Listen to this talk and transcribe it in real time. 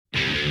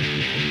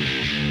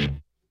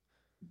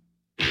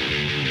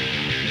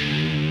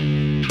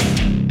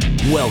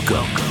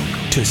Welcome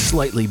to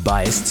Slightly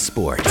Biased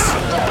Sports,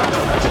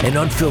 an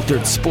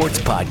unfiltered sports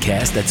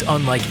podcast that's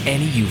unlike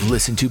any you've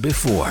listened to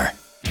before.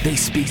 They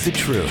speak the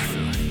truth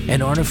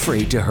and aren't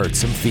afraid to hurt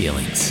some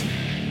feelings.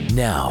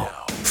 Now,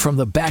 from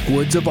the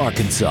backwoods of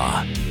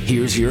Arkansas,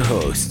 here's your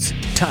hosts,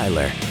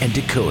 Tyler and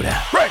Dakota.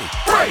 Ready,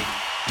 break!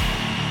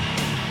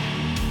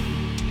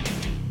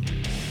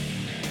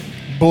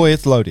 Boy,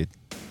 it's loaded.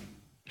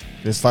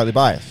 It's Slightly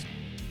Biased.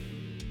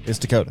 It's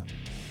Dakota.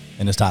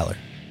 And it's Tyler.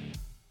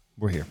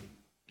 We're here.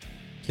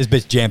 This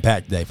bitch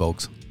jam-packed today,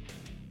 folks.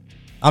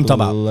 I'm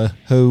talking about...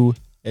 Who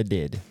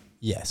did.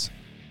 Yes.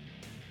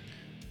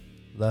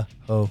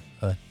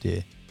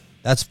 Did.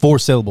 That's 4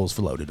 syllables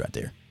for loaded right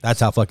there. That's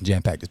how fucking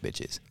jam-packed this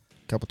bitch is.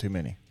 Couple too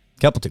many.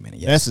 Couple too many,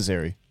 yes.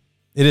 Necessary.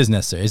 It is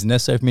necessary. Is it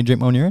necessary for me to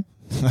drink my own urine?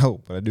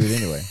 No, but I do it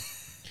anyway.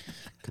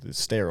 Because it's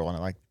sterile and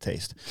I like the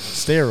taste.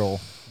 Sterile.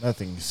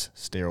 Nothing's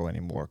sterile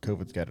anymore.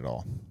 COVID's got it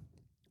all.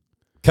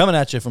 Coming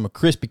at you from a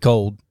crispy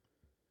cold,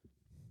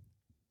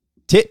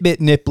 tit-bit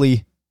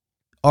nipply,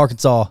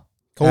 Arkansas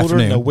Colder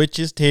afternoon. than a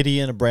witch's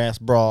titty and a brass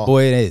bra.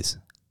 Boy, it is.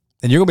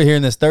 And you're going to be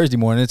hearing this Thursday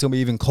morning. It's going to be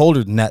even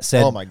colder than that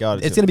said. Oh, my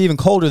God. It's going to be even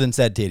colder than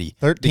said titty.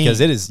 13. Because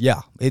it is,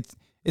 yeah.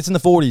 It's in the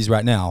 40s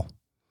right now.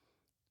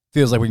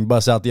 Feels like we can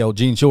bust out the old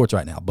jean shorts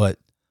right now. But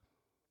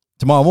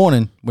tomorrow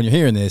morning, when you're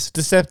hearing this,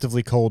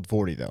 Deceptively cold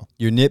 40, though.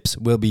 your nips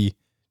will be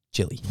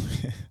chilly.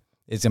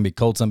 It's going to be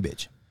cold some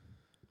bitch.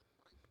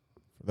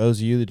 For those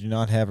of you that do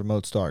not have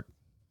remote start,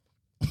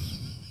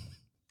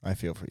 I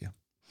feel for you.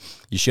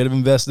 You should have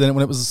invested in it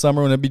when it was the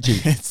summer when it'd be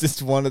cheap. It's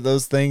just one of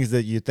those things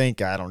that you think,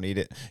 I don't need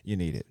it. You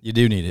need it. You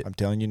do need it. I'm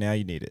telling you now,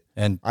 you need it.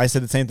 And I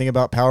said the same thing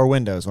about power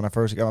windows when I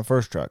first got my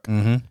first truck.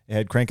 It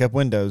had crank-up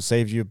windows,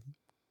 saved you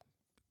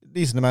a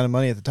decent amount of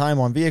money at the time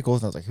on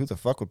vehicles. And I was like, who the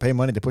fuck would pay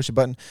money to push a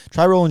button?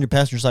 Try rolling your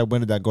passenger side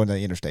window down going down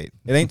the interstate.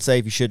 It ain't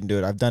safe. You shouldn't do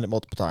it. I've done it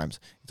multiple times.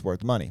 It's worth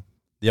the money.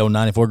 the old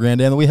 94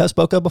 Grand Am that we have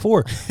spoke of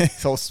before.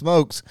 So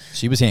smokes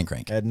She was hand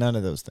crank. had none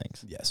of those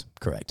things. Yes,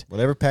 correct.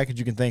 Whatever package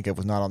you can think of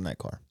was not on that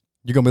car.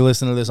 You're going to be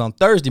listening to this on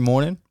Thursday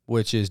morning,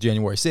 which is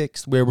January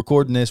 6th. We're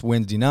recording this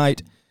Wednesday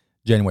night,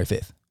 January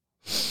 5th.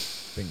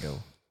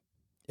 Bingo.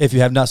 If you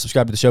have not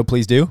subscribed to the show,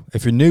 please do.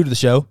 If you're new to the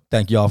show,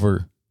 thank you all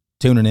for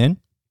tuning in.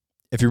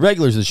 If you're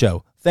regulars of the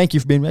show, thank you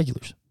for being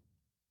regulars.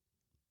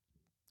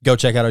 Go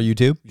check out our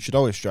YouTube. You should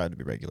always strive to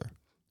be regular.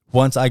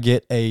 Once I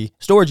get a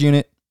storage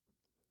unit,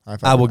 High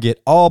five. I will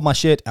get all my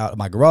shit out of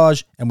my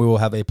garage, and we will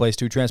have a place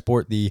to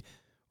transport the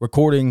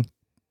recording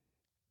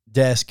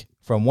desk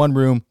from one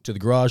room to the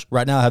garage.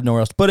 Right now, I have nowhere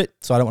else to put it,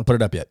 so I don't want to put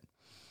it up yet.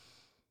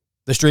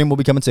 The stream will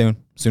be coming soon.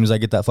 As soon as I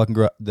get that fucking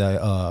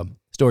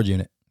storage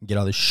unit, and get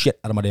all this shit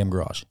out of my damn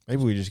garage.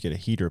 Maybe we just get a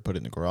heater, put it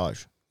in the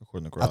garage. Record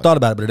in the garage. I thought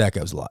about it, but it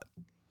echoes a lot.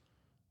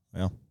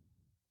 Well,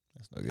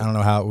 that's no good. I don't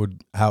know how it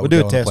would We'll would do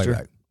go a on the tester.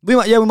 playback. We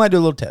might do a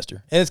little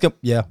tester, and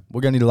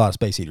we're gonna need a lot of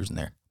space heaters in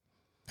there.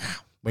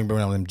 We can bring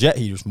one of them jet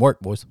heaters from work,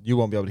 boys. You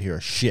won't be able to hear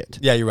a shit.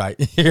 Yeah, you're right.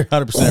 You're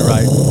 100%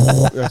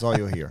 right. That's all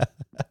you'll hear.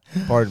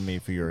 Pardon me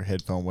for your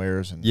headphone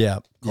wearers and Yeah,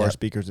 car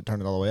speakers that turn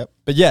it all the way up.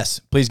 But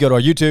yes, please go to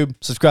our YouTube,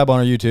 subscribe on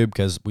our YouTube,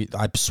 because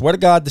I swear to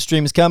God, the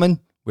stream is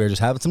coming. We're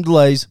just having some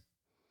delays.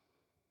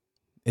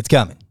 It's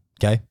coming,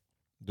 okay?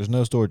 There's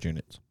no storage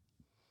units.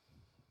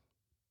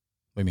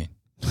 What do you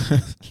mean?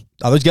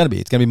 Oh, there's going to be.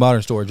 It's going to be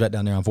modern storage right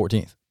down there on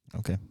 14th.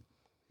 Okay.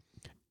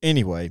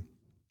 Anyway,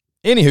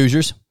 Any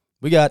Hoosiers,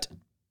 we got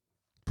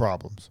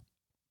problems.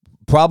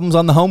 problems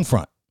on the home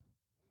front.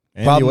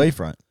 And Problem- the away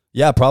front.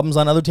 Yeah, problems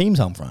on other teams'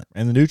 home front.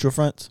 And the neutral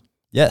fronts.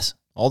 Yes.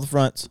 All the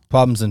fronts.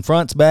 Problems in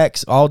fronts,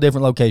 backs, all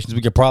different locations. We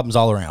get problems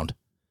all around.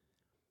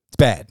 It's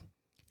bad.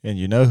 And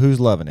you know who's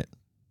loving it?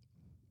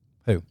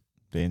 Who?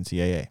 The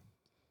NCAA.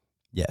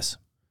 Yes.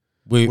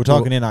 We're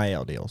talking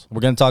NIL deals.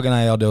 We're going to talk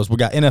NIL deals. We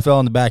got NFL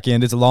on the back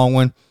end. It's a long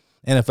one.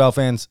 NFL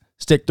fans,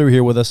 stick through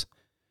here with us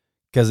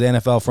because the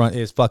NFL front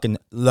is fucking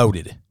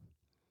loaded.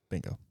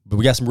 Bingo. But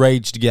we got some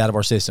rage to get out of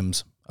our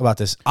systems about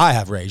this. I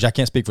have rage. I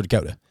can't speak for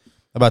Dakota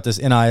about this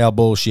NIL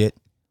bullshit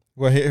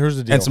Well, here's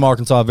the deal. and some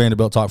Arkansas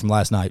Vanderbilt talk from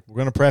last night. We're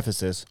going to preface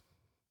this.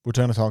 We're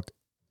going to talk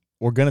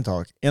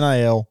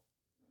NIL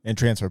and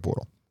transfer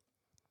portal.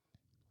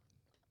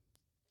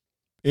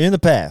 In the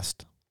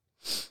past,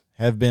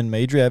 have been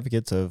major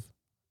advocates of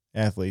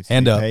athletes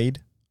Hand being up. paid.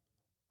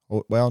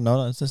 Well,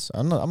 no, it's just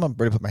I'm not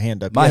ready to put my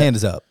hand up. My yet hand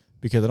is up.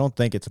 because I don't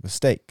think it's a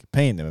mistake.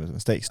 Paying them is a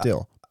mistake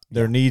still.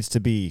 There needs to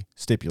be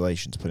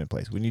stipulations put in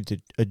place. We need to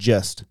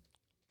adjust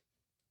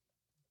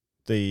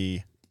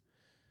making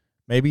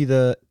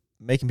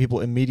people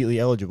immediately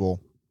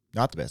eligible.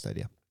 Not the best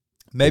idea.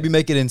 Maybe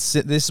make it this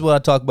is what I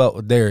talk about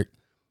with Derek.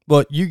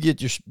 Well, you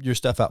get your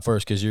stuff out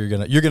first because you're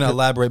gonna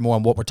elaborate more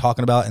on what we're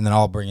talking about, and then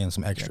I'll bring in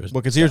some extras.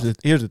 Because here's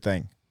the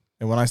thing,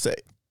 and when I say,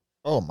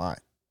 oh my,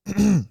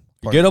 You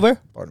good over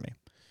there? Pardon me.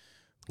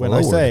 When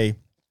Lord. I say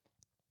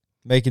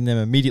making them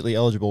immediately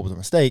eligible was a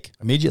mistake,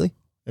 Immediately?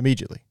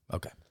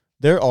 Okay.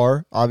 there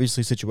are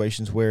obviously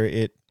situations where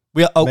it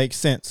makes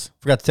sense.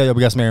 Forgot to tell you,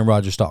 we got some Aaron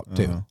Rodgers talk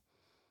too.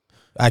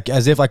 Uh-huh.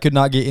 As if I could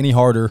not get any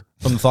harder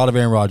from the thought of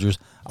Aaron Rodgers,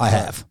 I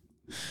have.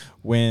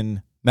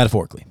 When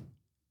Metaphorically.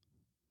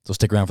 So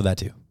stick around for that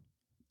too.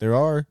 there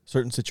are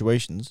certain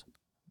situations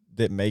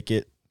that make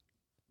it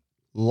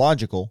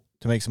logical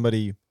to make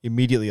somebody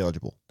immediately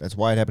eligible. That's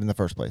why it happened in the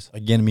first place.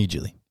 Again,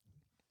 immediately.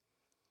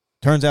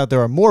 Turns out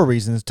there are more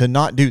reasons to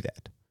not do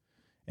that.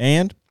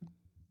 And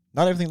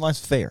not everything in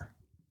life's fair.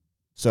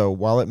 So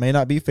while it may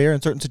not be fair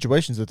in certain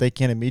situations that they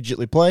can't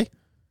immediately play,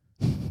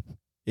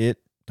 it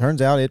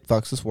turns out it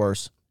fucks us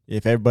worse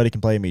if everybody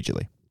can play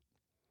immediately.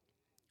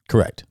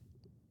 Correct.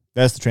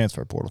 That's the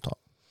transfer portal talk.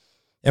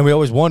 And we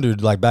always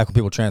wondered, like, back when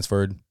people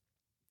transferred.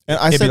 And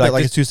I It'd said be that like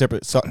like this- it's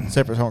two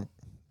separate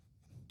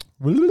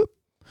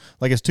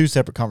like it's two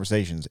separate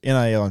conversations.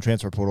 NIL and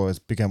transfer portal has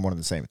become one of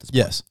the same at this point.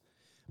 Yes.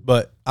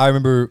 But I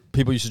remember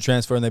people used to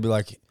transfer and they'd be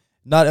like,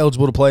 not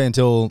eligible to play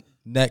until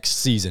next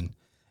season.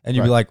 And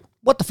you'd be Right. like,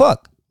 what the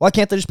fuck? Why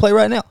can't they just play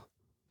right now?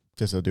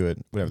 Just they'll do it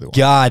whatever they want.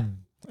 God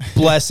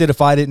bless it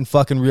if I didn't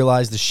fucking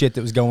realize the shit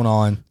that was going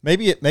on.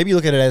 Maybe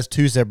look at it as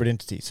two separate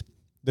entities.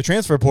 The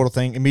transfer portal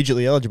thing,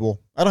 immediately eligible,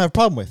 I don't have a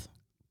problem with.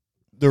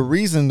 The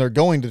reason they're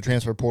going to the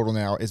transfer portal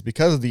now is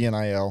because of the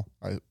NIL,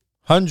 I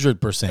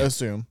 100%.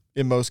 assume,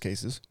 in most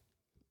cases.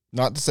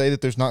 Not to say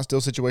that there's not still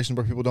situations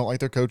where people don't like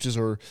their coaches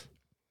or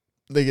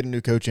they get a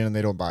new coach in and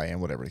they don't buy in,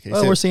 whatever the case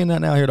Well, is. we're seeing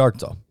that now here at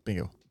Arkansas.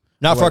 Bingo.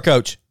 Not for Well, our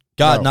coach.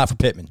 God, no. not for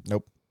Pittman.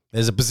 Nope.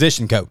 There's a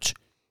position coach.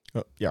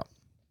 Yeah.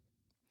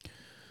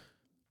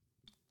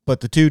 But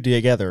the two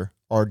together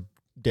are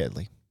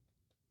deadly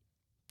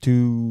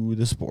to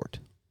the sport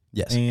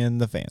Yes. and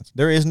the fans.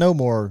 There is no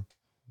more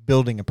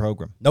building a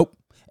program. Nope.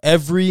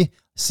 Every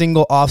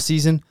single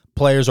offseason,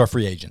 players are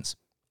free agents.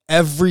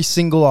 Every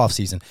single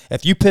offseason.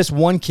 If you piss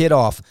one kid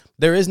off,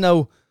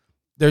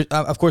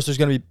 of course,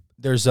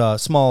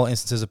 there's small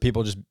instances of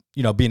people just,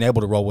 being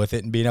able to roll with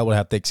it and being able to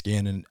have thick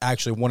skin and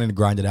actually wanting to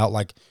grind it out.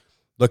 Like,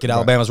 look at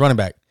Alabama's running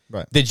back.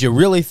 Right. Did you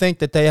really think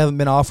that they haven't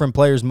been offering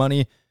players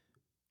money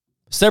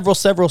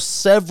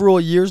several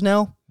years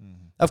now? Mm-hmm.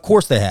 Of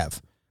course they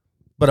have.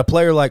 But a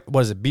player like,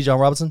 what is it, Bijan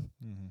Robinson?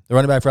 Mm-hmm. The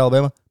running back for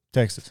Alabama?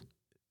 Texas.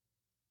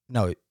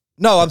 No,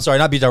 I'm sorry,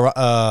 not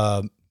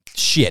Bijan.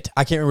 Shit,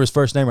 I can't remember his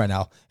first name right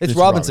now. It's It's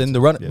Robinson,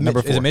 the run. Yeah,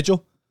 number Is it 4.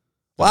 Mitchell?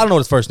 Well, I don't know what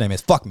his first name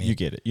is. Fuck me. You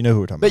get it. You know who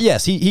we're talking But about.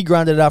 yes, he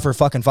grinded it out for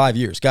fucking 5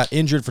 years. Got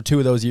injured for 2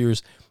 of those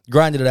years.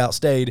 Grinded it out,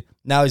 stayed.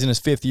 Now he's in his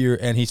 5th year,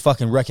 and he's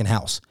fucking wrecking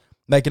house.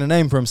 Making a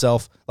name for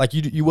himself. Like,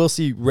 you will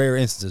see rare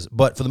instances.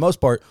 But for the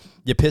most part,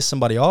 you piss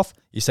somebody off.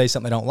 You say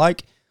something they don't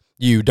like.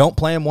 You don't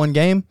play them one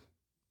game.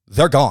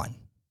 They're gone.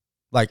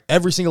 Like,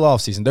 every single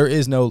offseason, there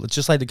is no,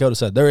 just like Dakota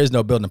said, there is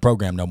no building a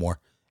program no more.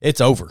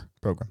 It's over.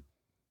 Program.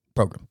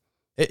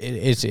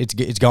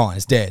 It's gone.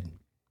 It's dead.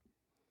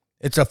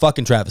 It's a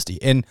fucking travesty.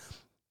 And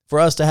for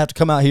us to have to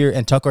come out here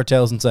and tuck our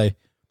tails and say,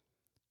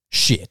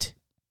 shit,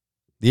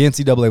 the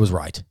NCAA was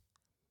right.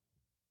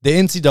 The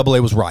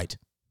NCAA was right.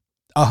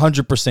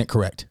 100%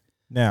 correct.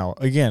 Now,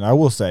 again, I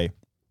will say,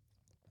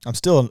 I'm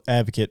still an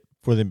advocate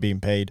for them being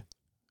paid.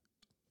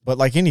 But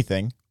like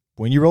anything,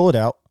 when you roll it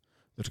out,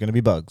 there's going to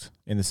be bugs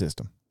in the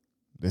system.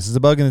 This is a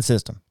bug in the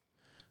system.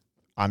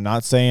 I'm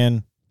not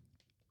saying,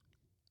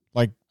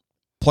 like,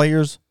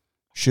 players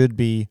should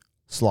be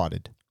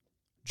slotted,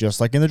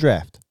 just like in the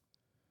draft.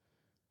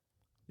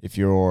 If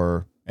you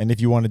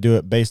want to do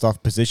it based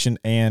off position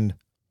and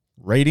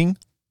rating,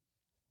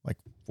 like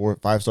 4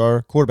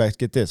 5-star quarterbacks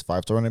get this,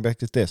 5-star running backs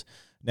get this.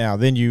 Now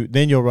then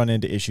you'll run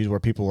into issues where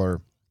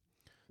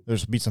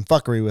there's be some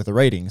fuckery with the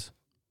ratings.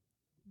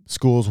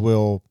 Schools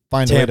will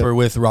find a way Tamper to,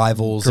 with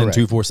rivals Correct. and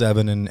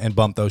 247 and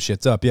bump those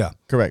shits up. Yeah.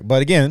 correct.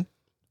 But again,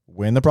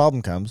 when the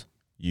problem comes,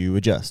 you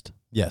adjust.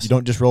 Yes. You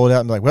don't just roll it out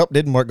and be like, well,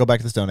 didn't work, go back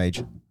to the Stone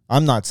Age.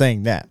 I'm not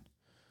saying that.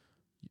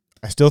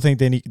 I still think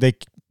they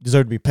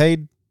deserve to be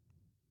paid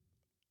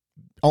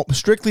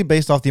strictly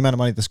based off the amount of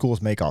money the schools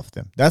make off of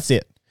them. That's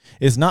it.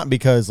 It's not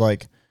because,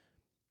 like,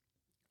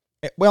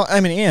 well,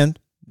 I mean, and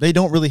they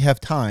don't really have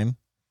time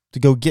to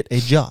go get a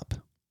job.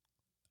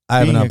 I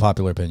have an being a-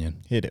 unpopular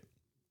opinion. Hit it.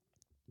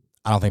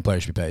 I don't think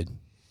players should be paid.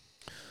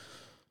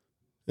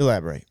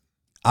 Elaborate.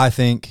 I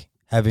think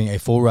having a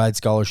full ride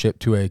scholarship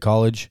to a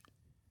college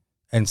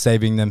and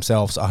saving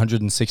themselves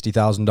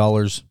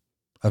 $160,000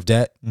 of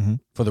debt Mm-hmm.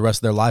 for the rest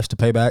of their lives to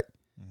pay back,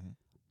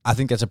 I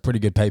think that's a pretty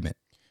good payment.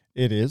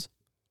 It is.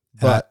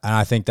 And But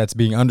I think that's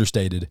being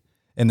understated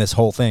in this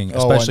whole thing,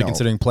 Oh, I especially know.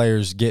 considering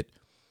players get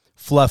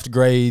fluffed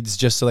grades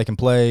just so they can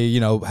play,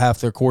 half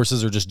their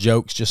courses are just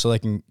jokes just so they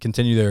can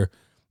continue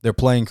their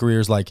playing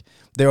careers. Like,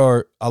 there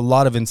are a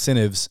lot of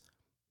incentives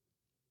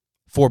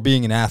for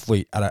being an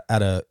athlete at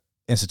a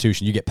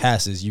institution. You get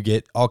passes, you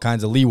get all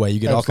kinds of leeway, you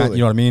get all kinds, Absolutely.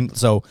 you know what I mean?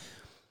 So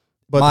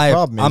the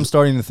problem is, I'm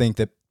starting to think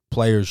that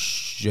players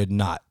should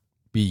not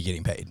be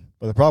getting paid.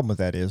 but the problem with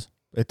that is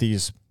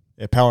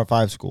at Power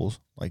 5 schools,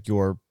 like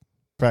your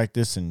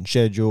practice and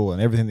schedule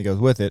and everything that goes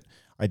with it,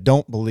 I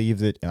don't believe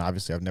that, and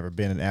obviously I've never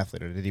been an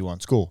athlete at any one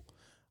school,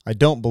 I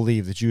don't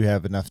believe that you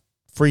have enough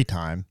free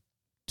time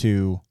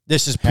to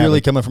This is purely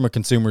a- coming from a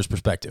consumer's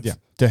perspective.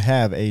 to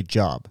have a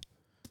job.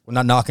 We're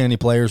not knocking any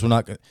players. We're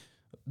not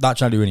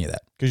trying to do any of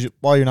that. Because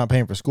while you're not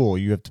paying for school,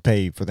 you have to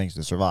pay for things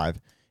to survive.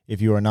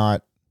 If you are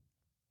not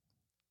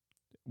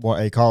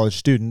a college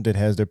student that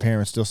has their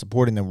parents still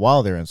supporting them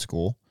while they're in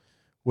school,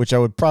 which I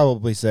would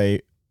probably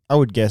say, I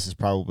would guess is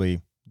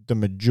probably the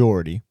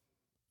majority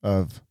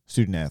of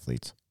student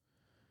athletes.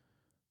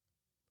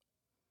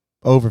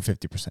 Over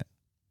 50%.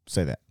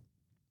 Say that.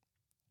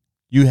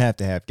 You have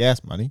to have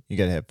gas money. You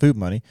got to have food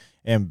money.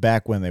 And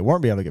back when they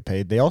weren't being able to get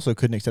paid, they also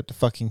couldn't accept a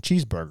fucking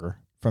cheeseburger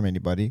from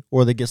anybody,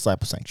 or they get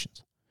slapped with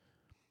sanctions.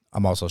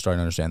 I'm also starting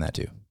to understand that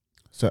too.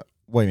 So,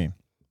 what do you mean?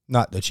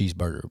 Not the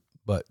cheeseburger,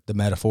 but the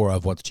metaphor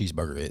of what the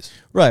cheeseburger is.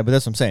 Right, but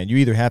that's what I'm saying. You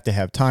either have to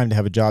have time to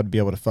have a job to be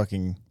able to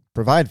fucking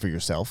provide for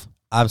yourself.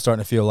 I'm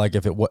starting to feel like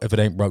if it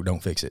ain't broke,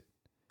 don't fix it.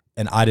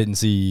 And I didn't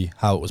see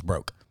how it was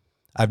broke.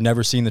 I've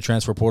never seen the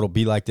transfer portal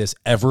be like this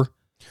ever.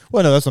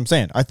 Well, no, that's what I'm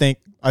saying. I think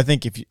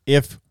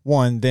if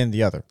one, then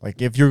the other.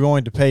 Like, if you're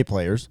going to pay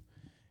players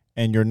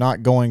and you're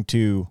not going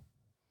to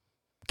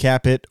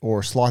cap it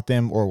or slot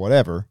them or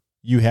whatever,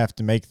 you have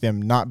to make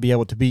them not be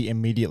able to be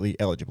immediately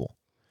eligible.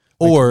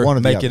 Like Or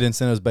the make other. it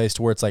incentives based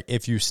where it's like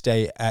if you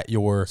stay at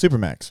your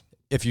Supermax.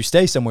 if you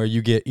stay somewhere,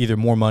 you get either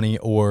more money,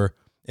 or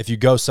if you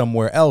go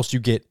somewhere else, you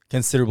get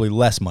considerably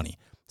less money.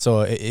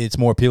 So it's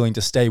more appealing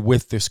to stay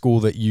with the school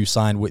that you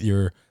signed with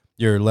your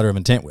letter of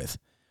intent with.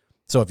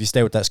 So if you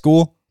stay with that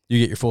school, you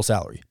get your full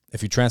salary.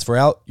 If you transfer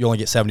out, you only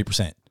get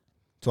 70%.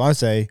 So I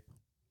say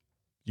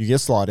you get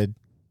slotted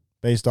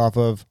based off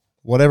of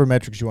whatever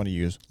metrics you want to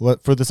use.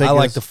 For the sake I of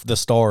like this, the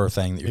star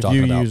thing that you're if talking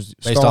you about, use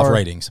based star off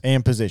ratings.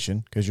 and position,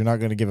 because you're not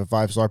going to give a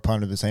 5-star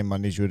punter the same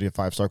money as you would a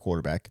 5-star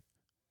quarterback,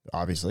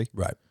 obviously.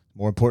 Right,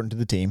 More important to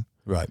the team.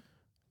 right.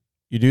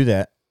 You do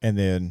that, and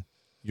then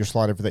you're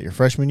slotted for that your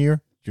freshman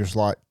year. Your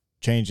slot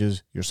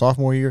changes your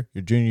sophomore year,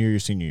 your junior year, your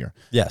senior year.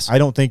 Yes. I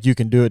don't think you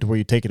can do it to where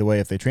you take it away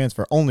if they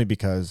transfer, only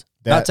because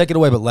that Not take it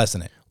away, but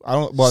lessen it. I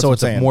don't. Well, So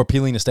it's more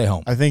appealing to stay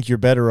home. I think you're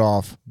better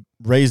off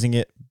raising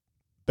it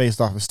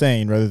based off of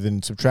staying rather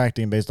than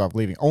subtracting based off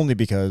leaving. Only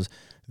because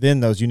then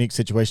those unique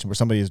situations where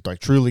somebody is like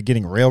truly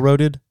getting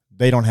railroaded,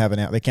 they don't have an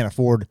out. They can't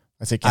afford.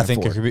 I think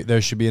There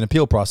should be an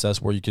appeal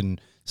process where you can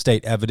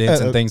state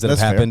evidence and things that have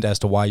that's fair. happened as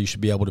to why you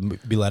should be able to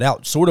be let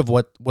out. Sort of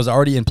what was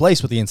already in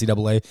place with the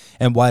NCAA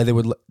and why they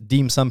would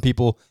deem some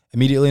people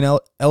immediately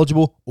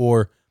eligible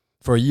or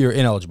for a year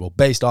ineligible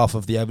based off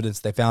of the evidence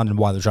they found and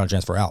why they're trying to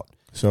transfer out.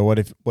 So what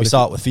if We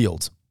saw it with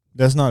Fields.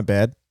 That's not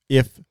bad.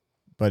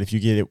 But if you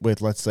get it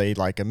with, let's say,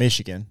 like a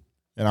Michigan,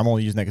 and I'm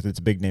only using that because it's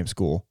a big name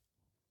school.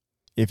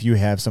 If you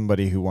have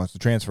somebody who wants to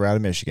transfer out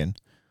of Michigan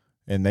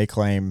and they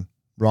claim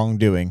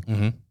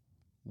wrongdoing,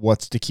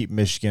 what's to keep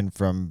Michigan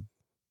from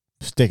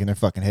sticking their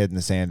fucking head in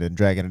the sand and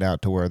dragging it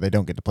out to where they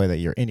don't get to play that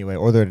year anyway,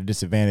 or they're at a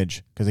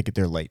disadvantage because they get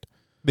there late?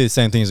 Be the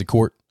same thing as a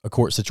court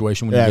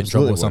situation when you get in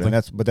trouble with something.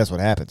 But that's what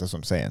happens. That's what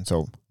I'm saying.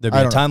 So There'd be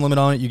I a don't time limit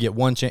on it. You get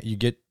one chance. You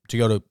get to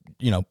go to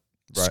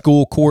Right.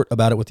 school court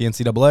about it with the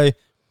NCAA.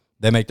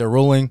 They make their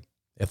ruling.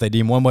 If they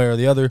deem one way or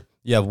the other,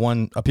 you have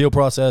one appeal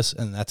process,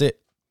 and that's it.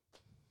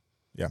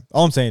 Yeah.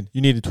 All I'm saying, you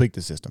need to tweak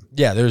the system.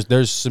 Yeah,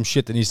 there's some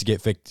shit that needs to get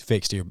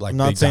fixed here. Like I'm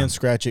not big saying time.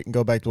 scratch it and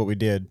go back to what we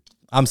did.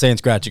 I'm saying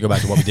scratch it. Go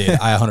back to what we did.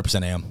 I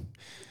 100% am.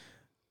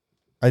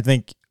 I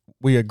think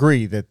we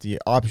agree that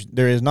the option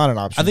there is not an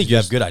option. I think to you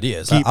have just good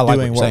ideas. Keep I like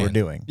doing what, what you're we're saying.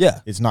 doing.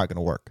 Yeah. It's not going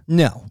to work.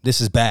 No, this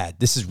is bad.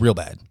 This is real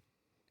bad.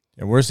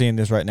 And we're seeing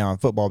this right now in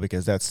football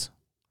because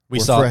we're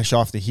saw fresh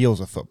off the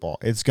heels of football.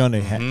 It's going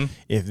to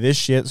if this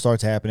shit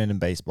starts happening in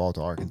baseball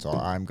to Arkansas,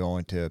 I'm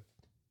going to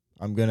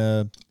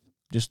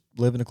just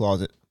live in the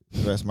closet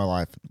the rest of my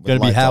life. with Going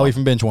to be lights Howie off.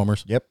 from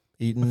Benchwarmers. Yep,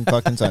 eating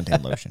fucking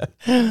suntan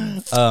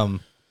lotion.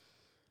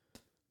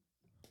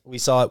 We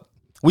saw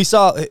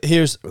it.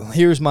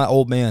 Here's my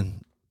old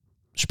man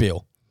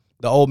spiel.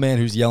 The old man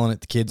who's yelling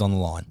at the kids on the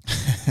lawn.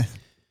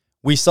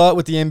 We saw it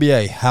with the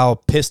NBA, how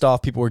pissed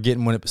off people were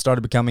getting when it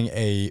started becoming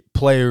a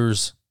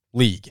players'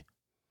 league.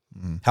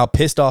 How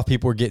pissed off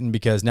people were getting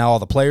because now all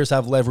the players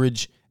have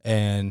leverage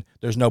and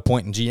there's no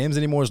point in GMs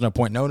anymore. There's no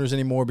point in owners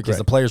anymore because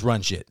the players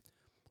run shit.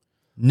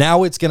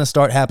 Now it's going to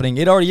start happening.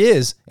 It already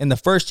is. In the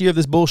first year of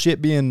this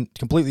bullshit being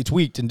completely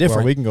tweaked and different,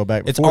 Well, we can go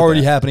back. it's before already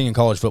that, happening in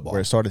college football.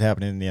 where it started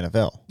happening in the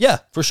NFL. Yeah,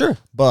 for sure.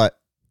 But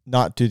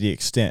not to the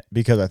extent,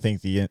 because I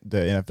think the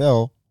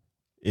NFL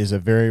is a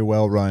very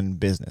well run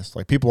business.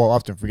 Like, people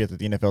often forget that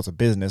the NFL is a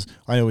business.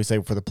 I know we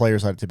say for the player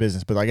side it's a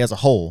business, but like as a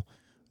whole,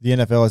 the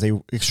NFL is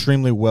a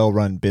extremely well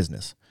run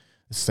business.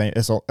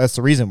 That's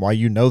the reason why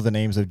you know the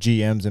names of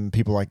GMs and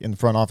people like in the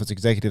front office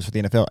executives for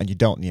the NFL, and you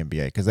don't in the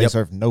NBA because they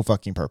serve no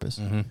fucking purpose.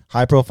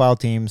 High profile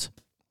teams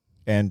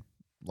and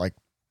like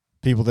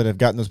people that have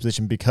gotten those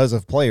positions because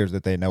of players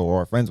that they know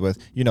or are friends with.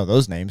 You know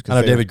those names.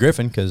 I know David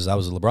Griffin because I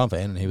was a LeBron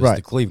fan and he was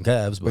the Cleveland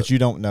Cavs. But you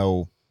don't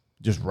know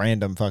just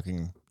random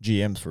fucking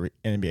GMs for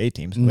NBA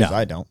teams. No. Because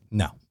I don't.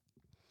 No.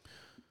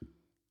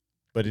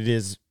 But it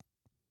is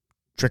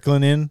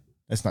trickling in.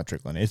 It's not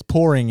trickling in. It's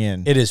pouring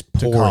in. It is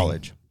to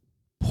college.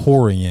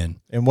 Pouring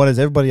in. And what has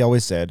everybody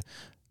always said?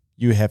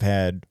 You have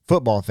had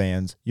football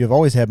fans. You have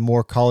always had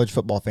more college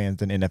football fans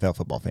than NFL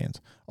football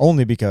fans.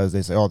 Only because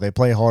they say, oh, they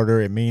play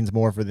harder. It means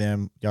more for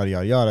them, yada,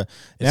 yada, yada.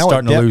 It's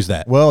starting to lose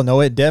that. Well,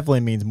 no, it definitely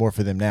means more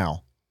for them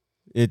now.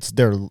 It's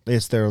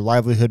their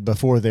livelihood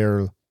before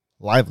their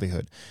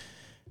livelihood.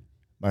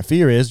 My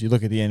fear is you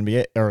look at the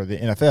NBA or the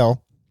NFL,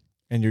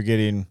 and you're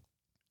getting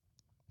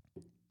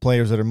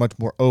players that are much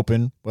more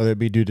open, whether it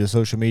be due to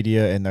social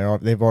media and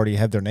they've already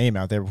had their name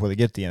out there before they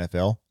get to the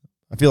NFL.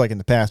 I feel like in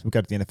the past we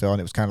got to the NFL and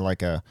it was kind of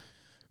like a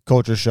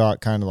culture shock,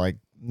 kind of like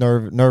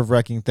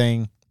nerve-wracking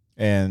thing,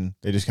 and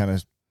they just kind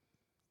of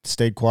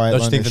stayed quiet.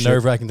 Don't you think the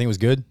nerve-wracking thing was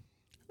good?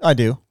 I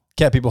do.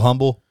 Kept people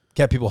humble,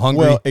 kept people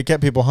hungry. Well, it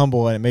kept people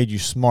humble and it made you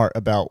smart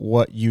about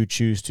what you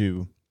choose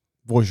to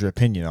voice your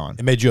opinion on.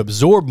 It made you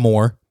absorb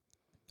more.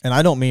 And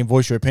I don't mean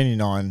voice your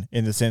opinion on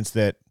in the sense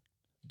that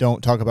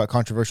don't talk about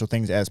controversial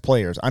things as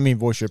players. I mean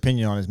voice your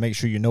opinion on is make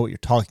sure you know what you're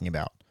talking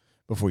about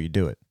before you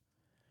do it.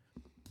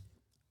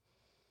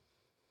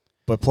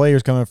 But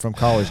players coming from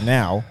college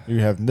now, you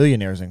have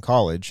millionaires in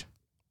college.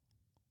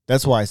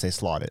 That's why I say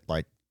slot it.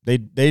 Like they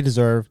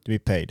deserve to be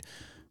paid.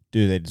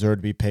 Do they deserve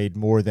to be paid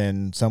more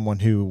than someone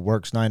who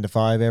works 9 to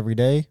 5 every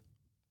day?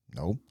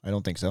 No, I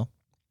don't think so.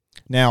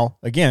 Now,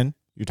 again,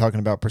 you're talking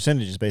about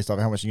percentages based off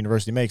how much the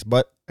university makes.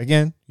 But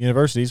again,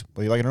 universities,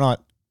 whether you like it or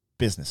not,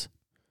 business.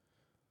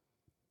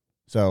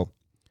 So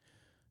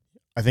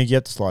I think you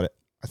have to slot it.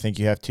 I think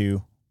you have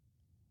to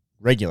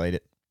regulate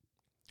it.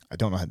 I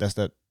don't know how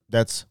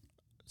that's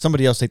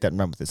somebody else take that and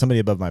run with it. Somebody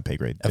above my pay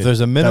grade. If there's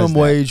a minimum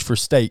wage for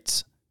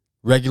states,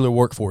 regular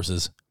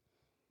workforces,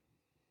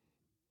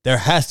 there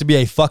has to be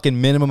a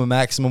fucking minimum and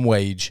maximum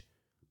wage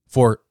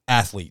for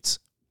athletes.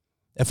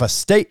 If a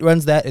state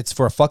runs that, it's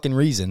for a fucking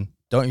reason.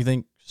 Don't you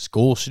think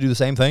schools should do the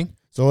same thing?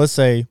 So let's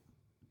say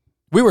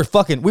we were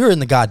in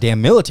the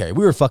goddamn military.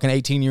 We were fucking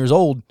 18 years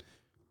old,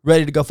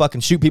 ready to go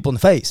fucking shoot people in the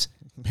face.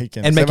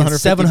 Making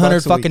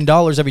 $700 fucking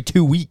dollars every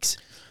 2 weeks.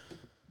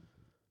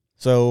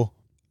 So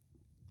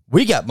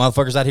we got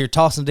motherfuckers out here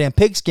tossing a damn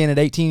pigskin at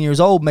 18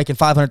 years old, making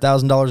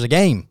 $500,000 a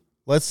game.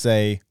 Let's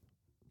say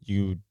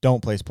you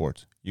don't play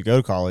sports. You go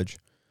to college,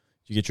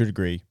 you get your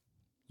degree,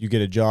 you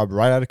get a job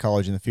right out of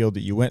college in the field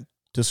that you went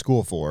to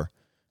school for,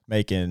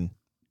 making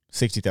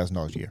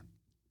 $60,000 a year.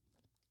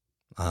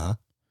 Uh-huh.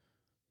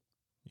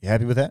 You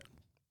happy with that?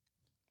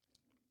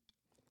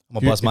 I'm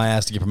going to bust my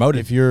ass to get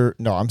promoted.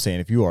 I'm saying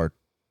if you are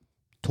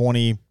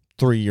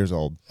 23 years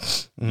old,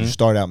 you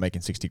start out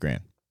making $60,000.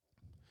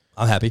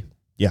 I'm happy.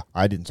 Yeah,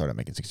 I didn't start out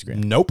making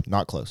 $60,000. Nope.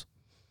 Not close.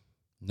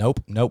 Nope.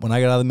 When I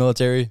got out of the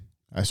military,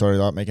 I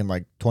started out making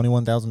like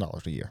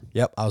 $21,000 a year.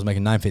 Yep, I was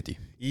making $950.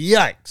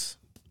 Yikes.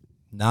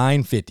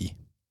 $950.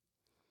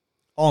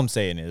 All I'm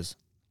saying is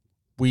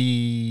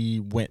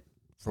we went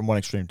from one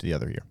extreme to the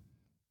other here.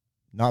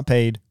 Not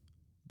paid,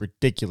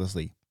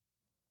 ridiculously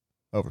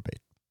overpaid.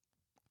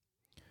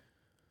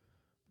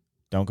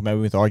 Don't come at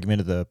me with the argument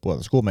of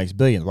the school makes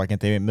billions. Why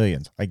can't they make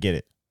millions? I get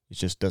it. It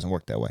just doesn't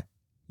work that way.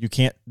 You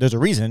can't. There's a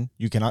reason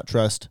you cannot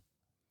trust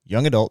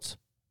young adults.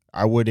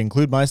 I would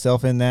include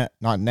myself in that.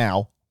 Not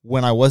now.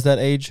 When I was that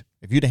age,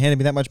 if you'd have handed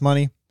me that much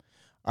money,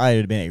 I would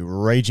have been a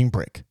raging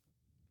prick.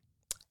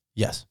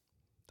 Yes.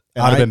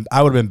 I would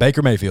have been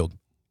Baker Mayfield.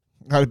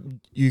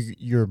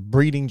 You're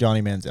breeding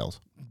Johnny Manziels.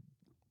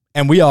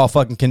 And we all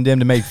fucking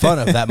condemned to make fun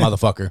of that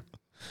motherfucker.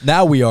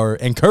 Now we are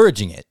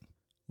encouraging it.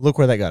 Look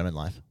where that got him in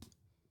life.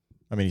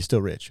 I mean, he's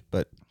still rich,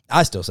 but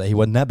I still say he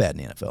wasn't that bad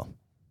in the NFL.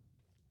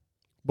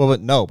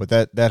 Well, but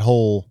that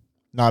whole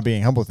not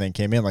being humble thing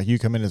came in. Like you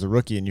come in as a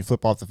rookie and you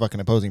flip off the fucking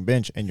opposing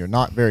bench and you're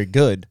not very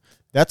good.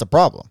 That's a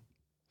problem.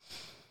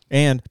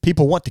 And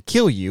people want to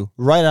kill you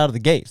right out of the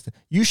gates.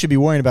 You should be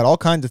worrying about all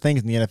kinds of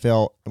things in the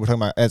NFL. We're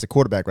talking about as a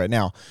quarterback right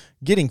now.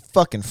 Getting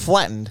fucking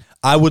flattened.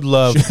 I would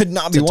love should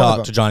not be to one of talk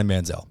them. to Johnny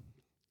Manziel.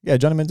 Yeah,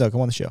 Johnny Manziel,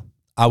 come on the show.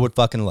 I would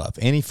fucking love.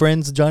 Any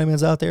friends of Johnny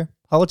Manziel out there?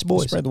 Holla at your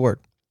boys. Spread the word.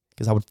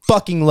 Because I would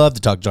fucking love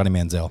to talk to Johnny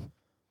Manziel.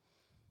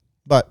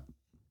 But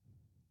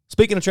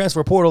speaking of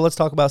transfer portal, let's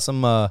talk about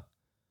some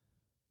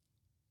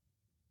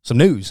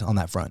news on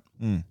that front.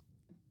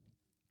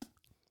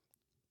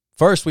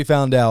 First, we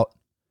found out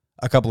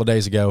a couple of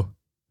days ago.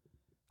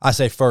 I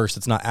say first,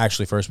 it's not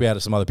actually first. We had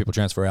some other people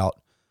transfer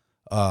out.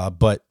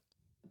 But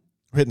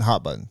we're hitting the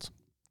hot buttons.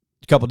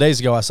 A couple of days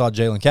ago, I saw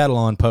Jalen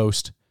Catalon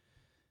post,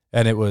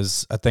 and it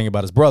was a thing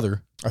about his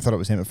brother. I thought it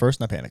was him at first,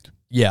 and I panicked.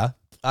 Yeah.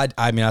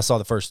 I mean, I saw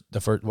the first,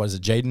 was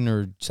it Jaden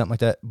or something like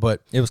that?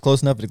 But it was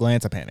close enough at a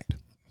glance, I panicked.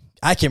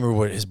 I can't remember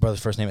what his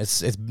brother's first name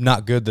is. It's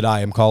not good that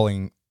I am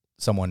calling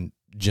someone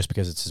just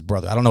because it's his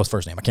brother. I don't know his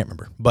first name. I can't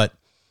remember.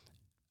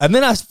 And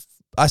then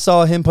I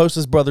saw him post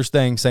his brother's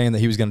thing saying that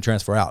he was going to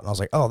transfer out. And I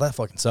was like, oh, that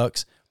fucking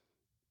sucks.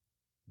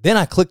 Then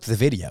I clicked the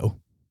video.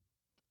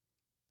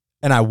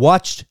 And I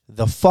watched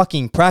the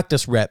fucking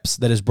practice reps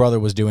that his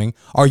brother was doing.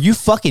 Are you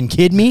fucking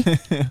kidding me?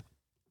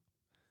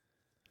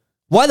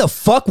 Why the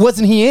fuck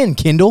wasn't he in,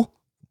 Kendall?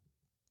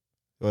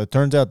 Well, it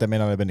turns out that may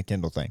not have been a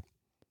Kendall thing.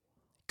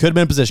 Could have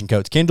been a position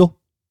coach. Kendall,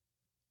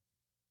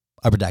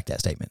 I redact that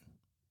statement.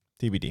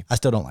 TBD. I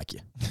still don't like you.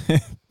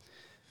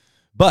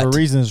 But for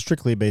reasons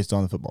strictly based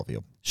on the football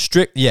field.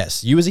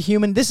 Yes. You as a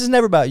human. This is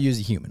never about you as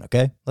a human,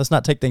 okay? Let's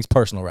not take things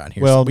personal around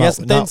here. Well, we got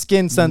some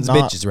thin-skinned sons of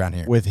bitches around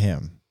here. With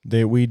him.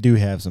 We do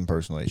have some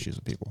personal issues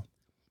with people.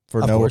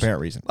 For no apparent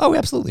reason. Oh,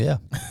 absolutely, yeah.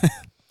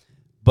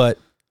 But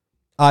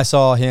I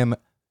saw him,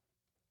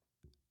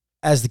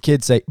 as the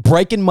kids say,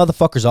 breaking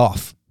motherfuckers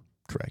off.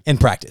 Correct. In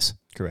practice.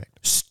 Correct.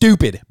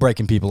 Stupid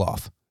breaking people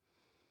off.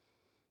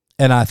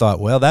 And I thought,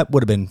 well, that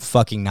would have been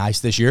fucking nice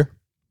this year.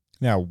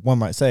 Now, one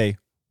might say,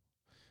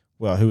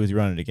 well, who was he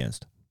running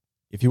against?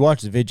 If you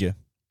watch the video,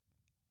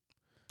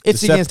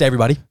 It's against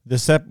everybody.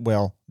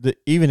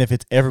 Even if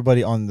it's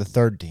everybody on the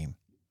third team,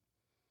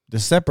 the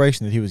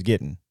separation that he was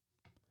getting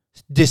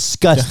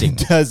Disgusting.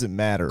 doesn't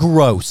matter.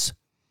 Gross.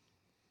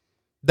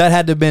 That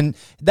had to have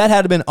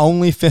been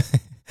only that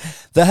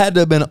had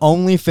to have been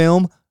only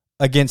film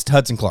against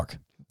Hudson Clark.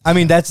 I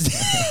mean, that's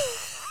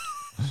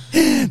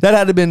there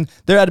had to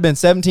been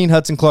 17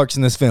 Hudson Clarks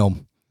in this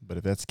film. But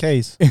if that's the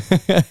case,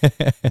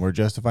 we're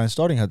justifying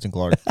starting Hudson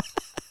Clark.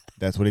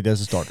 That's what he does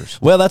to starters.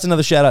 Well, that's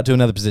another shout out to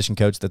another position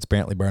coach that's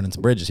apparently burning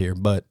some bridges here.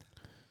 But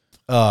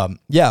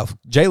yeah,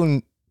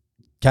 Jalen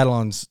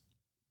Catalon's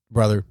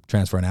brother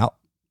transferring out.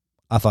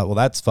 I thought, well,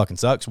 that's fucking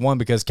sucks. One,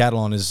 because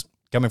Catalon is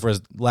coming for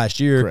his last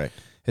year, Correct.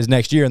 his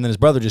next year, and then his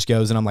brother just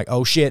goes, and I'm like,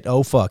 oh shit,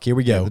 oh fuck, here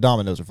we go. Yeah, the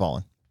dominoes are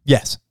falling.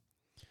 Yes.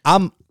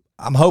 I'm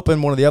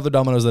hoping one of the other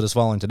dominoes that is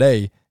falling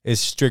today is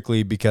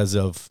strictly because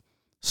of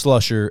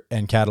Slusher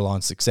and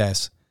Catalon's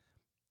success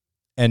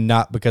and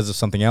not because of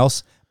something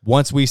else.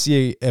 Once we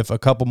see if a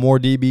couple more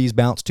DBs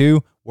bounce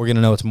too, we're going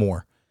to know it's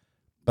more.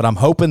 But I'm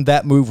hoping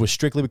that move was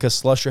strictly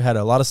because Slusher had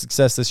a lot of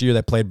success this year.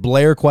 They played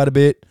Blair quite a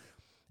bit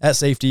at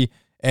safety,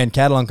 and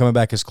Catalon coming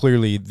back is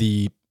clearly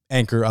the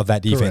anchor of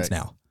that defense Correct.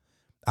 now.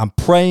 I'm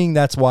praying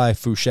that's why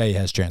Fouché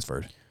has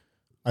transferred.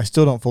 I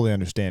still don't fully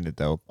understand it,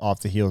 though, off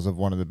the heels of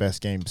one of the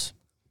best games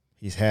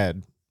he's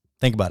had.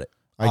 Think about it.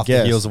 I Off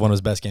guess. the heels of one of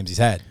his best games he's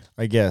had.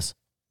 I guess.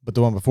 But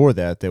the one before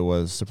that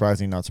was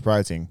surprising, not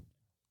surprising.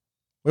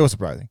 It was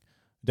surprising.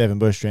 Devin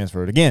Bush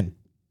transferred again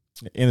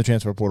in the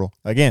transfer portal.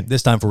 Again.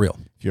 This time for real.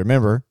 If you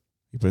remember,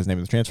 he put his name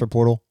in the transfer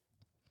portal.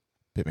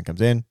 Pittman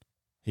comes in.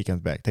 He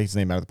comes back. Takes his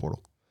name out of the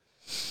portal.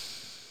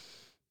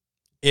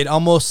 It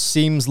almost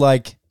seems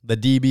like the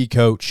DB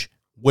coach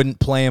wouldn't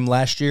play him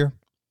last year,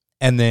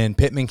 and then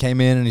Pittman came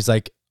in and he's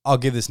like, I'll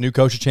give this new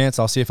coach a chance.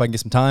 I'll see if I can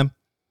get some time.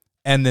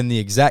 And then the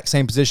exact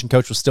same position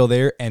coach was still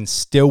there and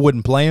still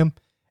wouldn't play him.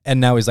 And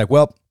now he's like,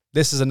 well,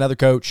 this is another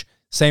coach,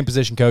 same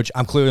position coach.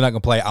 I'm clearly not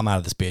going to play. I'm out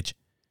of this bitch.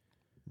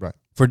 Right.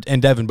 In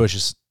Devin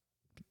Bush's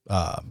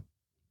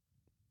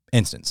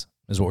instance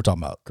is what we're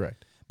talking about.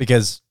 Correct.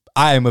 Because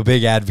I am a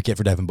big advocate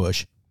for Devin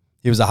Bush.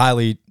 He was a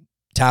highly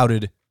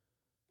touted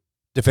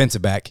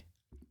defensive back.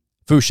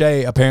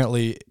 Fouché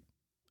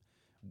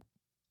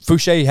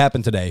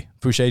happened today.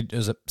 Fouché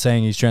is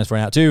saying he's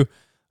transferring out too.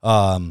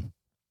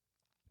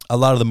 A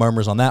lot of the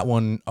murmurs on that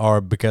one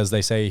are because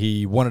they say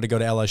he wanted to go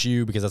to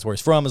LSU because that's where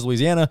he's from, is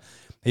Louisiana.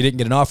 He didn't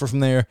get an offer from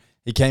there.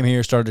 He came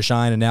here, started to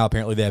shine, and now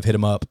apparently they have hit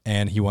him up,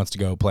 and he wants to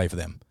go play for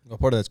them. Well,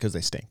 part of that's because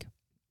they stink.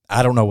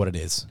 I don't know what it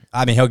is.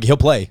 I mean, he'll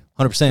play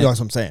 100%. That's what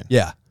I'm saying.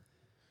 Yeah.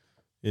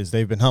 Is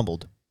they've been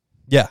humbled.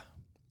 Yeah.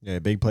 Yeah,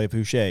 big play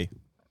Fouché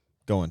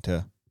going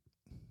to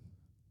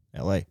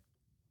L.A.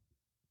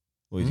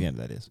 Louisiana,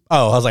 that is.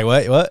 Oh, I was like,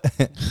 what?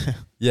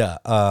 Yeah.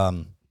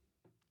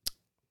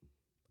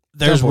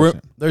 There's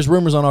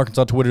rumors on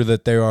Arkansas Twitter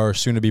that there are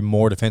soon to be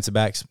more defensive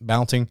backs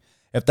bouncing.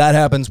 If that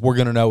happens, we're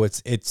gonna know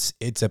it's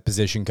a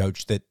position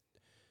coach that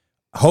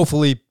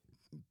hopefully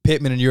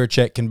Pittman and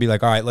Juracek can be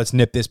like, all right, let's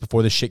nip this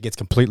before this shit gets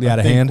completely out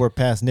of hand. We're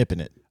past nipping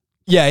it.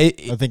 Yeah, I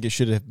think it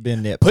should have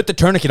been nipped. put the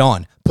tourniquet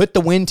on, put the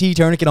Win T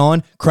tourniquet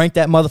on, crank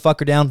that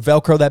motherfucker down,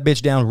 Velcro that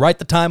bitch down, write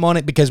the time on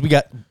it because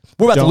we're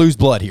about to lose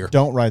blood here.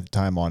 Don't write the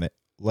time on it.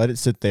 Let it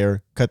sit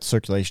there. Cut the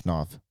circulation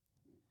off.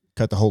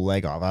 Cut the whole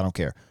leg off. I don't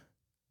care.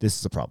 This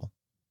is a problem.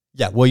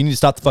 Yeah, well, you need to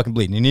stop the fucking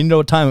bleeding. You need to know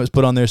what time it was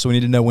put on there, so we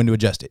need to know when to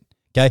adjust it.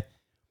 Okay?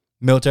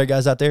 Military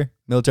guys out there,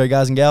 military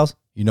guys and gals,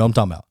 you know what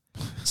I'm talking about.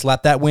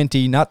 Slap that Win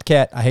T, not the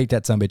cat. I hate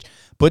that son of a bitch.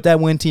 Put that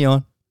Win T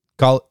on.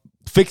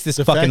 Fix this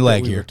The fucking fact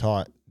leg that we here. were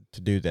taught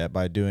to do that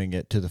by doing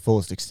it to the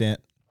fullest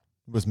extent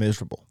was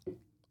miserable.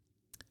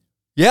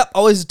 Yep,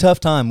 always a tough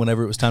time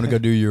whenever it was time to go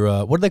do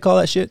your, what do they call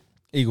that shit?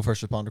 Eagle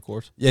First Responder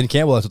course. Yeah, in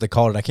Campbell, that's what they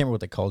called it. I can't remember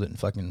what they called it in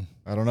fucking...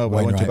 I don't know, but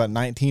I went to about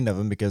 19 of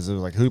them because it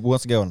was like, who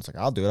wants to go? And it's like,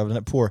 I'll do it. I've done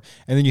it before.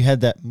 And then you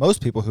had that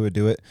most people who would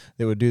do it,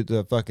 they would do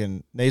the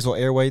fucking nasal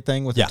airway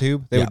thing with the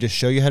tube. They would just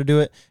show you how to do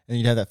it. And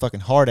you'd have that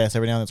fucking hard ass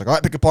every now and then. It's like, all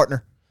right, pick a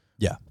partner.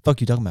 Yeah.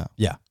 Fuck you talking about?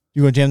 Yeah.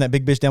 You going to jam that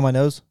big bitch down my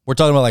nose? We're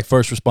talking about like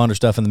first responder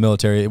stuff in the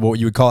military. What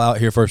you would call out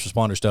here first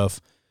responder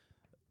stuff.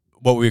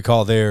 What we would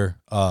call there,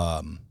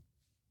 in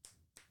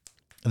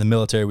the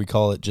military, we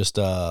call it just,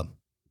 what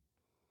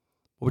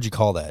would you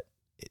call that?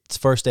 It's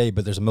first aid,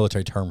 but there's a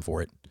military term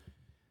for it.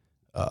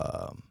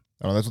 I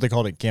don't know. That's what they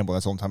called it at Campbell.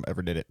 That's the only time I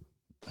ever did it.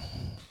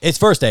 It's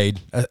first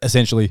aid,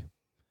 essentially.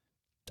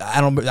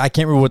 I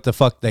can't remember what the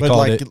fuck they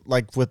called it.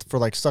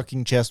 For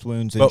sucking chest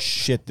wounds and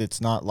shit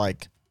that's not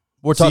like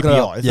We're talking CPR.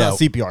 about It's not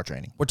CPR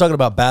training. We're talking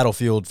about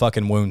battlefield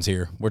fucking wounds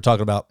here. We're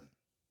talking about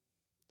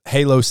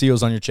Halo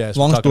seals on your chest.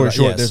 Long story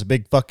short, there's a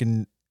big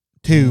fucking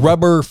tube.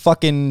 Rubber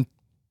fucking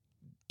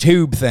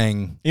tube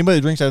thing. Anybody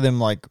that drinks out of them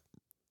like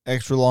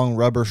extra long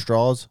rubber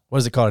straws. What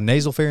is it called? A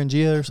nasal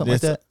pharyngia or something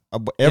like that?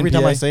 Every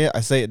time I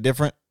NPA? say it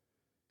different.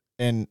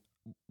 And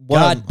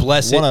God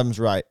bless it. One of them's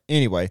right.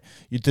 Anyway,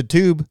 the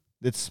tube,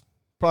 it's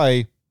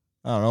probably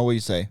I don't know what you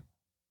say.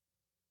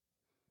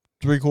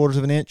 3/4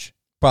 of an inch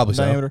Probably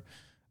so. diameter.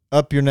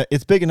 Up your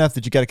it's big enough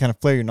that you got to kind of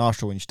flare your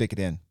nostril when you stick it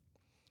in.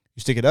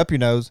 You stick it up your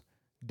nose,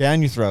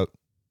 down your throat,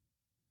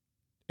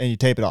 and you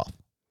tape it off.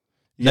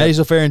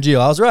 Nasopharyngeal.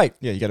 I was right.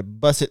 Yeah, you got to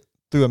bust it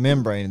through a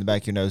membrane in the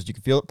back of your nose. You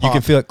can feel it pop. You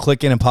can feel it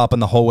clicking and popping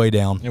the whole way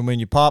down. And when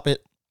you pop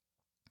it,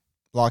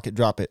 lock it,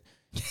 drop it,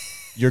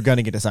 you're going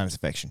to get a sinus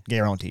infection.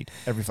 Guaranteed.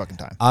 Every fucking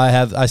time.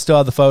 I still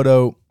have the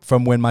photo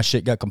from when my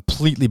shit got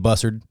completely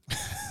busted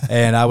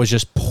and I was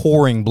just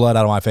pouring blood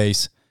out of my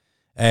face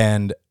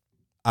and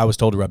I was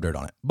told to rub dirt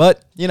on it.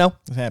 But, you know,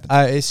 It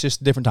happens. it's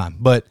just a different time.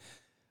 But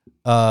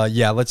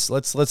yeah, let's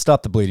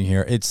stop the bleeding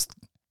here.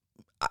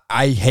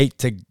 I hate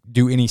to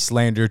do any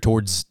slander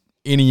towards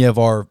any of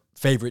our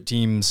favorite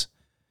teams,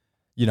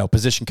 you know,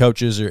 position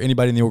coaches or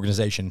anybody in the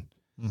organization.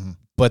 Mm-hmm.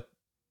 But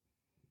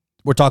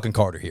we're talking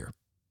Carter here,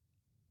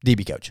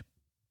 DB coach.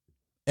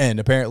 And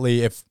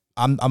apparently if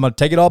I'm going to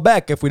take it all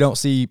back if we don't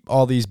see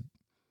all these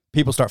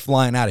people start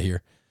flying out of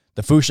here.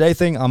 The Fouché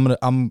thing,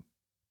 I'm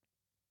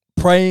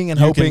praying and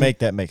You hoping can make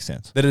that make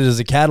sense. that it is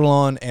a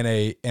Catalan and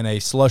a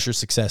Slusher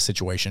success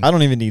situation. I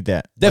don't even need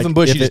that. Devin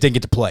Bush, if he just it- didn't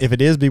get to play. If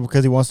it is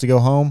because he wants to go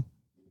home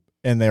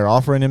and they're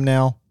offering him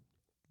now,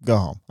 go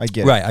home. I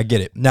get Right, I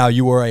get it. Now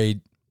you were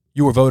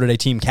voted a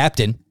team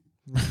captain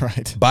it.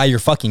 Right. by your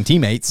fucking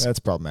teammates That's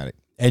problematic.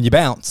 and you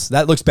bounce.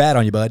 That looks bad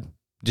on you, bud.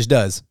 Just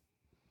does.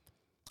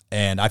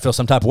 And I feel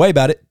some type of way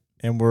about it.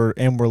 And we're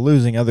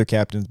losing other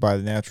captains by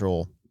the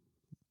natural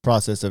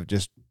process of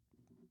just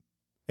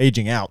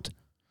aging out.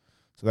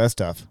 So that's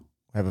tough.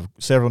 We have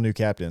several new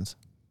captains.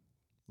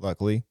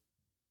 Luckily,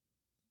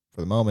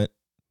 for the moment,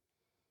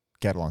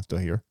 Catalan's still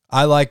here.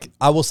 I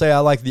will say I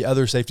like the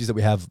other safeties that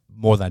we have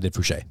more than I did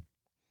Fouché.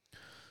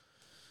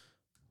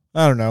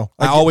 I don't know.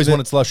 I always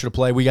wanted Slusher to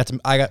play. Were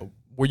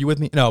you with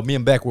me? No, me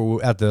and Beck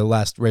were at the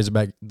last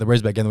Razorback game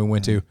that we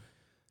went to.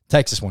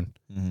 Texas one.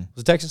 Mm-hmm.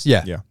 Was it Texas?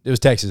 Yeah. Yeah. It was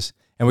Texas.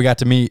 And we got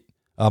to meet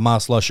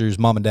Miles Slusher's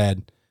mom and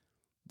dad.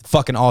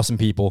 Fucking awesome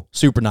people.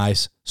 Super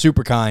nice.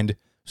 Super kind.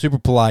 Super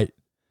polite.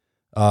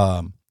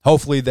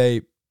 Hopefully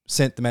they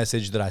sent the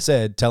message that I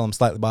said. Tell them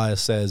Slightly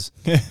Biased says,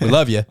 we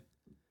love you.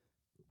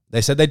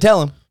 They said they'd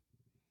tell him.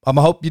 I'm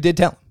going to hope you did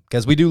tell him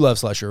because we do love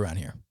Slusher around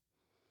here.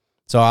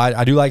 So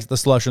I do like the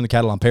Slusher and the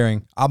Catalan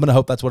pairing. I'm going to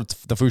hope that's what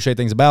the Fouché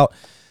thing's about.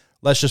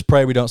 Let's just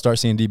pray we don't start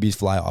seeing DBs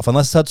fly off.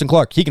 Unless it's Hudson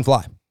Clark. He can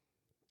fly.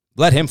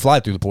 Let him fly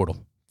through the portal.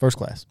 First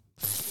class.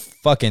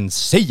 Fucking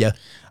see ya.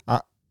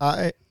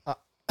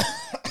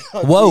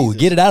 Whoa, Jesus.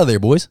 get it out of there,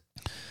 boys.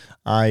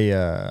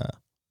 I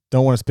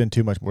don't want to spend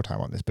too much more time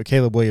on this, but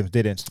Caleb Williams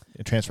did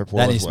transfer portal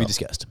That as needs to well. be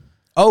discussed.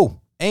 Oh,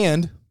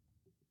 and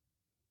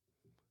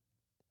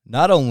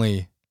not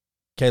only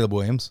Caleb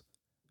Williams,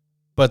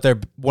 but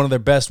one of their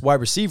best wide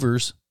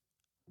receivers,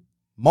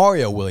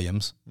 Mario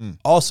Williams,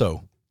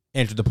 also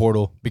entered the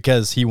portal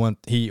because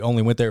he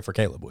only went there for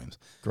Caleb Williams.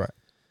 Correct.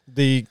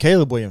 The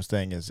Caleb Williams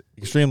thing is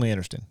extremely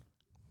interesting.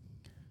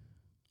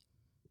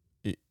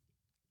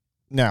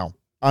 Now,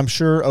 I'm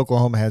sure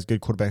Oklahoma has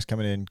good quarterbacks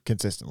coming in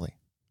consistently.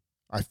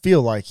 I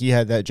feel like he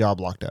had that job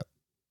locked up.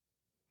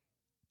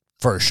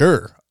 For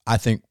sure. I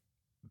think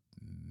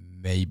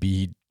maybe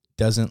he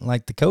doesn't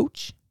like the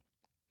coach.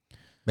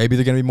 Maybe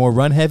they're going to be more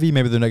run heavy.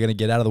 Maybe they're not going to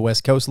get out of the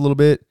West Coast a little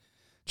bit.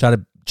 Try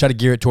to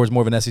gear it towards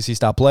more of an SEC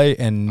style play,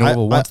 and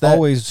Norville wants that. I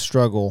always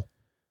struggle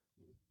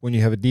when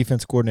you have a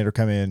defense coordinator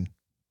come in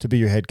to be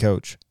your head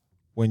coach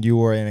when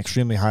you are an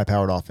extremely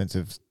high-powered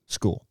offensive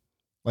school.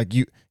 Like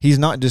he's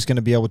not just going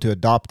to be able to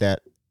adopt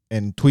that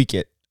and tweak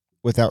it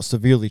without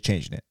severely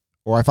changing it.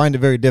 Or I find it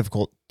very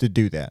difficult to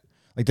do that.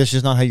 Like that's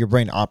just not how your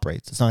brain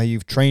operates. It's not how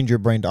you've trained your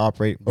brain to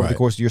operate over the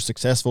course of your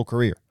successful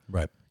career.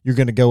 Right. You're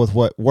going to go with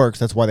what works.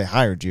 That's why they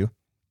hired you.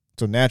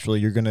 So naturally,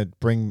 you're going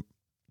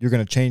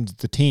to change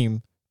the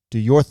team to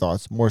your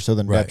thoughts more so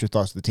than adapt your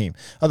thoughts to the team.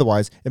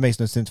 Otherwise, it makes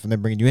no sense for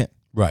them bringing you in.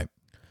 Right.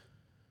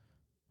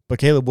 But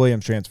Caleb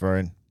Williams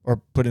transferring or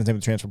putting his name in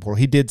the transfer portal,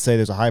 he did say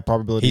there's a high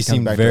probability He he comes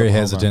seemed back to very Oklahoma,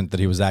 hesitant that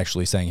he was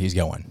actually saying he's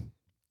going.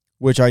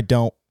 which I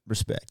don't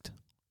respect.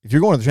 If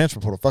you're going to the transfer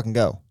portal, fucking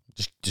go.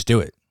 Just do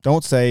it.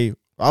 Don't say,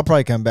 I'll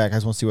probably come back. I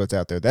just want to see what's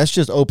out there. That's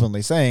just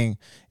openly saying,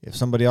 if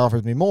somebody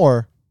offers me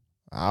more,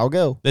 I'll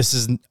go. This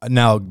is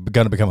now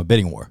going to become a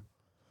bidding war.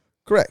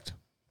 Correct.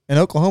 And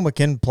Oklahoma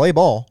can play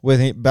ball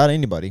with about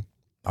anybody.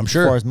 I'm As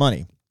sure. far as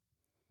money.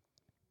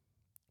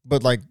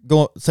 But like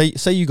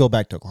say you go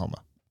back to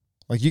Oklahoma.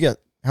 Like you got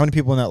how many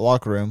people in that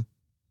locker room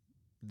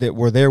that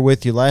were there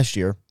with you last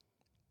year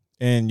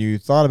and you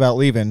thought about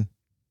leaving?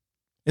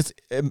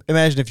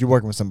 Imagine if you're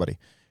working with somebody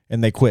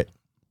and they quit.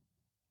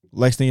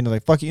 Next thing you know,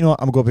 like, fuck it, you know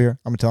what? I'm gonna go up here,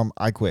 I'm gonna tell them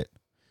I quit.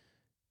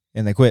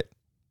 And they quit.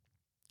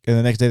 And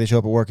the next day they show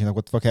up at work and like,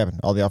 what the fuck happened?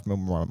 Oh, they offered me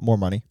more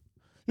money.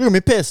 You're gonna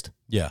be pissed.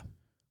 Yeah.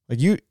 Like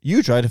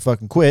you tried to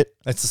fucking quit.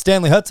 That's the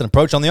Stanley Hudson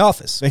approach on The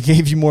Office. They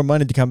gave you more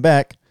money to come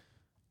back.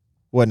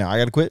 What now? I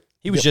got to quit?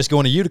 He was just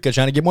going to Utica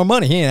trying to get more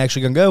money. He ain't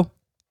actually going to go.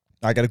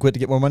 I got to quit to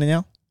get more money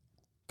now?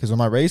 Because when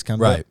my raise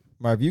comes up,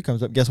 my review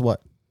comes up, guess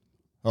what?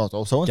 Oh,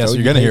 so-and-so. Guess what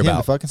you're going to hear about.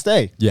 To fucking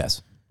stay.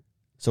 Yes.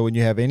 So when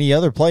you have any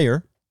other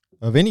player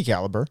of any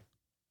caliber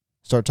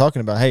start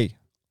talking about, hey,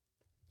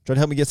 try to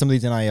help me get some of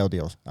these NIL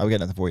deals. I got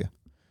nothing for you.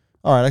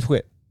 All right, I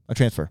quit. I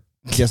transfer.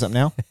 You got something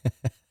now?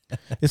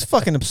 It's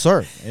fucking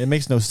absurd. It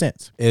makes no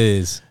sense. It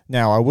is.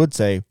 Now, I would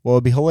say, well,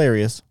 it'd be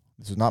hilarious.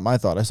 This is not my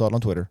thought. I saw it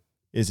on Twitter.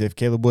 Is if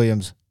Caleb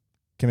Williams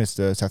commits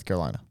to South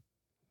Carolina.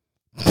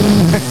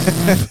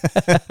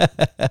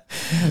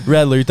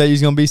 Rattler, you thought he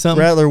was going to be something?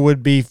 Rattler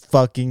would be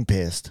fucking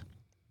pissed.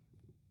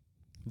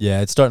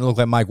 Yeah, it's starting to look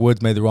like Mike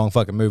Woods made the wrong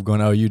fucking move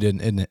going, oh, you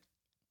didn't, isn't it?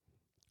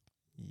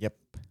 Yep.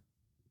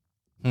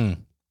 Be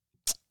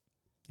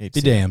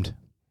damned.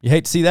 You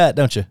hate to see that,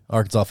 don't you,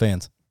 Arkansas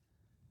fans?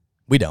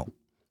 We don't.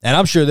 And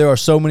I'm sure there are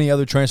so many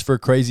other transfer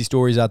crazy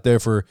stories out there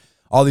for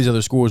all these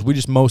other schools. We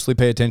just mostly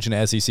pay attention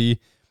to SEC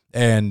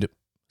and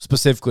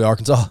specifically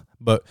Arkansas.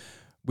 But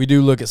we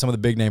do look at some of the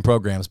big name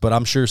programs. But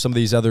I'm sure some of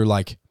these other,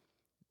 like,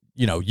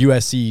 you know,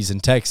 USC's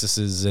and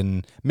Texas's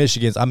and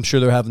Michigan's, I'm sure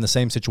they're having the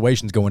same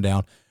situations going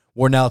down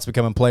where now it's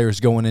becoming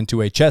players going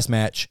into a chess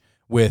match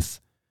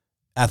with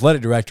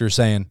athletic directors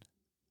saying,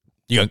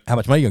 how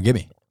much money are you going to give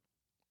me?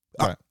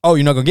 Right. Oh,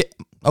 you're not going to get...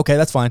 Okay,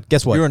 that's fine.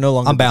 Guess what? You are no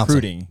longer I'm bouncing.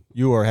 recruiting.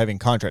 You are having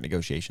contract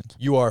negotiations.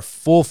 You are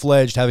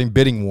full-fledged having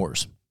bidding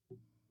wars.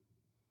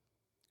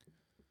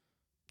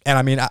 And,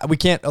 I mean, we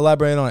can't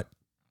elaborate on it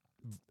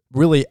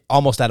really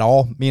almost at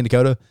all, me and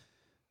Dakota.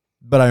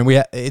 But, I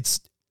mean,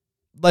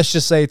 let's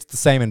just say it's the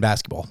same in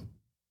basketball.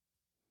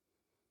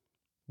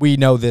 We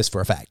know this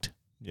for a fact.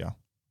 Yeah.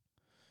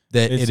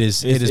 That it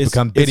has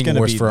become bidding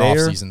wars for off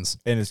seasons.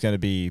 And it's going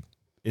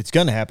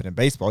to happen in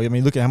baseball. I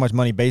mean, look at how much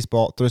money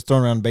baseball is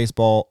thrown around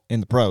baseball in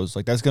the pros.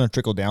 Like, that's going to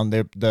trickle down.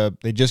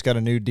 They just got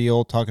a new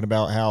deal talking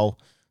about how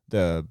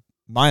the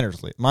minor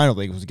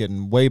league was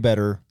getting way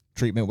better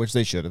treatment, which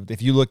they should have.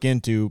 If you look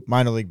into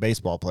minor league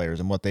baseball players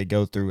and what they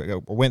go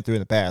through or went through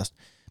in the past,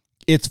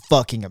 it's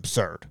fucking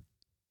absurd.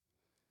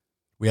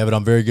 We have it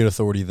on very good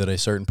authority that a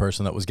certain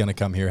person that was going to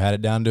come here had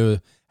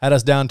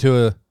us down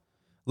to a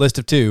list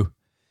of 2.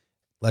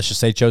 Let's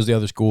just say chose the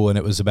other school, and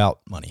it was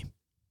about money.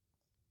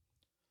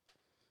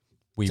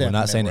 We will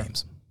not say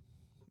names.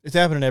 It's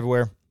happening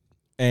everywhere,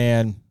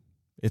 and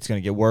it's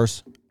going to get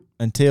worse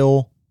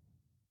until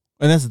 –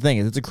 and that's the thing,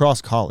 is it's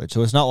across college.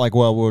 So it's not like,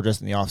 well, we're just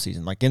in the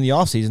offseason. Like, in the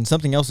offseason,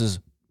 something else is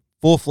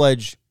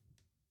full-fledged.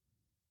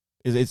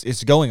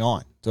 It's going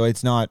on. So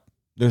it's not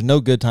 – there's no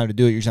good time to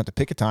do it. You just have to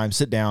pick a time,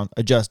 sit down,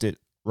 adjust it,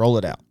 roll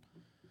it out.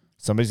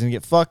 Somebody's going to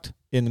get fucked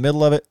in the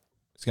middle of it.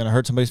 It's going to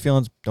hurt somebody's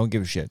feelings. Don't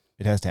give a shit.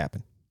 It has to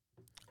happen.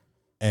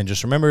 And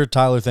just remember,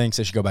 Tyler thinks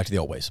they should go back to the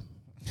old ways.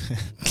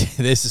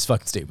 This is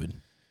fucking stupid.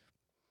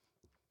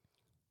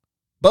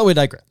 But we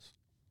digress.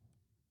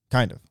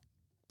 Kind of.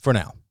 For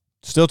now.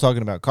 Still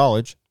talking about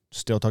college.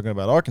 Still talking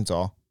about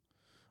Arkansas.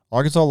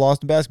 Arkansas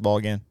lost in basketball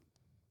again.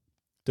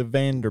 To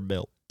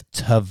Vanderbilt.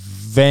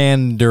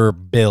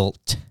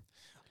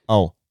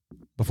 Oh,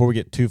 before we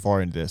get too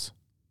far into this,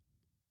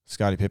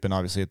 Scottie Pippen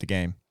obviously at the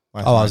game.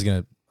 I was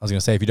gonna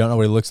say, if you don't know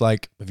what he looks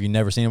like, if you've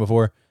never seen him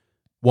before,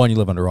 1, you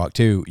live under a rock.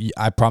 2,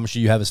 I promise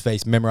you have his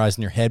face memorized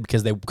in your head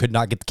because they could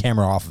not get the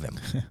camera off of him.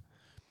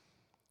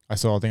 I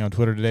saw a thing on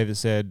Twitter today that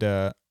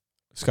said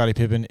Scottie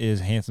Pippen is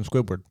handsome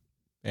Squidward,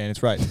 and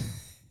it's right.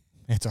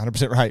 It's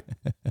 100% right.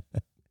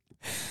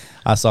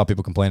 I saw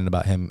people complaining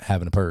about him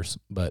having a purse,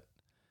 but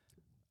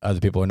other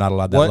people are not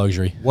allowed that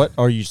luxury. What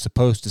are you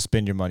supposed to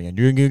spend your money on?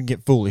 You're going to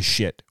get foolish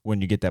shit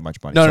when you get that much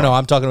money. No.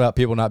 I'm talking about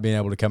people not being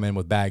able to come in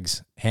with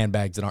bags,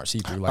 handbags that aren't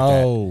see-through like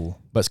that.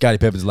 But Scottie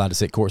Pippen's allowed to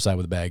sit courtside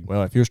with a bag.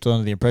 Well, if you're still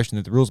under the impression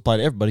that the rules apply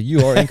to everybody,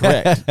 you are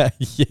incorrect.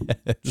 Yes.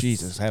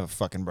 Jesus, have a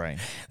fucking brain.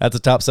 That's a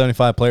top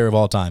 75 player of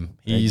all time.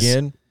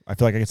 Again, I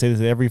feel like I can say this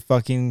at every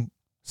fucking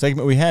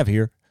segment we have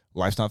here.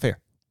 Life's not fair.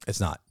 It's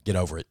not. Get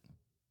over it.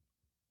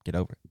 Get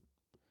over it.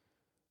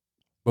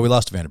 But we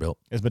lost to Vanderbilt.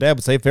 As my dad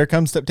would say, fair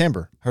comes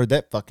September. Heard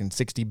that fucking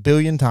 60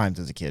 billion times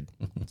as a kid.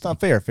 It's not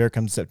fair. Fair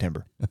comes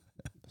September.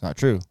 It's not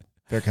true.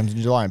 Fair comes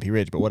in July in P.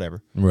 Ridge, but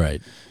whatever. Right.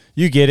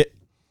 You get it.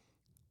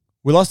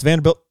 We lost to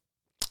Vanderbilt.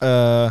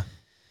 Nail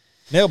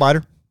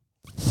biter.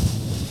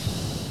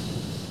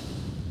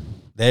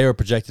 They are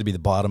projected to be the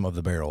bottom of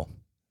the barrel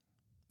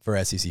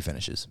for SEC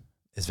finishes,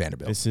 is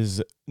Vanderbilt. This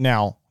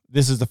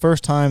is the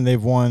first time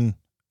they've won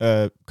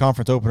a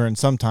conference opener in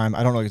some time.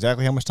 I don't know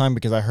exactly how much time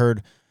because I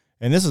heard...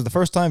 And this is the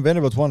first time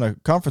Vanderbilt's won a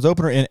conference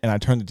opener, and I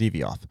turned the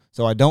TV off.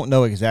 So I don't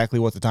know exactly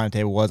what the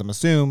timetable was. I'm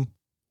assuming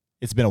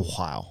it's been a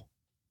while.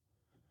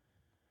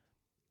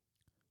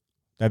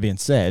 That being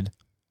said,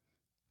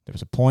 there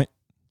was a point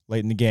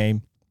late in the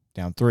game,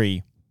 down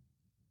 3.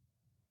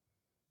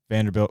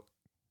 Vanderbilt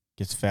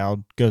gets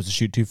fouled, goes to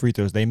shoot 2 free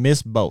throws. They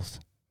miss both.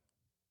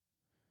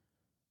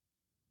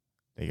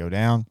 They go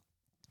down.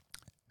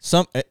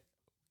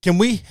 Can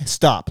we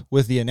stop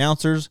with the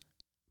announcers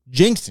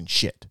jinxing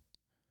shit?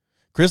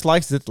 Chris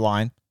Likes is at the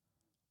line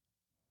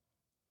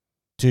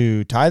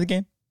to tie the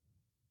game.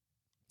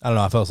 I don't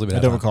know. I fell asleep at that.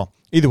 I don't recall.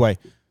 Either way,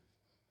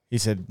 he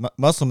said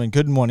Musselman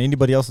couldn't want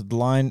anybody else at the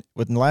line.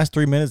 Within the last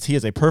 3 minutes, he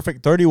is a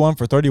perfect 31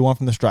 for 31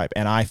 from the stripe.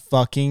 And I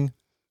fucking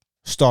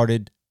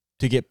started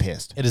to get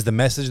pissed. It is the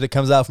message that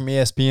comes out from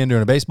ESPN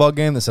during a baseball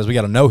game that says we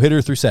got a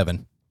no-hitter through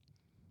 7.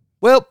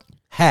 Well,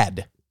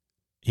 had.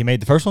 he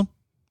made the first one,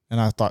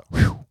 and I thought,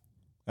 whew,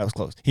 that was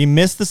close. He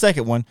missed the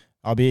second one,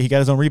 albeit he got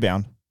his own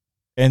rebound,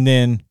 and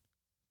then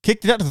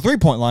kicked it out to the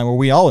 3-point line where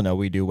we all know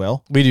we do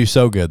well. We do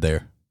so good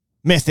there.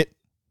 Missed it.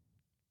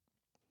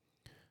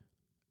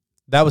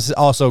 That was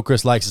also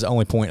Chris Lykes'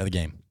 only point of the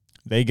game.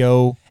 They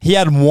go. He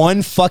had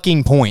one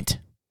fucking point.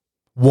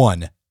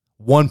 One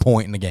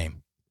point in the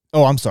game.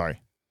 Oh, I'm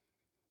sorry.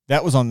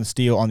 That was on the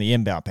steal on the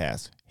inbound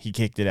pass. He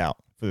kicked it out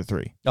for the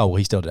 3. Oh, well,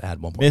 he still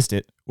had 1 point. Missed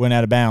it. Went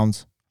out of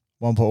bounds.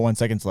 1.1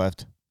 seconds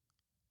left.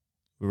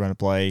 We run a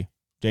play.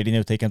 JD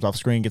Note comes off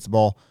screen, gets the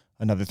ball.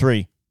 Another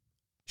 3.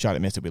 Shot it,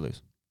 missed it, we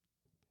lose.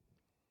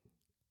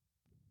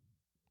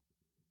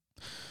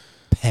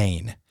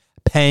 Pain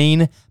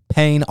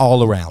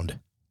all around.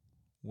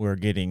 We're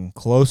getting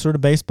closer to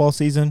baseball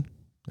season.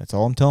 That's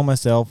all I'm telling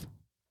myself.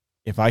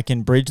 If I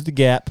can bridge the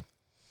gap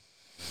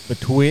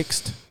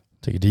betwixt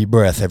Take a deep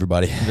breath,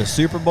 everybody. the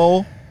Super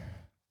Bowl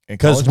and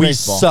Because college we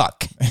baseball,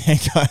 suck.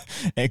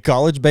 and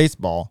college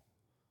baseball,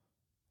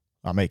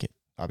 I'll make it.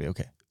 I'll be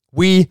okay.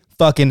 We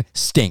fucking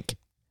stink.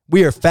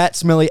 We are fat,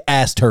 smelly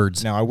ass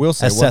turds. Now, I will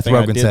say As one Seth thing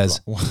Rogen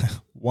says.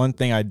 One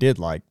thing I did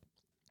like,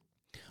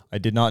 I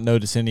did not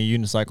notice any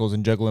unicycles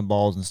and juggling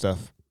balls and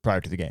stuff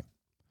prior to the game.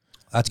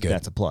 That's good.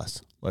 That's a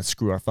plus. Let's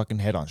screw our fucking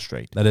head on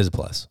straight. That is a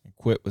plus. And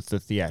quit with the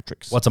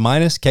theatrics. What's a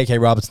minus?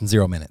 KK Robinson,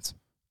 0 minutes.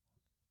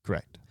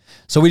 Correct.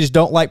 So we just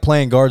don't like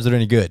playing guards that are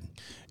any good.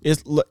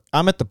 Look,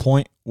 I'm at the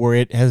point where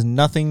it has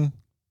nothing.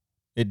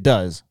 It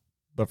does,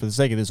 but for the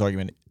sake of this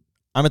argument,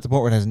 I'm at the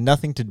point where it has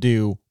nothing to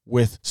do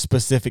with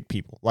specific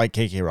people like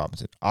KK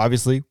Robinson.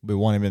 Obviously, we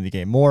want him in the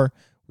game more.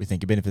 We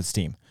think it benefits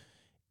the team.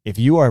 If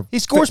you are He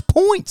scores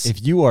points.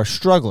 If you are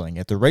struggling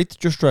at the rate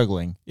that you're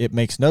struggling, it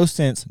makes no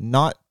sense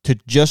not to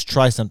just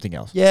try something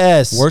else.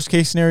 Yes. Worst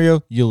case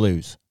scenario, you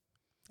lose.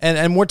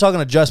 And we're talking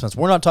adjustments.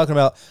 We're not talking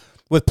about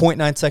with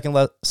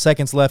 0.9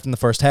 seconds left in the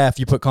first half,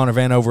 you put Connor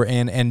Vanover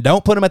in, and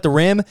don't put him at the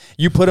rim.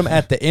 You put him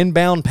at the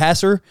inbound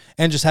passer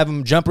and just have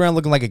him jump around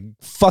looking like a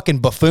fucking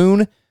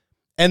buffoon.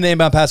 And the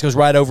inbound pass goes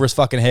right over his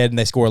fucking head, and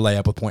they score a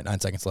layup with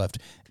 0.9 seconds left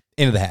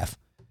into the half.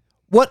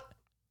 What?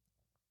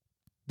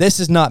 This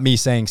is not me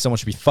saying someone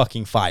should be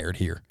fucking fired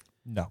here.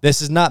 No.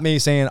 This is not me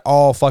saying,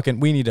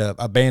 we need to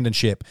abandon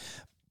ship.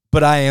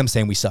 But I am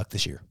saying we suck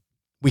this year.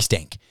 We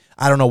stink.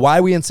 I don't know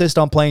why we insist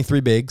on playing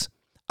 3 bigs.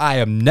 I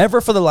am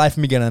never for the life of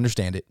me going to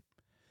understand it.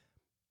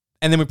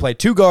 And then we play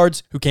 2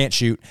 guards who can't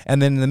shoot.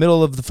 And then in the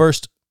middle of the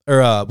first,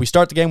 we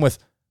start the game with,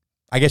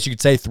 I guess you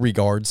could say 3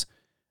 guards.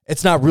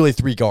 It's not really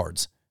 3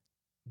 guards.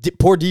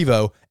 Poor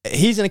Devo,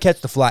 he's going to catch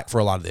the flack for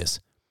a lot of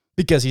this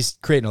because he's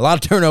creating a lot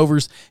of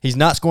turnovers. He's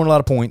not scoring a lot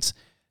of points.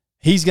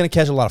 He's going to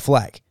catch a lot of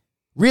flack.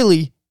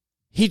 Really,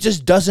 he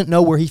just doesn't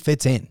know where he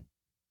fits in.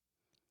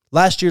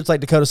 Last year, it's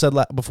like Dakota said,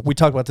 we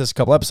talked about this a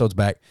couple episodes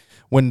back,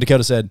 when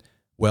Dakota said,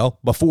 well,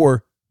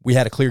 before we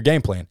had a clear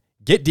game plan,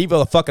 get Devo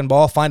the fucking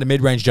ball, find a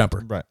mid-range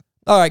jumper. Right.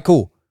 All right,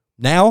 cool.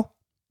 Now, all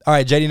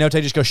right, JD Note,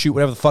 just go shoot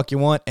whatever the fuck you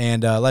want,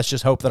 and let's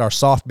just hope that our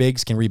soft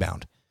bigs can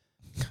rebound.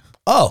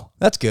 Oh,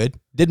 that's good.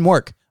 Didn't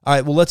work. All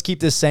right, well, let's keep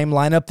this same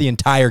lineup the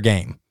entire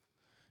game.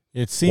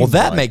 It seems Well,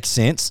 that like makes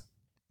sense.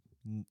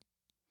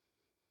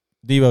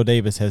 Devo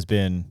Davis has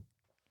been,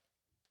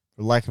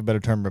 for lack of a better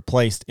term,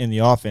 replaced in the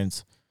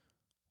offense,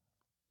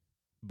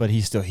 but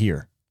he's still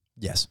here.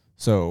 Yes.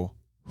 So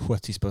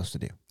what's he supposed to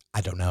do?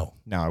 I don't know.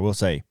 Now, I will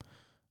say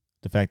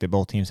the fact that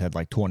both teams had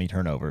like 20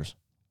 turnovers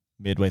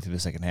midway through the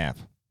second half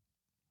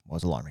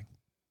was alarming.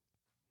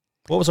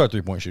 What was our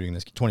three-point shooting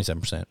this?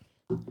 27%.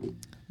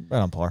 Right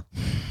on par.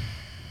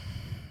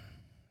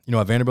 You know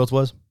what Vanderbilt's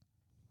was?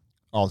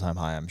 All-time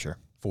high, I'm sure.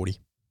 40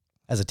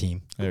 as a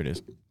team. There it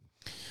is.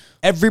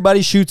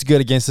 Everybody shoots good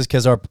against us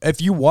because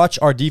if you watch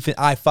our defense,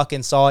 I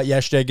fucking saw it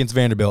yesterday against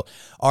Vanderbilt.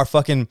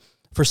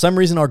 For some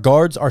reason, our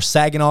guards are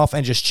sagging off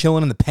and just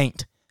chilling in the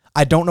paint.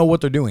 I don't know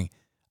what they're doing.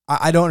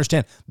 I don't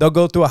understand. They'll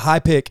go through a high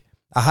pick,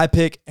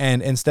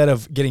 and instead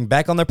of getting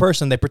back on their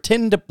person, they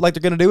pretend like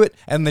they're going to do it,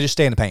 and they just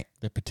stay in the paint.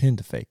 They pretend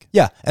to fake.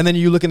 Yeah, and then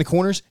you look in the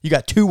corners, you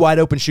got 2 wide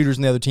open shooters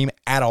in the other team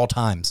at all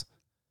times.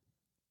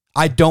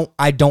 I don't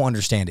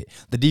understand it.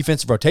 The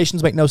defensive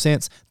rotations make no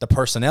sense. The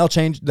personnel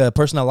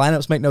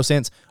lineups make no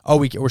sense. Oh,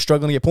 we're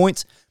struggling to get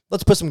points.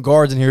 Let's put some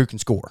guards in here who can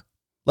score.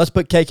 Let's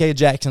put KK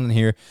Jackson in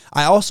here.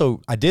 I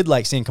did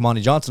like seeing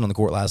Kamani Johnson on the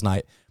court last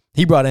night.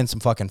 He brought in some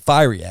fucking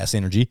fiery ass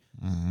energy.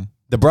 Mm-hmm.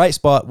 The bright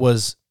spot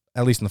was,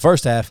 at least in the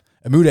first half,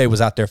 Amude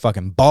was out there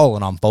fucking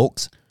balling on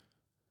folks.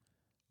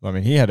 I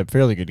mean, he had a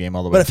fairly good game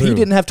all the way But if through. he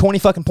didn't have 20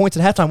 fucking points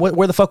at halftime,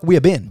 where the fuck would we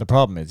have been? The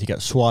problem is he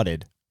got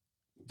swatted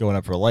going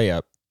up for a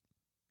layup.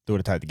 They would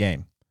have tied the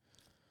game.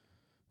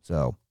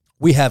 So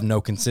we have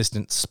no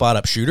consistent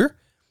spot-up shooter.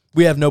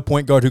 We have no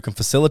point guard who can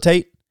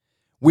facilitate.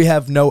 We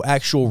have no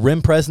actual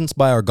rim presence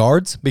by our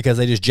guards because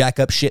they just jack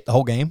up shit the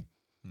whole game.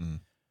 Mm.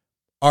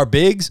 Our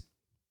bigs,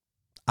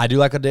 I do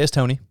like Adaius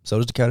Toney. So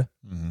does Dakota.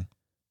 Mm-hmm.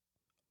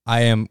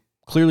 I am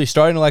clearly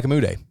starting to like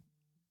Amude.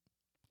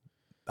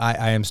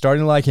 I am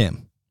starting to like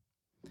him.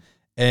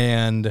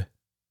 And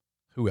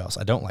who else?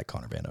 I don't like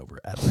Connor Vanover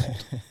at all.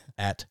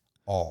 At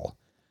all.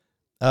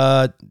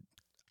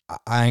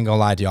 I ain't gonna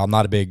lie to you. I'm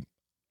not a big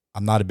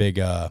I'm not a big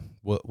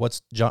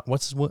what's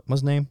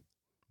his name?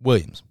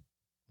 Williams.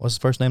 What's his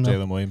first name?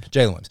 Jalen Williams.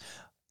 Jalen Williams.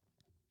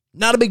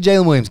 Not a big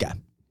Jalen Williams guy.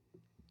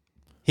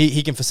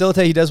 He can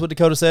facilitate. He does what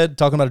Dakota said,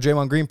 talking about a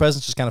Draymond Green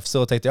presence, just kind of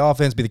facilitate the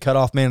offense, be the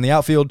cutoff man in the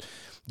outfield,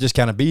 just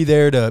kind of be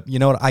there to, you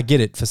know what, I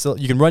get it.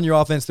 You can run your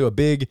offense through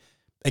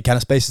it kind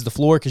of spaces the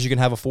floor because you can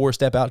have a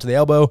 4-step out to the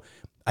elbow.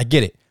 I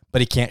get it.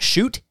 But he can't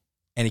shoot,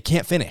 and he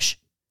can't finish,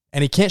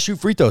 and he can't shoot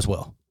free throws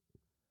well.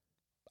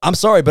 I'm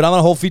sorry, but I'm going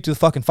to hold feet to the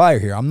fucking fire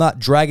here. I'm not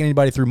dragging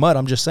anybody through mud.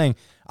 I'm just saying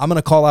I'm going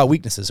to call out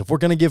weaknesses. If we're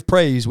going to give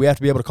praise, we have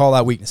to be able to call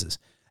out weaknesses.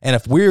 And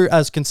if we're,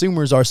 as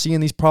consumers, are seeing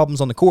these problems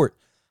on the court,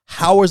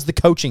 how is the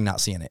coaching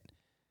not seeing it?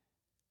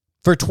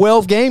 For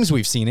 12 games,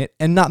 we've seen it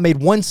and not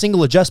made one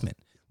single adjustment.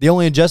 The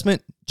only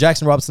adjustment,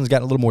 Jackson Robinson's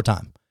gotten a little more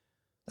time.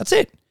 That's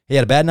it. He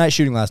had a bad night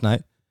shooting last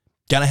night.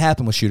 Gonna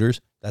happen with shooters.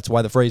 That's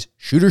why the phrase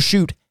 "shooters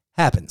shoot"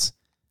 happens.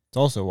 It's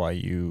also why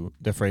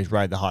the phrase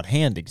 "ride the hot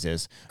hand"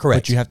 exists.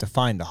 Correct. But you have to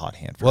find the hot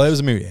hand first. Well, it was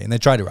a Moutier, and they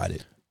tried to ride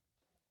it.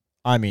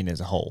 I mean, as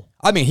a whole.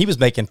 I mean, he was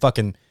making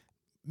fucking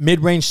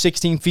mid-range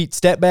 16 feet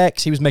step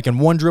backs. He was making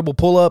one dribble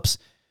pull-ups.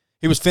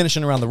 He was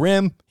finishing around the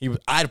rim.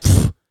 I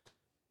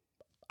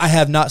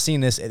have not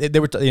seen this.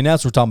 The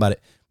announcers were talking about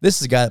it. This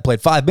is a guy that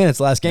played 5 minutes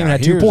last game and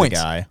had 2 points.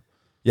 Guy.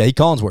 Yeah, he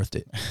Collinsworthed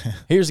it.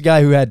 Here's a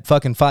guy who had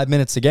fucking 5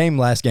 minutes a game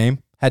last game,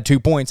 had 2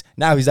 points.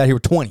 Now he's out here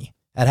with 20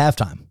 at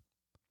halftime.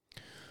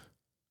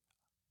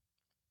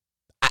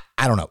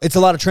 I don't know. It's a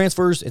lot of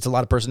transfers. It's a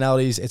lot of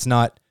personalities. It's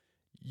not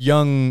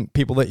young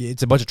people.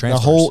 It's a bunch of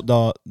transfers.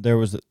 There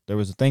was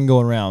a thing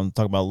going around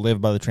talking about live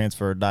by the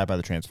transfer, die by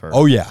the transfer.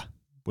 Oh, yeah.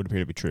 Would appear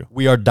to be true.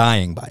 We are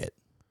dying by it.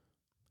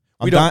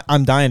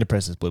 I'm dying to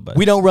press this blue button.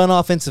 We don't run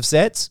offensive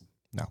sets.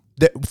 No.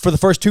 For the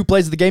first 2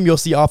 plays of the game, you'll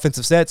see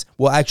offensive sets.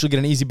 We'll actually get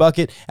an easy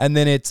bucket, and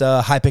then it's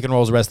high pick and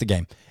rolls the rest of the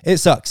game. It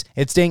sucks.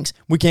 It stinks.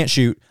 We can't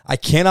shoot. I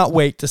cannot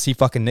wait to see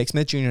fucking Nick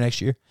Smith Jr. next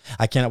year.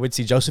 I cannot wait to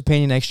see Joseph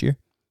Pena next year.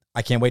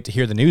 I can't wait to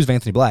hear the news of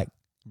Anthony Black.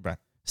 Right.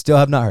 Still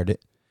have not heard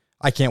it.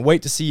 I can't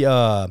wait to see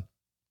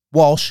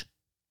Walsh.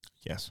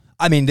 Yes.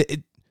 I mean,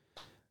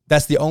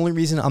 that's the only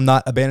reason I'm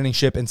not abandoning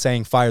ship and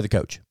saying fire the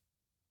coach.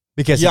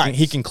 Because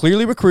he can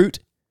clearly recruit.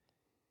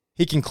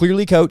 He can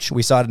clearly coach.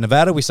 We saw it in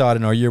Nevada. We saw it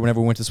in our year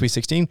whenever we went to the Sweet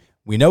 16.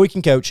 We know he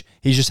can coach.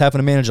 He's just having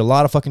to manage a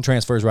lot of fucking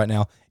transfers right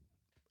now.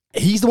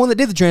 He's the one that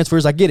did the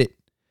transfers. I get it.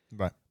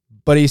 Right.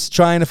 But he's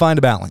trying to find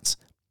a balance.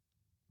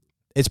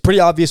 It's pretty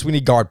obvious we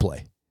need guard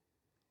play.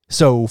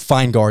 So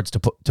find guards to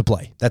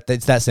play.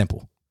 It's that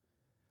simple.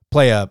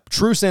 Play a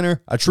true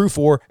center, a true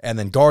 4, and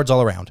then guards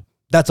all around.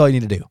 That's all you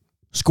need to do.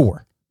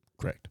 Score.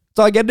 Correct. That's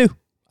all you got to do.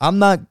 I'm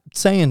not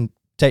saying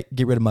get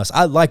rid of Muss.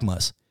 I like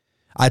Muss.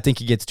 I think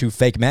he gets too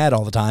fake mad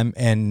all the time,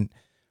 and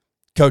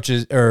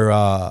coaches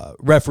or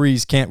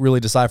referees can't really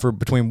decipher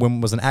between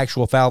when was an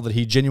actual foul that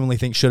he genuinely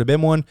thinks should have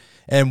been one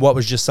and what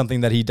was just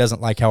something that he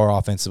doesn't like how our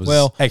offense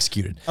was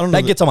executed.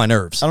 That gets on my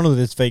nerves. I don't know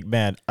that it's fake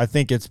mad. I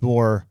think it's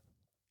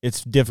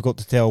difficult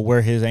to tell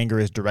where his anger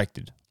is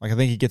directed. Like, I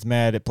think he gets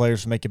mad at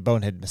players for making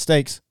bonehead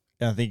mistakes,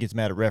 and I think he gets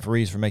mad at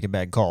referees for making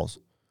bad calls.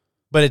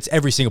 But it's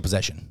every single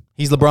possession.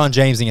 He's LeBron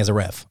Jamesing as a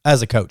ref,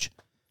 as a coach.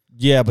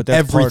 Yeah, but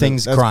that's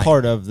everything's crying.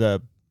 Part of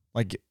the,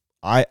 like,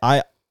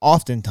 I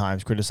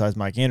oftentimes criticize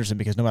Mike Anderson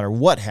because no matter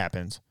what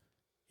happens,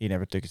 he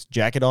never took his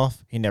jacket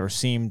off. He never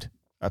seemed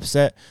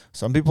upset.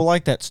 Some people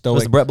like that stoic.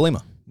 That's the Brett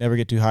Bielema. Never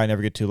get too high,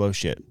 never get too low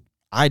shit.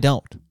 I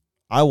don't.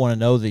 I want to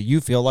know that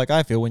you feel like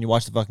I feel when you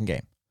watch the fucking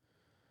game.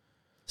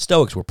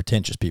 Stoics were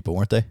pretentious people,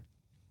 weren't they?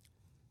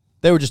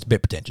 They were just a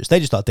bit pretentious. They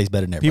just thought things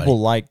better than everybody. People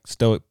like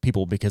stoic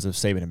people because of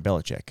Saban and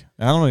Belichick.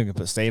 And I don't even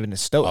put Saban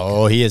as stoic.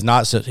 Oh, he is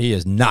not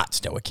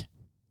stoic.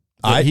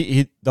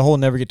 The whole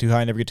never get too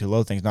high, never get too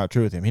low thing's not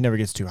true with him. He never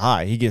gets too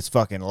high. He gets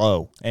fucking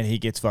low, and he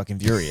gets fucking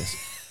furious.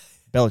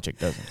 Belichick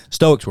doesn't.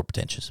 Stoics were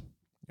pretentious.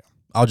 Yeah.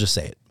 I'll just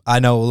say it. I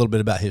know a little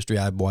bit about history.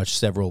 I've watched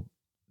several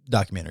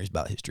documentaries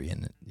about history,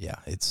 and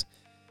it's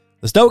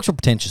the Stoics were a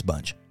pretentious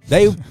bunch.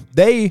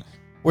 They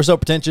were so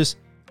pretentious.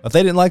 If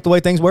they didn't like the way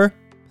things were,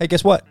 hey,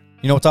 guess what?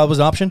 You know what was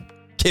an option?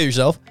 Kill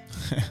yourself.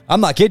 I'm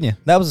not kidding you.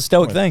 That was a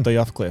Stoic thing. Throw you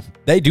off a cliff.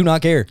 They do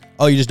not care.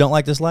 Oh, you just don't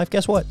like this life?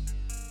 Guess what?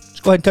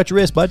 Just go ahead and cut your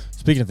wrist, bud.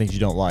 Speaking of things you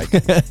don't like.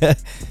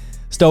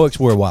 Stoics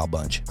were a wild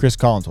bunch. Chris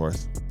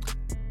Collinsworth.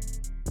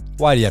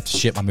 Why do you have to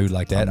shit my mood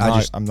like that?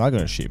 I'm not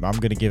going to shit him. I'm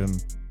going to give him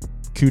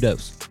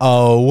kudos.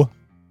 Oh,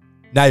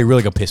 now you're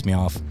really going to piss me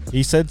off.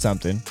 He said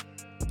something,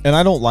 and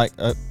I don't like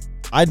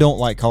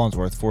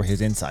Collinsworth for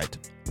his insight.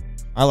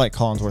 I like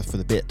Collinsworth for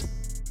the bit,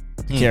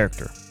 the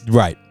character.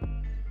 Right.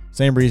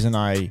 Same reason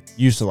I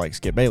used to like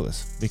Skip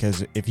Bayless,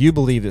 because if you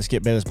believe that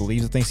Skip Bayless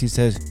believes the things he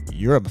says,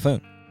 you're a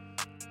buffoon.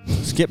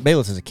 Skip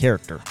Bayless is a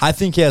character. I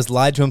think he has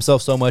lied to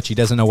himself so much he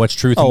doesn't know what's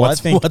truth and what's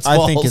false.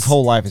 I think his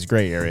whole life is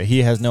gray area.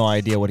 He has no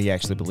idea what he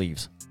actually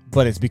believes,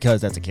 but it's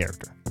because that's a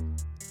character.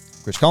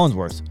 Chris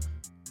Collinsworth,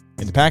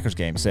 in the Packers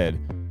game, said,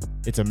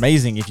 it's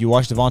amazing if you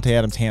watch Devontae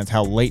Adams' hands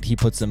how late he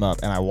puts them up,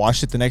 and I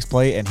watched it the next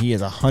play, and he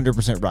is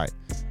 100% right.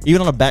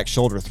 Even on a back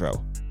shoulder throw.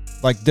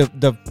 Like,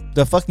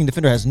 the fucking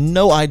defender has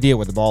no idea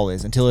where the ball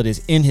is until it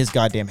is in his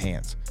goddamn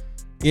hands.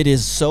 It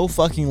is so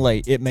fucking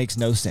late, it makes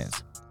no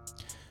sense.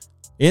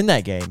 In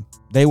that game,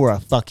 they were a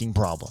fucking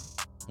problem.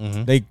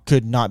 Mm-hmm. They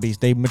could not be.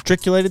 They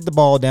matriculated the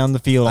ball down the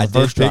field on I the did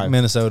first pick drive.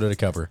 Minnesota to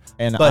cover,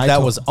 And but I that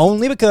told- was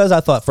only because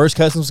I thought First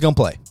Cousins was going to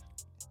play.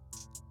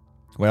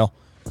 Well,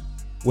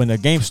 when the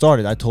game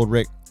started, I told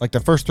Rick, like the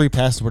first 3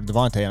 passes were to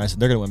Devontae, and I said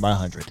they're going to win by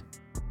 100.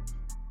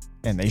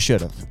 And they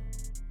should have.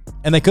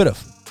 And they could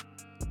have.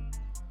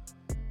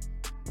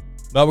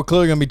 But we're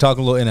clearly going to be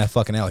talking a little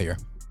NFL here.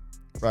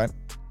 Right.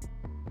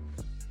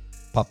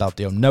 Pop out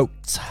the old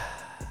notes.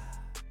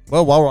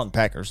 Well, while we're on the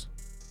Packers.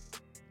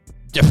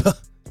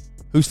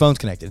 Whose phone's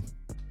connected?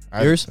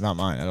 Yours? Not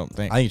mine, I don't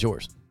think. I think it's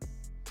yours.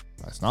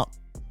 That's not.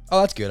 Oh,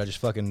 that's good. I just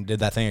fucking did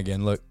that thing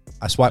again. Look,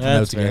 I swiped the That's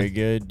notes very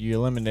again. good. You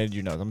eliminated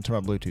your notes. I'm going to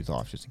turn my Bluetooth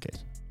off just in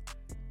case.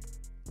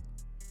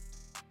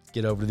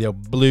 Get over to the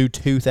old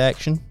Bluetooth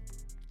action.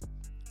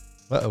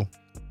 Uh-oh.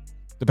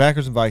 The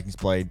Packers and Vikings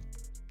played.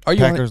 Are you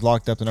Packers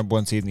locked up the number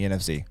 1 seed in the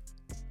NFC.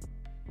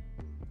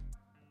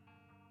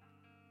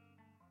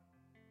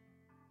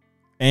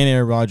 And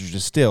Aaron Rodgers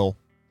just still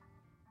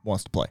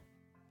wants to play.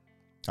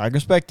 I can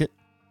respect it.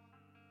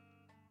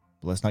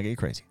 But let's not get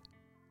crazy.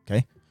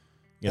 Okay?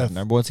 You got the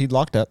number 1 seed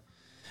locked up.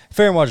 If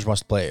Aaron Rodgers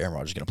wants to play, Aaron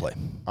Rodgers is going to play.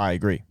 I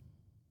agree.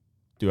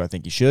 Do I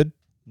think he should?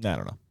 No, I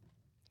don't know.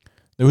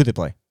 Who they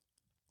play?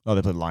 Oh,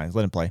 they play the Lions.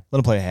 Let him play. Let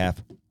him play a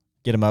half.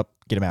 Get him up.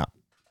 Get him out.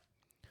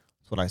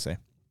 That's what I say.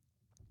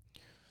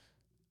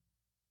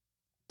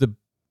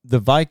 The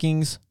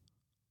Vikings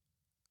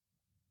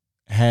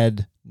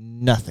had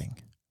nothing.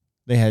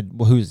 They had,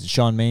 well, who's it?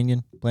 Sean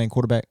Mannion playing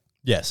quarterback?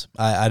 Yes.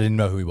 I didn't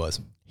know who he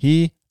was.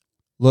 He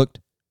looked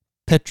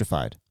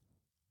petrified.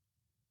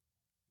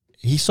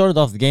 He started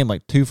off the game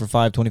like 2 for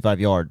 5, 25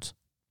 yards,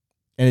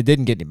 and it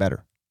didn't get any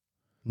better.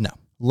 No.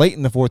 Late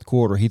in the fourth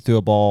quarter, he threw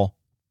a ball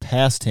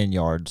past 10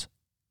 yards,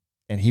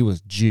 and he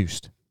was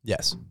juiced.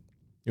 Yes.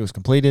 It was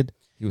completed.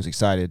 He was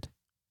excited.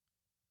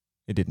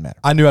 It didn't matter.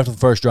 I knew after the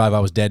first drive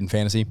I was dead in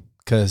fantasy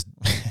because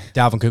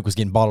Dalvin Cook was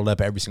getting bottled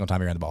up every single time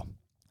he ran the ball.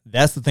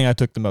 That's the thing I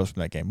took the most from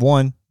that game.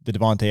 One, the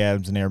Devontae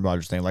Adams and Aaron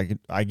Rodgers thing. Like,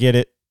 I get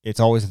it. It's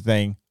always a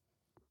thing.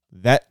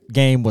 That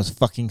game was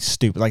fucking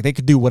stupid. Like, they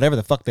could do whatever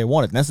the fuck they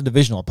wanted, and that's a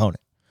divisional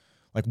opponent.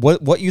 Like,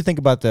 what you think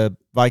about the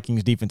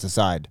Vikings defensive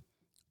side?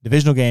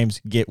 Divisional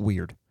games get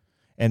weird,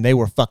 and they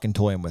were fucking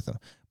toying with them.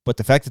 But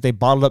the fact that they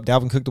bottled up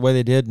Dalvin Cook the way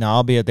they did, now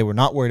albeit they were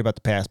not worried about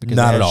the pass because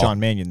Not they at had all. Sean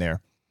Mannion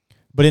there.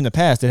 But in the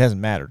past, it hasn't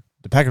mattered.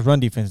 The Packers' run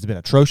defense has been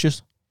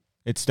atrocious.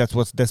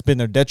 That's been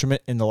their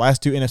detriment in the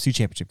last 2 NFC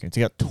Championship games.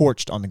 He got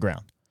torched on the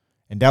ground.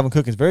 And Dalvin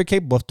Cook is very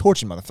capable of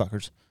torching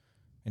motherfuckers,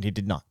 and he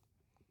did not.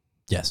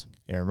 Yes.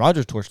 Aaron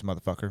Rodgers torched a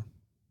motherfucker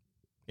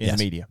in Yes.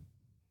 the media.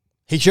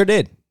 He sure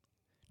did.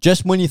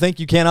 Just when you think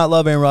you cannot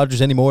love Aaron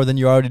Rodgers any more than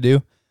you already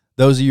do,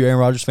 those of you Aaron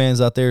Rodgers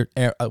fans out there,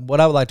 what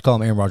I would like to call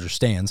them Aaron Rodgers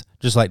stands,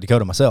 just like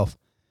Dakota myself.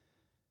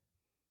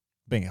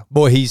 Bingo.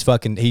 Boy, he's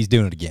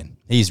doing it again.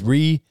 He's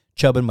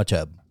re-chubbing my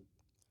chub.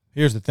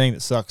 Here's the thing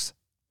that sucks.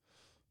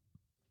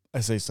 I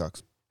say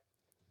sucks.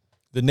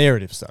 The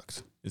narrative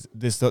sucks.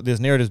 This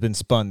narrative's been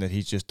spun that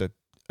he's just a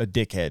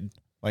dickhead,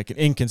 like an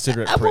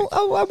inconsiderate prick.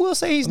 I will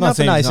say he's I'm not the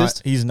saying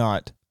nicest. He's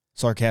not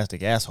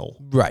sarcastic asshole.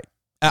 Right.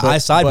 I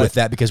side with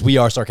that because we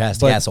are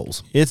sarcastic but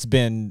assholes. It's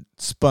been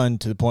spun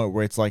to the point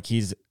where it's like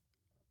he's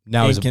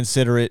Now he's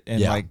inconsiderate and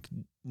yeah. like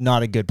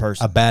not a good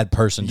person. a bad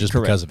person just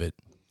Correct. because of it.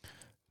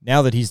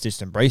 Now that he's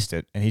just embraced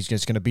it and he's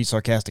just going to be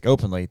sarcastic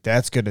openly,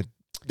 that's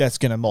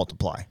gonna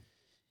multiply.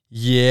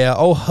 Yeah,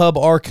 Hub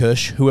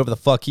Arkush, whoever the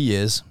fuck he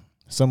is,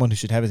 Someone who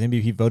should have his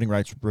MVP voting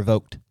rights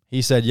revoked.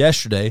 he said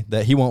yesterday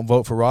that he won't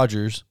vote for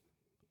Rodgers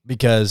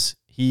because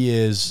he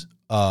is,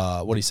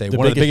 what do you say, The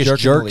one of the biggest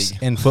biggest jerk in the jerks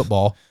league. in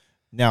football,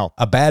 Now,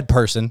 a bad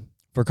person,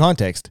 for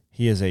context,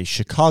 he is a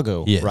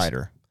Chicago He is.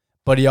 writer.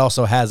 but he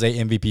also has a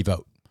MVP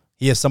vote.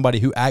 He is somebody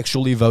who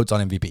actually votes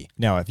on MVP.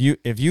 Now,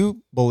 if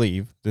you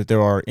believe that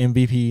there are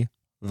MVP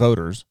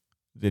voters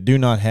that do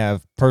not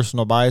have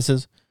personal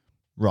biases,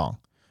 wrong.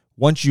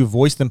 Once you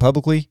voice them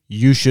publicly,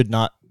 you should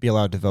not be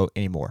allowed to vote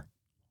anymore.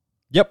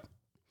 Yep.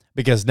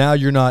 Because now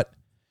you're not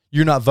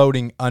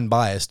voting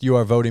unbiased. You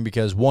are voting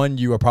because, one,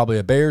 you are probably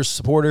a Bears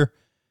supporter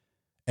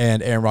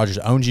and Aaron Rodgers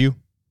owns you.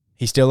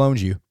 He still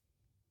owns you.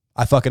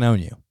 I fucking own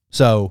you.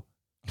 So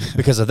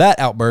because of that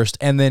outburst,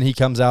 and then he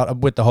comes out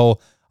with the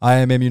whole I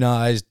am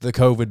immunized, the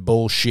COVID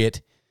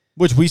bullshit.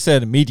 Which we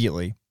said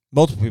immediately.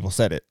 Multiple people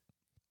said it.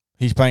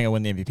 He's probably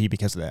going to win the MVP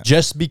because of that.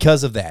 Just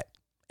because of that.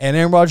 And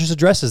Aaron Rodgers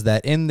addresses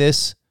that in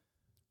this,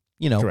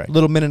 Correct.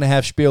 little minute and a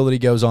half spiel that he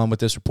goes on with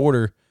this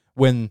reporter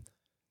when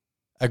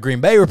a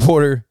Green Bay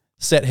reporter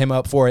set him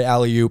up for a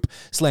alley-oop,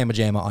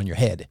 slam-a-jamma on your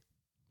head.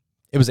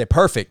 It was a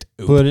perfect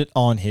oop. Put it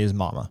on his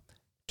mama.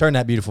 Turn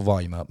that beautiful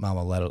volume up. I'm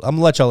going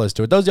to let y'all listen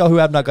to it. Those of y'all who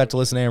have not got to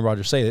listen to Aaron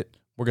Rodgers say it,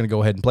 we're going to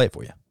go ahead and play it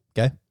for you.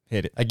 Okay?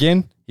 Hit it.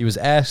 Again, he was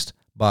asked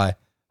by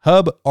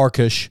Hub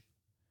Arkush.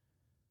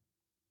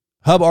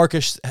 Hub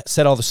Arkush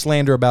said all the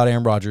slander about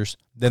Aaron Rodgers.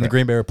 Then the Correct.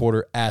 Green Bay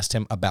reporter asked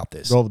him about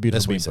this. Roll the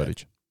That's beautiful what he beam said.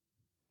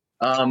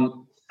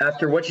 footage.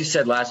 After what you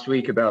said last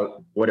week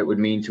about what it would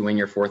mean to win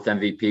your 4th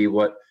MVP,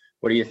 what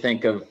do you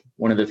think of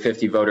one of the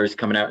 50 voters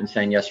coming out and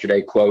saying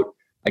yesterday, quote,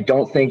 I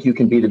don't think you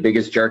can be the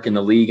biggest jerk in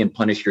the league and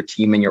punish your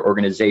team and your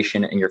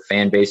organization and your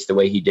fan base the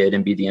way he did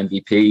and be the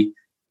MVP.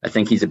 I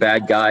think he's a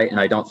bad guy, and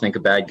I don't think a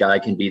bad guy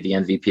can be the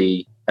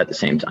MVP at the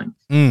same time.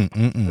 I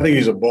think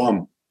he's a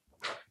bum.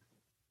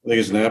 I think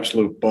he's an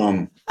absolute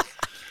bum.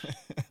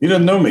 He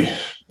doesn't know me.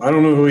 I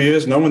don't know who he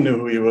is. No one knew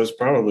who he was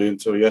probably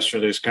until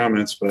yesterday's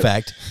comments. But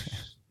Fact.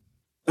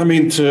 I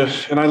mean,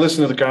 and I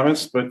listened to the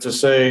comments, but to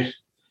say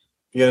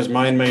he had his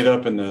mind made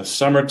up in the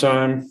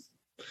summertime,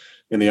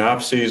 in the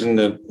off season,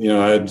 that, you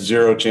know, I had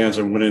zero chance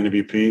of winning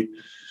MVP,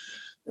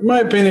 in my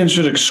opinion,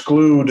 should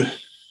exclude,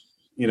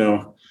 you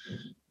know,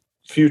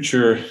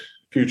 future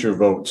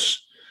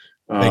votes.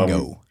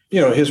 Bingo.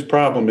 You know, his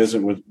problem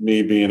isn't with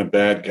me being a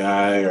bad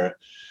guy or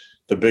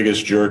the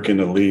biggest jerk in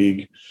the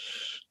league,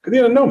 because he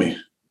doesn't know me.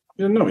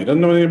 He doesn't know me. He doesn't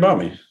know anything about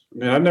me. I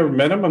mean, I've never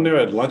met him. I've never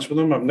had lunch with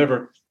him. I've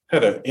never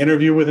had an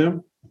interview with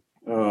him.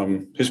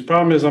 His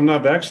problem is I'm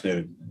not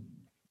vaccinated.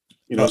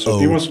 You know, so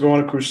if he wants to go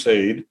on a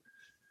crusade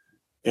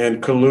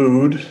and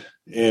collude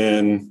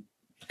and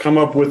come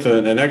up with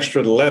an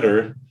extra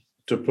letter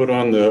to put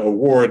on the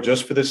award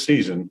just for this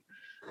season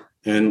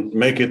and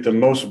make it the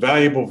most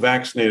valuable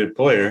vaccinated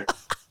player,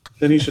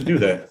 then he should do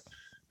that.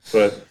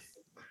 But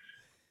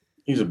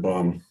he's a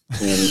bum,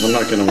 and I'm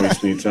not going to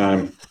waste any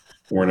time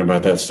worrying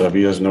about that stuff.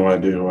 He has no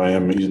idea who I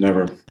am. He's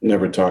never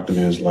talked to me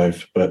in his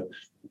life. But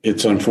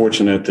it's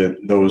unfortunate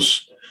that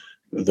those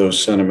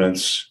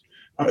sentiments.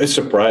 It's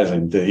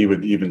surprising that he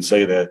would even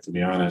say that, to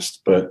be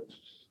honest. But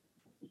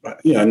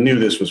yeah, I knew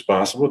this was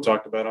possible.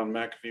 Talked about it on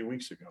Mac a few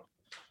weeks ago.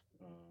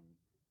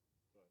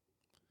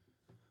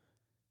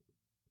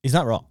 He's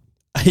not wrong.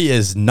 He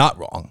is not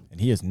wrong. And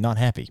he is not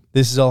happy.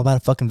 This is all about a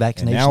fucking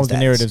vaccination. And now stats. the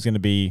narrative is going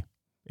to be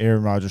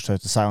Aaron Rodgers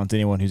tries to silence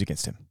anyone who's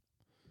against him.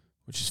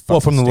 Which is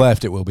Well, from the stupid.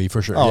 left, it will be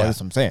for sure. Oh, yeah. that's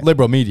what I'm saying.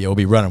 Liberal media will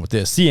be running with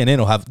this. CNN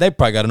will have. They've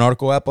probably got an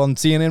article up on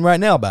CNN right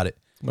now about it.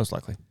 Most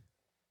likely.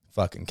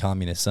 Fucking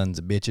communist sons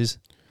of bitches.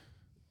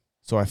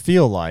 So I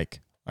feel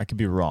like I could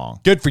be wrong.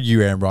 Good for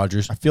you, Aaron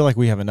Rodgers. I feel like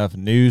we have enough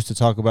news to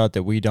talk about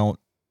that we don't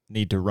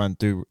need to run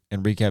through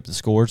and recap the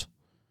scores.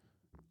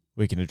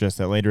 We can address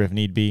that later if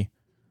need be.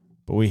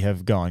 But we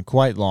have gone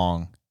quite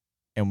long,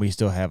 and we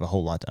still have a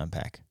whole lot to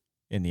unpack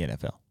in the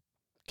NFL.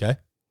 Okay.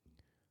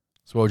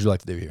 So what would you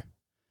like to do here?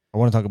 I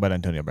want to talk about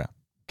Antonio Brown.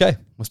 Okay,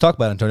 let's talk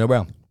about Antonio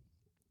Brown.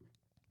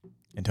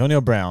 Antonio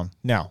Brown.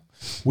 Now,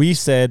 we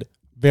said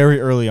very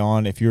early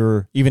on, if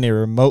you're even a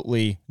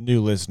remotely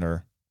new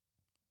listener,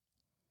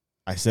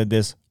 I said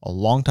this a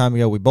long time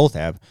ago. We both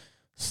have.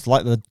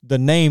 The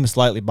name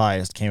Slightly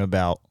Biased came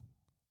about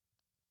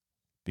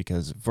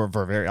because for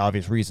very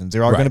obvious reasons.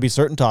 There are going to be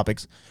certain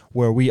topics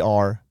where we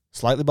are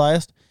slightly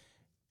biased,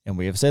 and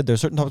we have said there are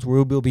certain topics where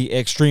we will be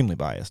extremely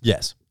biased.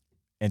 Yes.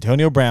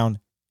 Antonio Brown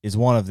is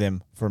one of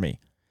them for me.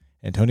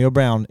 Antonio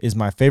Brown is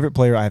my favorite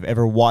player I have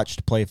ever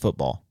watched play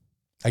football.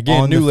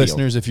 Again, on new the field.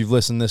 listeners, if you've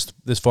listened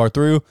this far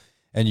through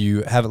and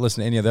you haven't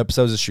listened to any of the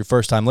episodes, it's your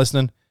first time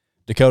listening.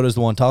 Dakota's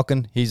the one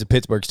talking. He's a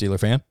Pittsburgh Steeler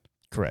fan.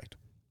 Correct.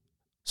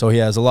 So he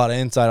has a lot of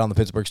insight on the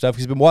Pittsburgh stuff.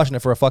 He's been watching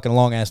it for a fucking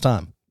long-ass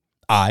time.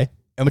 I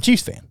am a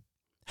Chiefs fan.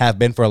 Have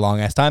been for a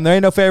long-ass time. There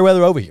ain't no fair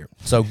weather over here.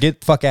 So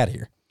get the fuck out of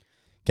here.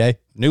 Okay?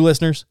 New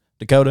listeners,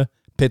 Dakota,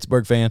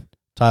 Pittsburgh fan,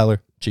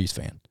 Tyler, Chiefs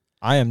fan.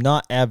 I am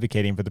not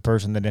advocating for the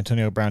person that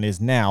Antonio Brown is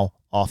now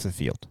off the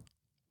field.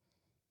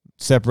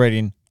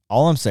 Separating,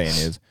 all I'm saying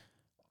is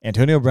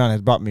Antonio Brown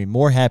has brought me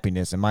more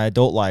happiness in my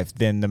adult life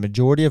than the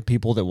majority of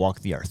people that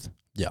walk the earth.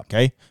 Yeah.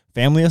 Okay?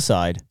 Family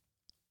aside,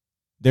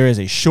 there is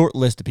a short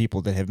list of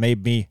people that have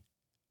made me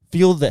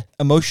feel the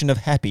emotion of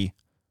happy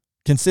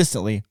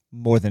consistently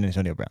more than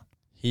Antonio Brown.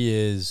 He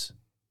is,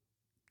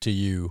 to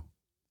you,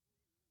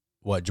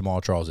 what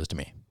Jamal Charles is to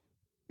me.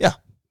 Yeah.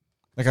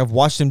 Like I've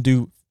watched him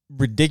do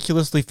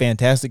ridiculously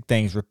fantastic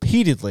things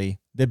repeatedly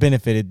that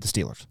benefited the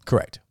Steelers.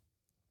 Correct.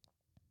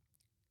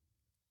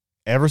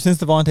 Ever since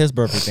the Vontaze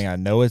Burfict thing, I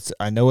know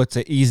it's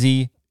an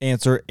easy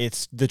answer.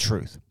 It's the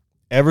truth.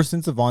 Ever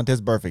since the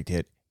Vontaze Burfict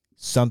hit,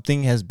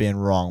 something has been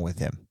wrong with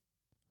him.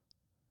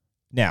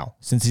 Now,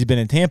 since he's been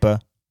in Tampa,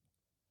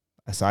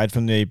 aside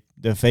from the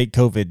fake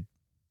COVID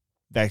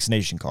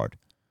vaccination card,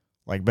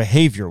 like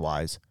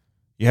behavior-wise,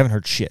 you haven't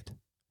heard shit.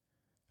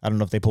 I don't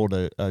know if they pulled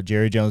a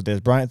Jerry Jones,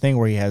 Dez Bryant thing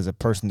where he has a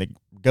person that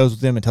goes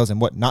with him and tells him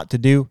what not to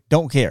do.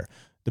 Don't care.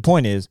 The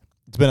point is,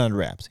 it's been under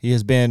wraps. He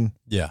has been,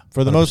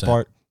 for the 100%. Most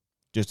part,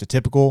 just a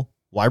typical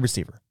wide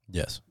receiver.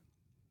 Yes.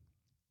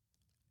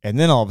 And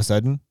then all of a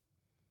sudden,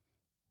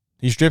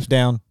 he strips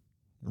down,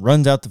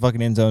 runs out the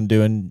fucking end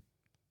zone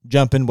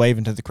jumping,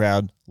 waving to the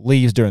crowd,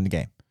 leaves during the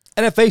game.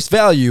 And at face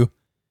value,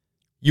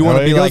 you want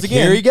to be like,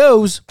 here he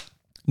goes.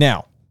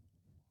 Now,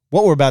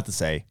 what we're about to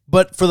say.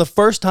 But for the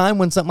first time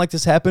when something like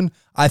this happened,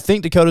 I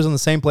think Dakota's in the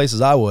same place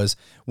as I was.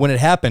 When it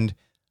happened,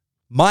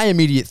 my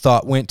immediate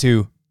thought went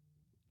to,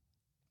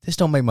 this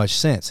don't make much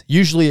sense.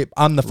 Usually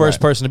I'm the first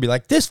person to be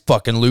like, this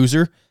fucking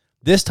loser.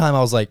 This time I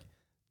was like,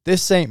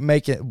 this ain't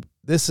making,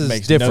 this is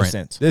Makes different. No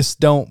sense. This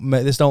don't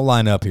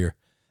line up here.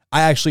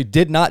 I actually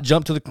did not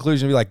jump to the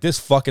conclusion and be like, this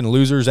fucking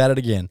loser's at it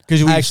again.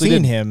 Because we've actually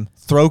seen him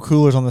throw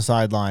coolers on the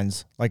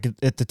sidelines, like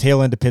at the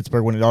tail end of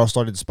Pittsburgh when it all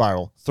started to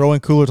spiral,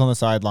 throwing coolers on the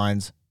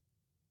sidelines,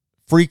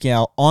 freak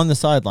out on the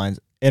sidelines,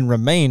 and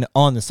remain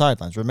on the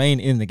sidelines, remain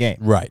in the game.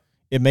 Right.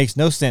 It makes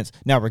no sense.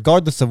 Now,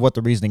 regardless of what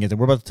the reasoning is, and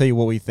we're about to tell you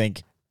what we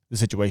think the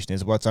situation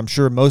is, what I'm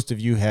sure most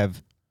of you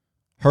have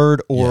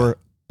heard or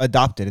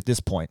adopted at this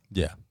point.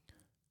 Yeah.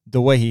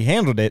 The way he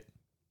handled it,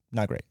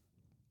 not great.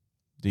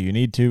 Do you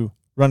need to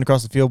run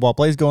across the field while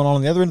plays going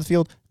on the other end of the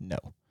field? No.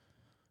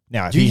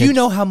 Now, if Do you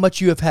know how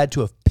much you have had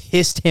to have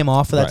pissed him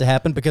off for that to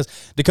happen? Because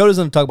Dakota's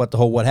going to talk about the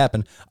whole what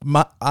happened.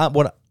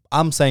 What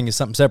I'm saying is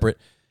something separate.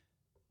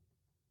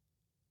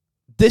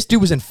 This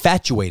dude was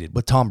infatuated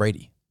with Tom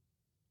Brady.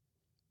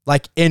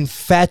 Like,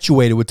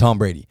 infatuated with Tom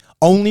Brady.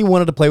 Only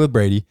wanted to play with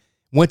Brady.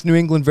 Went to New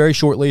England very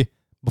shortly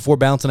before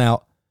bouncing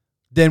out.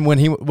 Then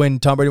when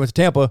Tom Brady went to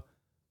Tampa,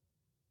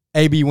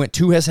 AB went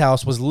to his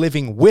house, was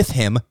living with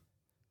him,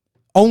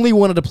 only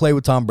wanted to play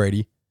with Tom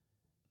Brady.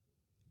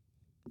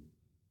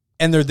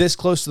 And they're this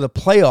close to the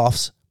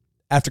playoffs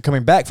after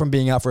coming back from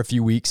being out for a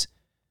few weeks.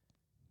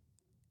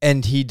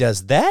 And he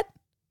does that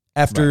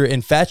after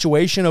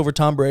infatuation over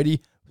Tom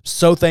Brady.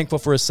 So thankful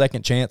for his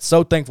second chance.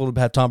 So thankful to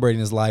have Tom Brady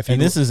in his life.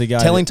 And this is a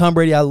guy telling Tom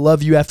Brady, I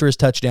love you after his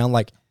touchdown.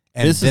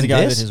 And this is a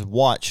guy that has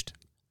watched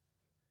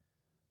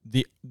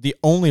the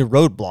only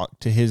roadblock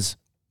to his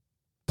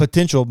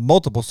potential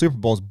multiple Super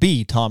Bowls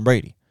be Tom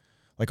Brady.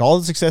 Like, all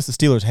the success the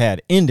Steelers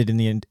had ended in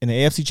the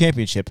AFC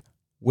Championship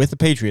with the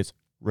Patriots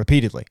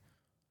repeatedly.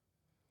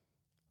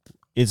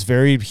 It's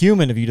very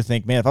human of you to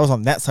think, man, if I was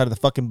on that side of the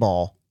fucking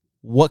ball,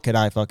 what could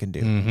I fucking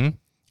do? Mm-hmm.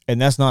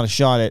 And that's not a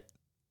shot at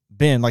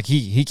Ben. Like,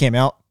 he came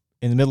out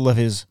in the middle of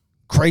his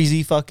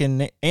crazy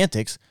fucking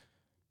antics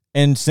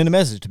and sent a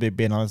message to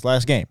Ben on his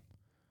last game.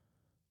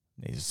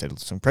 He said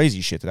some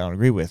crazy shit that I don't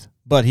agree with.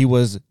 But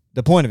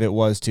the point of it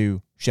was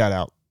to shout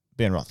out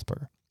Ben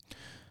Roethlisberger.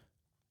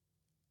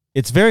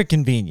 It's very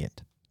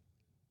convenient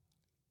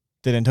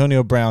that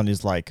Antonio Brown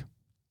is like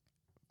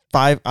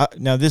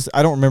now this,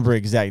 I don't remember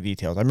exact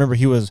details. I remember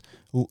he was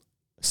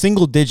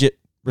single-digit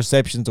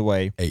receptions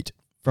away. 8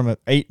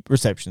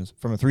 receptions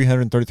from a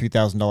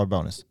 $333,000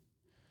 bonus.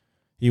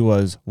 He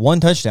was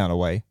 1 touchdown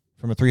away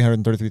from a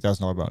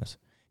 $333,000 bonus.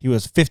 He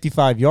was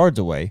 55 yards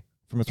away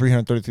from a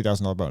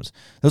 $333,000 bonus.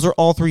 Those are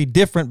all 3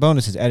 different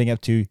bonuses adding up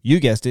to, you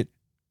guessed it,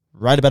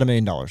 right about $1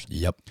 million.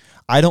 Yep.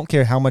 I don't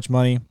care how much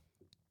money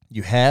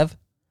you have.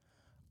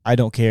 I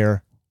don't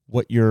care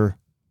what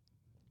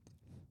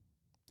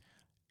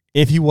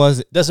if he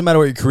was. Doesn't matter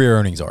what your career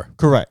earnings are.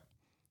 Correct.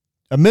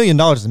 $1 million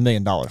is $1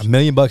 million. $1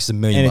 million is $1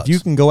 million. And if you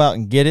can go out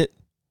and get it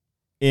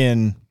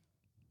in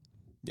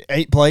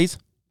 8 plays,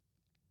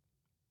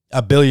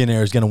 a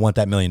billionaire is going to want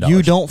that $1 million.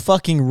 You don't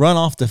fucking run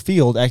off the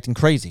field acting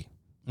crazy.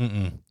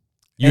 Mm-mm.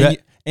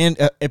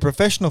 And a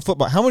professional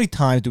football. How many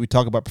times do we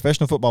talk about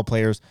professional football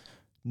players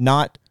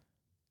not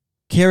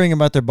caring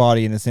about their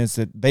body in the sense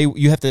that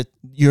you have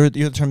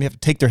to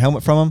take their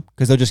helmet from them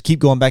because they'll just keep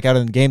going back out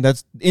of the game?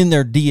 That's in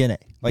their DNA.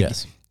 Like,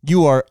 yes.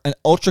 You are an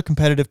ultra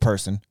competitive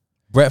person.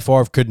 Brett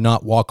Favre could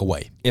not walk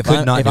away. If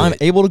I'm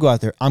able to go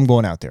out there, I'm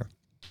going out there.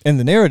 And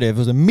the narrative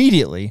was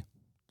immediately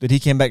that he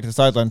came back to the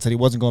sideline and said he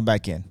wasn't going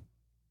back in.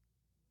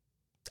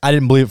 I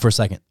didn't believe it for a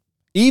second.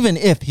 Even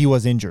if he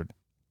was injured,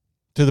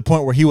 to the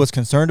point where he was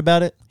concerned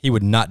about it, he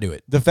would not do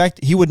it. The fact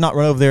he would not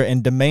run over there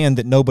and demand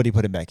that nobody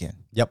put him back in.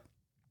 Yep.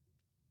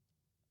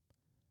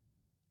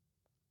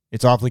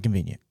 It's awfully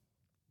convenient.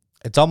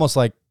 It's almost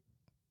like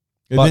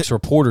Bucs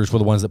reporters were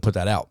the ones that put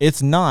that out.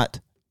 It's not.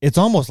 It's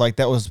almost like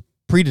that was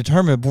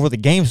predetermined before the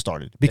game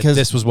started because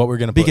this was what we're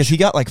going to push. Because he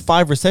got like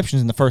 5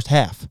 receptions in the first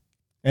half,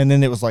 and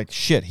then it was like,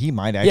 shit, he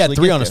might actually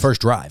 3 on his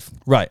first drive.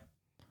 Right.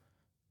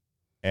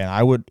 And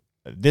I would.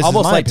 This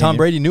almost is my like opinion. Tom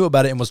Brady knew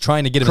about it and was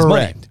trying to get him his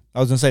money. I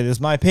was going to say, this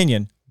is my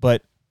opinion,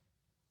 but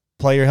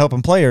player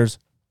helping players,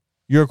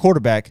 you're a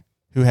quarterback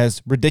who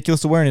has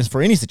ridiculous awareness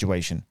for any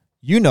situation.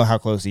 You know how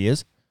close he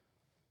is.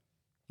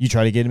 You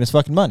try to get him his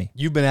fucking money.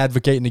 You've been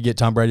advocating to get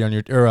Tom Brady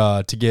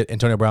on to get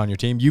Antonio Brown on your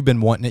team. You've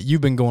been wanting it.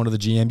 You've been going to the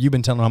GM. You've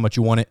been telling him how much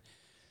you want it.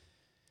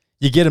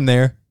 You get him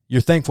there.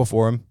 You're thankful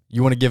for him.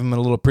 You want to give him a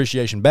little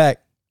appreciation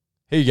back.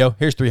 Here you go.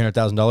 Here's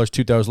 $300,000.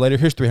 2 throws later.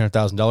 Here's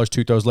 $300,000.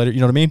 2 throws later. You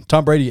know what I mean?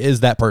 Tom Brady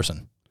is that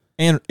person.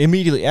 And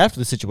immediately after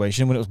the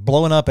situation, when it was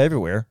blowing up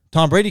everywhere,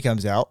 Tom Brady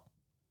comes out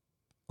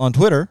on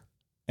Twitter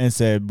and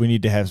said, we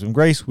need to have some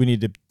grace. We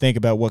need to think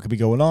about what could be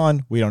going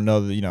on. We don't know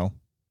that,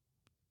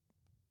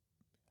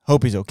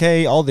 hope he's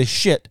okay. All this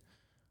shit.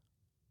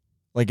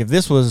 Like, if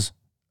this was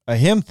a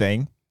him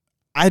thing,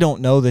 I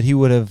don't know that he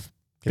would have.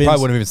 He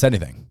probably wouldn't have even said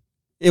anything.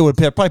 It would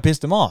have probably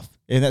pissed him off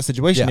in that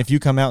situation Yeah. if you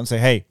come out and say,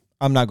 hey,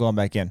 I'm not going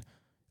back in.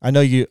 I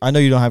know you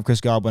don't have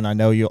Chris Godwin. I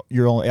know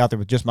you're only out there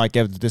with just Mike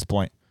Evans at this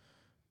point.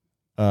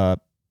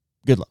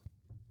 Good luck.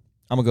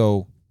 I'm going to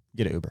go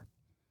get an Uber.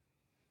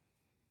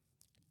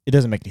 It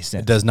doesn't make any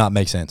sense. It does not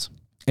make sense.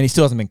 And he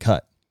still hasn't been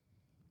cut.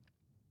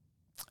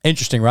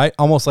 Interesting, right?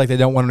 Almost like they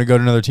don't want him to go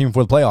to another team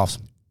before the playoffs.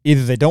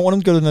 Either they don't want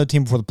him to go to another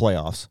team before the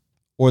playoffs,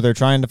 or they're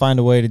trying to find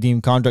a way to deem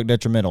contract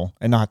detrimental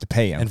and not have to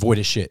pay him, And void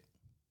his shit.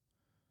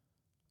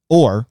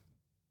 or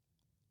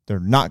they're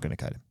not going to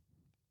cut him.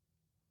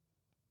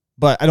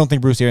 But I don't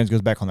think Bruce Arians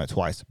goes back on that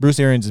twice. Bruce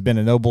Arians has been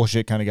a no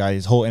bullshit kind of guy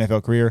his whole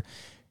NFL career.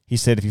 He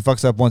said if he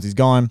fucks up once, he's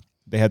gone.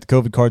 They had the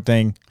COVID card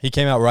thing. He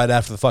came out right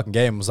after the fucking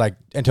game and was like,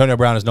 Antonio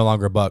Brown is no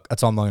longer a buck.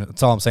 That's all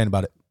I'm saying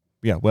about it.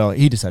 Yeah, well,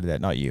 he decided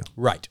that, not you.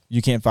 Right.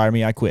 You can't fire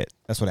me. I quit.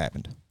 That's what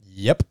happened.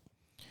 Yep.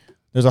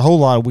 There's a whole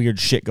lot of weird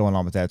shit going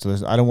on with that. So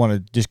I don't want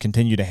to just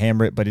continue to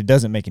hammer it, but it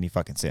doesn't make any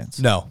fucking sense.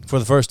 No. For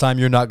the first time,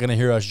 you're not going to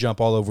hear us jump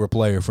all over a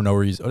player for no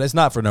reason. It's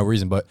not for no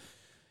reason, but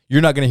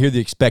you're not going to hear the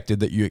expected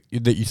that you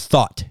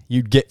thought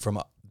you'd get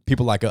from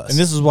people like us. And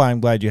this is why I'm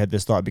glad you had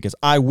this thought, because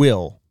I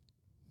will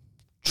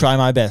try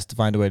my best to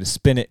find a way to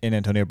spin it in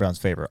Antonio Brown's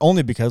favor.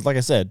 Only because, like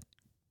I said,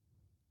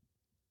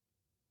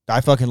 I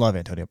fucking love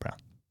Antonio Brown,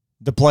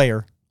 the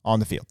player on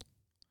the field.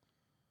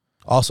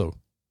 Also,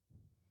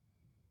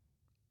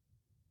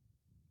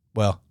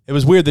 well, it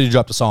was weird that he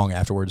dropped a song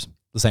afterwards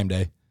the same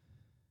day.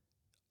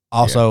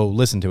 Also,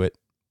 listen to it.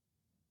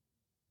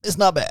 It's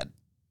not bad.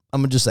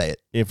 I'm going to just say it.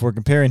 If we're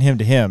comparing him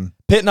to him,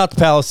 Pit Not the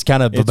Palace is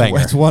kind of a banger.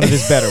 It's one of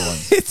his better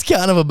ones. It's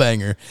kind of a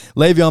banger.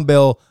 Le'Veon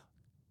Bell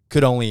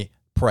could only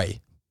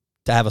pray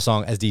to have a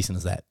song as decent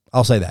as that.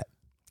 I'll say that.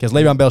 Because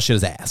Le'Veon Bell shit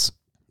his ass.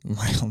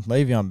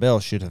 Le'Veon Bell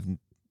should have.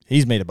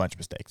 He's made a bunch of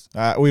mistakes.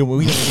 We don't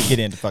need to get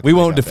into fucking. We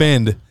won't Le'Veon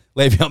defend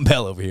Le'Veon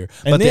Bell over here.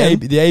 And But then-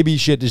 the AB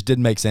shit just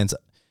didn't make sense.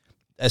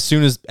 As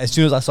soon as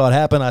I saw it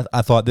happen,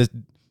 I thought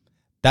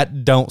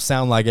that don't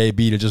sound like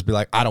AB to just be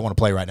like, I don't want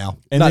to play right now.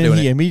 And Not then doing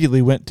he it.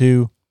 immediately went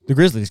to the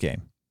Grizzlies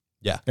game.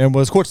 Yeah. And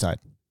was courtside.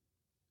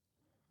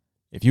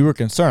 If you were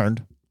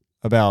concerned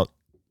about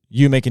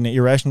you making an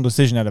irrational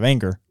decision out of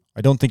anger,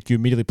 I don't think you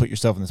immediately put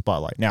yourself in the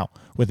spotlight. Now,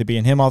 with it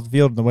being him off the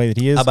field in the way that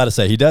he is, I'm about to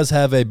say he does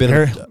have a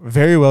bit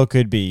very well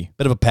could be.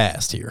 of a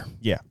past here.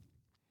 Yeah.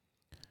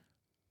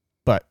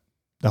 But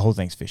the whole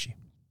thing's fishy.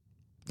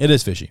 It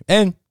is fishy.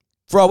 And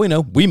for all we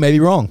know, we may be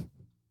wrong.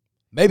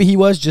 Maybe he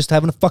was just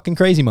having a fucking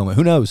crazy moment.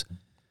 Who knows?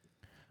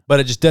 But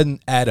it just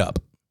doesn't add up.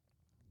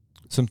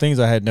 Some things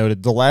I had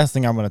noted. The last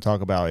thing I'm going to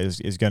talk about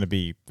is going to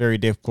be very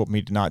difficult for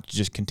me to not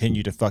just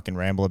continue to fucking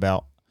ramble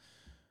about.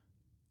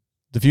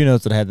 The few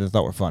notes that I had that I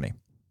thought were funny.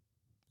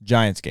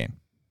 Giants game.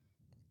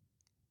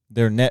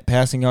 Their net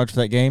passing yards for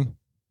that game,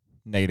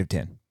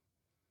 -10.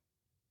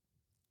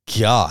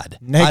 God.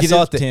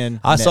 -10.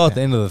 I saw at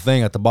the end of the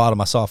thing at the bottom,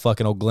 I saw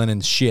fucking old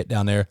Glennon's shit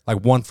down there.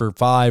 Like 1 for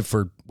 5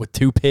 with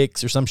 2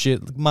 picks or some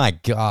shit. My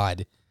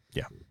God.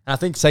 Yeah. And I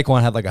think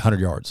Saquon had like 100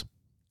 yards.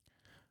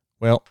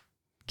 Well,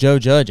 Joe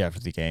Judge after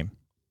the game.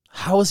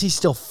 How is he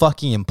still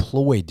fucking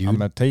employed, dude? I'm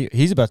going to tell you.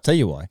 He's about to tell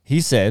you why.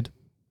 He said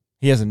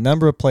he has a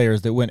number of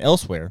players that went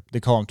elsewhere. They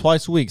call him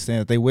twice a week saying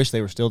that they wish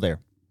they were still there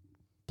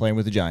playing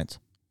with the Giants.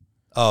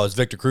 Oh, is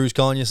Victor Cruz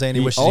calling you saying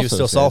he He wishes he was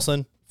also still said-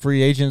 salsing?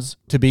 Free agents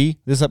to be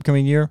this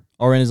upcoming year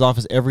are in his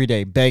office every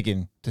day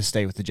begging to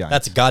stay with the Giants.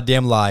 That's a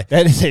goddamn lie.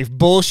 That is a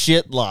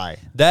bullshit lie.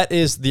 That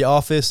is The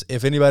Office.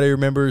 If anybody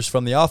remembers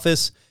from The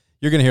Office,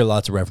 you're going to hear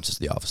lots of references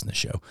to The Office in this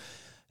show.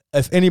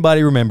 If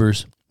anybody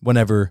remembers,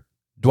 whenever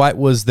Dwight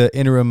was the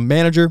interim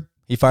manager,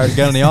 he fired a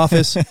gun in the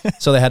office,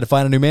 so they had to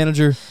find a new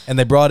manager, and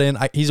they brought in,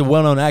 he's a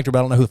well-known actor, but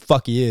I don't know who the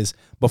fuck he is,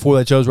 before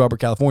they chose Robert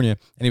California,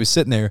 and he was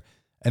sitting there,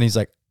 and he's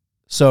like,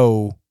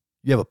 so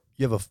you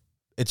have a,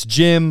 it's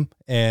Jim,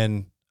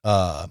 and,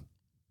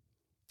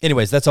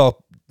 anyways, that's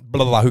all,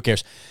 blah, blah, blah, who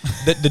cares?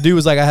 The dude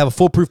was like, I have a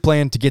foolproof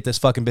plan to get this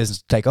fucking business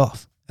to take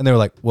off. And they were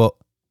like,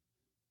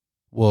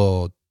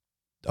 well,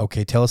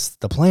 okay, tell us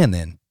the plan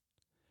then.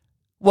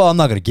 Well, I'm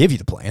not going to give you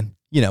the plan.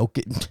 You know,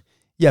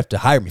 you have to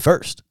hire me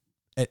first.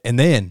 And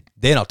then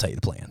I'll tell you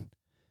the plan.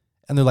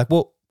 And they're like,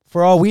 well,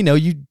 for all we know,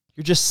 you're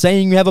just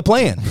saying you have a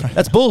plan.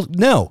 That's bull.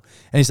 No.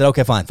 And he said,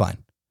 okay, fine.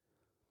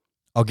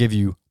 I'll give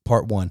you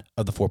part 1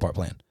 of the 4-part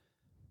plan.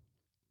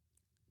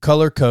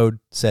 Color code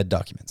said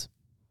documents.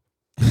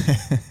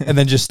 And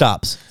then just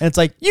stops. And it's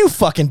like, you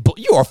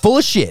are full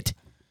of shit.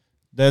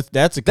 That's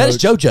a coach. That is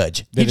Joe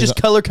Judge. He just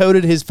color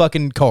coded his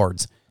fucking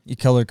cards. He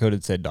color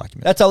coded said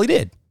document. That's all he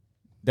did.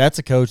 That's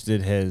a coach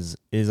that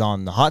is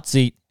on the hot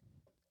seat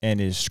and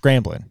is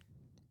scrambling.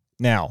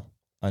 Now,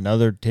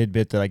 another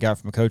tidbit that I got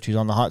from a coach who's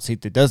on the hot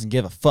seat that doesn't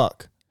give a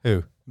fuck.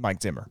 Who? Mike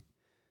Zimmer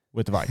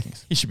with the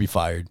Vikings. He should be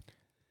fired.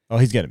 Oh,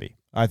 he's going to be.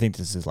 I think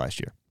this is his last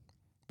year.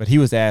 But he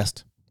was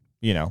asked,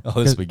 you know.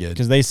 Oh, this will be good.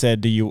 Because they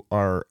said,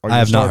 are I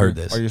have not heard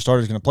this. Are your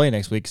starters going to play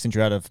next week since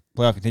you're out of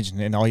playoff contention?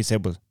 And all he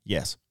said was,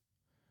 yes.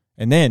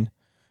 And then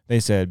they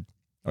said,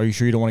 are you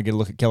sure you don't want to get a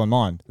look at Kellen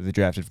Mond that they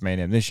drafted from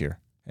A&M this year?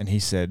 And he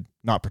said,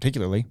 not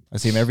particularly. I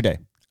see him every day.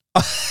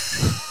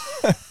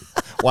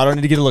 Why do I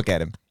need to get a look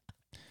at him?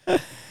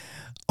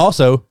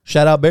 Also,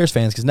 shout out Bears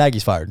fans because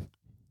Nagy's fired. Did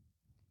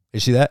you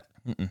see that?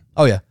 Mm-mm.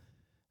 Oh, yeah.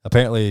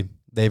 Apparently,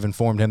 they've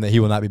informed him that he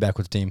will not be back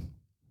with the team.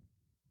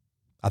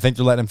 I think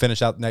they're letting him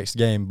finish out the next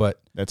game, but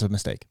That's a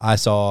mistake. I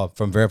saw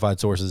from verified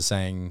sources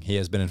saying he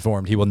has been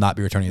informed he will not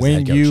be returning as the When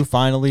head coach. you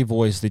finally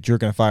voice that you're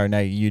going to fire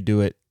Nagy, you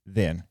do it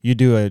then. You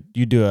do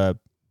a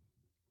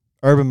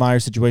Urban Meyer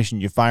situation.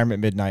 You fire him at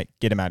midnight.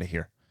 Get him out of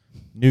here.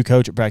 New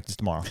coach at practice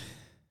tomorrow.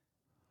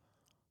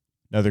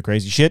 Another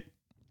crazy shit.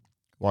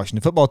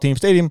 Washington football team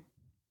stadium.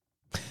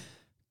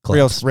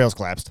 Collapse. Rails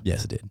collapsed.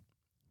 Yes, it did.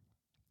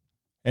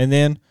 And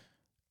then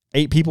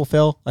 8 people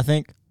fell, I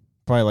think.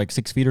 Probably like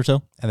 6 feet or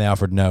so. And they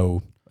offered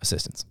no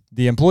assistance.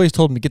 The employees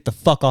told them to get the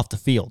fuck off the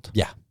field.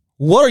 Yeah.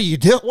 What are you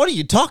doing? What are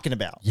you talking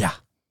about? Yeah.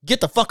 Get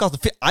the fuck off the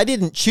field. I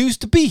didn't choose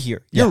to be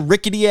here. Your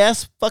rickety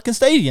ass fucking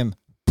stadium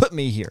put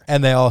me here.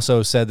 And they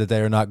also said that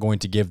they are not going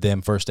to give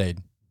them first aid.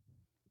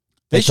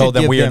 They They told should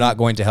them give we are them not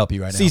going to help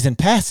you right now. Season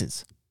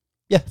passes.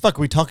 Yeah. Fuck,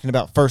 are we talking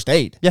about first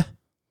aid? Yeah.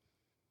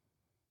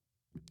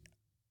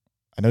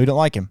 I know you don't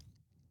like him.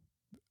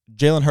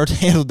 Jalen Hurts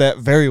handled that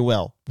very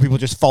well. People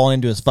just falling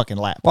into his fucking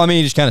lap. Well, I mean,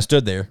 he just kind of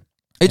stood there.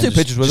 He and took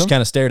pictures with just him.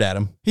 kind of stared at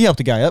him. He helped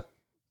the guy up.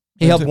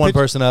 He helped took one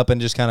pictures. person up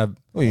and just kind of.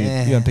 Well, you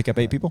gonna pick up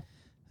 8 people?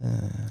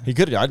 He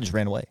could have. I just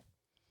ran away.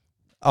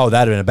 Oh,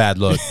 that'd have been a bad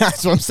look.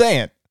 That's what I'm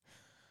saying.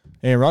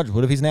 Aaron Rodgers,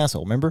 what if he's an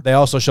asshole? Remember? They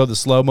also showed the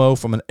slow-mo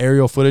from an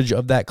aerial footage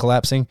of that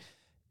collapsing.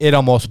 It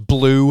almost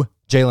blew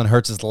Jalen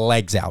Hurts'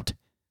 legs out.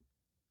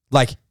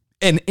 Like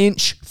an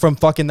inch from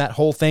fucking that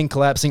whole thing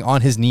collapsing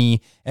on his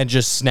knee and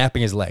just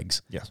snapping his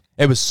legs. Yes.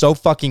 It was so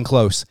fucking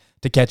close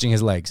to catching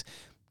his legs.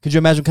 Could you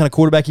imagine what kind of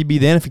quarterback he'd be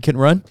then if he couldn't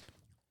run?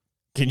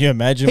 Can you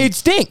imagine? He'd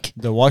stink.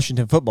 The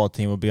Washington football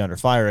team would be under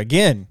fire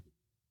again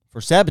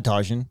for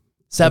sabotaging the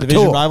Saboteur.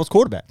 division rival's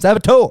quarterback.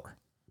 Saboteur.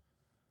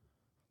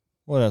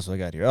 What else I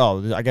got here?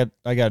 Oh, I got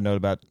a note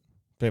about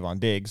Trayvon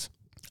Diggs.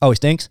 Oh, he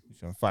stinks? He's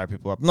going to fire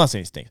people up. I'm not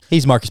saying he stinks.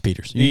 He's Marcus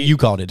Peters. You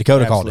called it.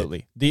 Dakota called it.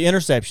 Absolutely. The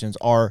interceptions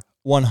are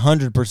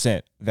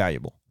 100%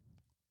 valuable,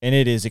 and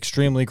it is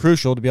extremely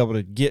crucial to be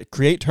able to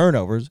create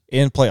turnovers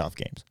in playoff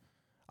games.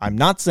 I'm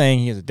not saying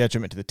he is a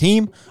detriment to the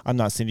team. I'm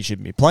not saying he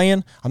shouldn't be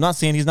playing. I'm not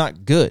saying he's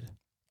not good.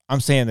 I'm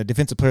saying the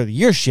defensive player of the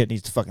year shit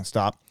needs to fucking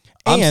stop.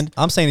 And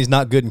I'm saying he's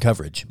not good in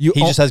coverage. He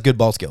just has good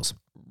ball skills.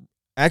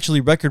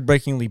 actually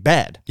record-breakingly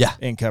bad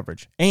in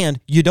coverage. And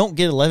you don't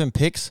get 11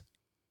 picks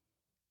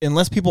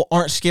unless people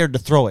aren't scared to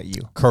throw at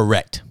you.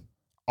 Correct.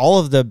 All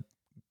of the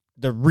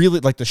really,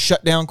 like the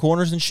shutdown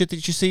corners and shit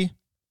that you see,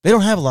 they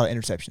don't have a lot of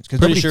interceptions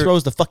because nobody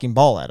throws the fucking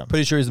ball at them.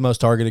 Pretty sure he's the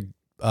most targeted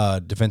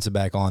defensive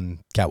back on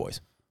Cowboys.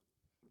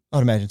 I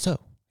would imagine so.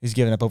 He's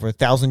given up over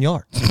 1,000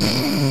 yards.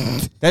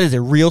 That is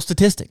a real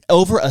statistic.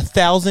 Over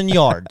 1,000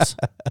 yards.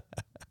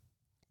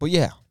 But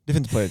yeah,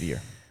 defensive player of the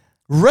year.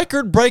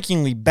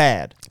 Record-breakingly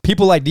bad.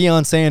 People like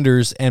Deion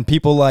Sanders and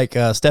people like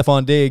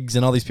Stephon Diggs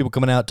and all these people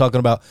coming out talking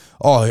about,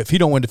 oh, if he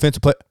don't win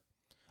defensive player,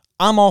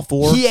 I'm all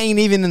for. He ain't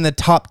even in the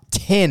top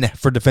 10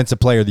 for defensive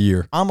player of the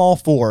year. I'm all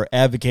for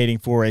advocating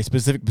for a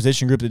specific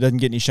position group that doesn't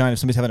get any shine if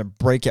somebody's having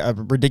a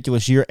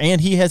ridiculous year, and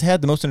he has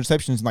had the most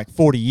interceptions in like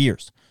 40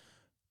 years.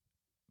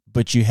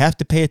 But you have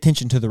to pay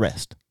attention to the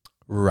rest.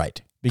 Right.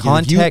 Because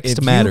Context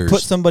if matters. you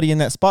put somebody in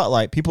that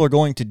spotlight, people are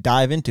going to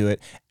dive into it,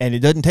 and it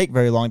doesn't take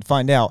very long to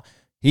find out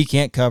he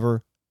can't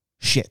cover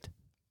shit.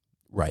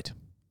 Right.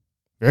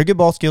 Very good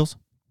ball skills.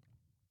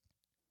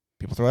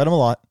 People throw at him a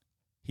lot.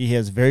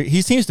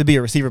 He seems to be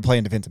a receiver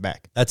playing defensive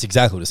back. That's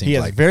exactly what it seems He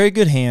like. has very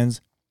good hands.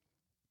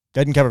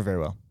 Doesn't cover very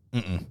well.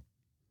 Mm-mm.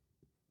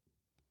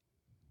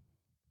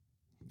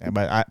 Yeah,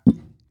 but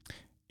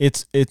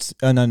it's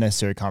an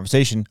unnecessary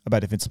conversation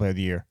about defensive player of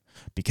the year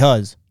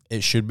because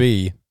It should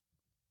be.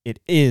 it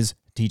is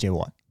TJ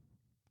Watt.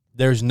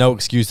 There's no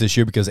excuse this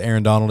year because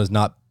Aaron Donald is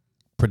not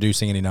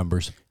producing any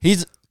numbers.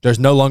 There's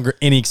no longer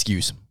any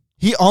excuse.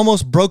 He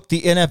almost broke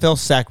the NFL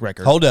sack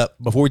record. Hold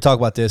up. Before we talk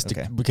about this,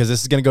 Okay. because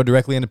this is going to go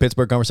directly into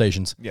Pittsburgh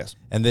conversations. Yes.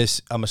 And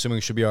this, I'm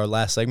assuming, should be our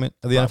last segment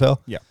of the NFL.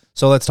 Yeah.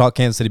 So let's talk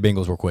Kansas City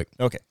Bengals real quick.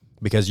 Okay.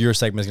 Because your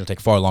segment is going to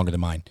take far longer than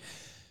mine.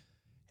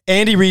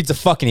 Andy Reid's a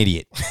fucking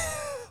idiot.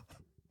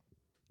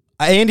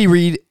 Andy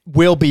Reid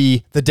will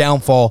be the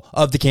downfall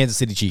of the Kansas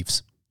City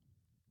Chiefs.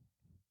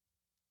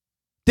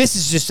 This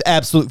is just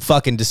absolute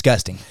fucking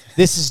disgusting.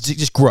 This is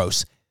just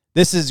gross.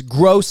 This is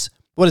gross.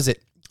 What is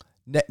it?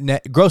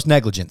 Gross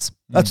negligence.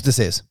 That's what this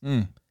is.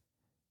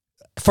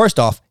 First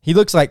off, he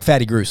looks like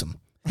Fatty Gruesome.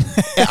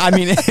 I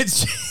mean,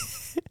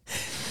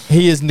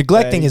 he is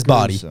neglecting Fatty his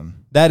body. Gruesome.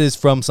 That is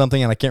from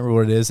something, and I can't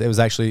remember what it is. It was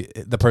actually,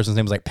 the person's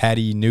name was like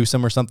Patty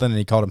Newsome or something, and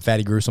he called him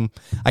Fatty Gruesome.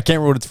 I can't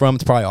remember what it's from.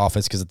 It's probably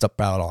Office because it's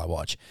about all I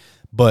watch.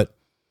 But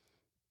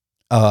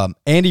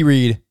Andy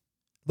Reid,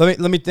 let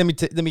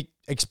me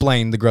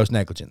explain the gross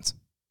negligence.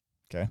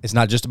 Okay. It's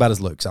not just about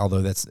his looks,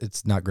 although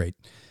it's not great.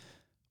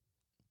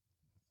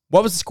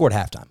 What was the score at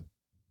halftime?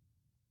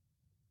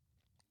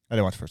 I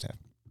didn't watch the first half.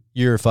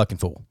 You're a fucking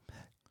fool.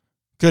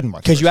 Couldn't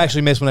watch Because you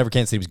actually missed whenever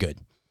Kansas City was good.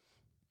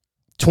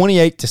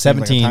 28-17.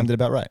 Like I timed it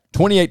about right.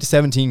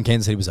 28-17,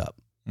 Kansas City was up.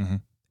 Mm-hmm.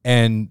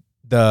 And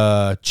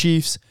the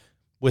Chiefs,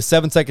 with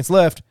 7 seconds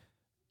left,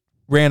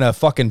 ran a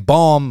fucking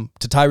bomb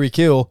to Tyreek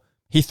Hill.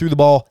 He threw the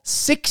ball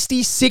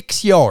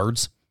 66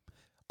 yards.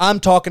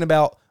 I'm talking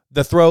about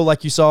the throw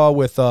like you saw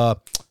with,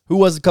 who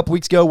was it a couple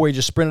weeks ago where he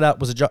just sprinted out?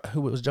 Was it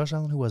Josh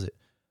Allen? Who was it?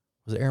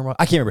 Was it Aaron Rodgers?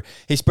 I can't remember.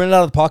 He sprinted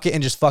out of the pocket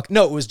and just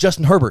No, it was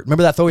Justin Herbert.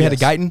 Remember that throw he had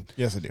to Guyton?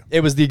 Yes, I do.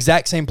 It was the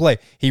exact same play.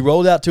 He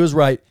rolled out to his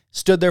right,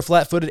 stood there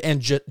flat-footed,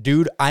 and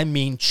dude, I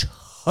mean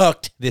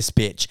hucked this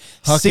bitch.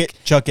 Huck it,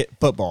 chuck it,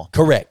 football.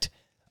 Correct.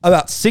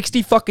 About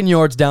 60 fucking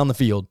yards down the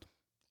field.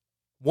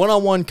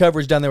 One-on-one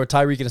coverage down there with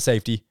Tyreek and a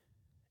safety.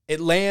 It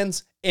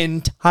lands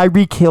in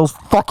Tyreek Hill's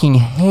fucking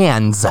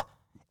hands.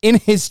 In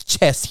his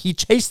chest. He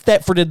chase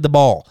Thetforded the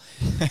ball.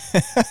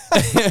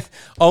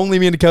 Only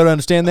me and Dakota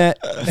understand that.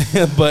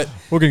 But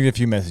We're going to get a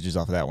few messages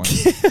off of that one.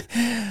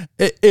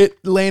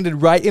 it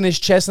landed right in his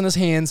chest and his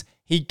hands.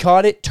 He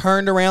caught it,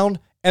 turned around,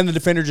 and the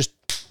defender just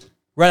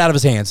right out of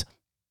his hands.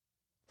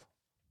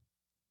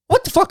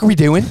 What the fuck are we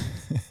doing?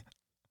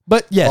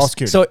 But yes,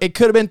 so it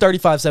could have been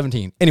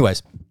 35-17.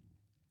 Anyways,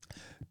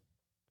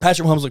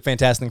 Patrick Mahomes looked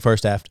fantastic in the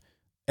first half.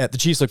 The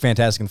Chiefs looked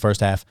fantastic in the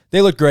first half.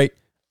 They looked great.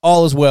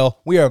 All is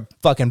well. We are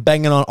fucking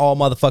banging on all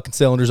motherfucking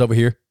cylinders over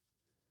here.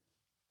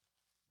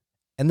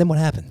 And then what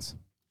happens?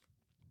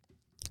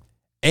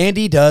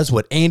 Andy does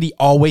what Andy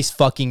always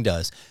fucking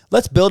does.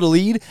 Let's build a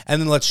lead, and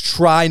then let's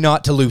try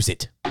not to lose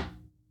it.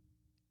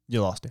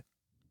 You lost it.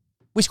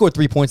 We scored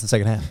 3 points in the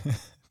second half.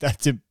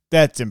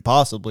 That's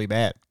impossibly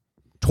bad.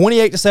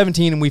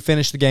 28-17, and we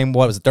finished the game,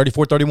 what was it,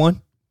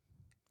 34-31?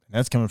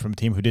 That's coming from a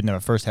team who didn't have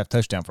a first half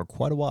touchdown for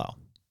quite a while.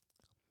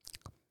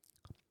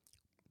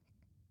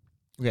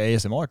 We got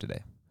ASMR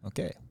today.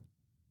 Okay.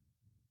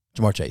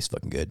 Jamar Chase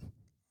fucking good.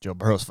 Joe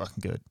Burrow's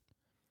fucking good.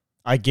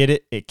 I get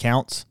it. It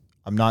counts.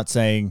 I'm not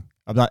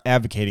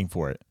advocating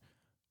for it.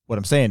 What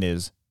I'm saying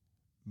is,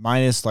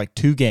 minus like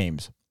 2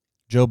 games,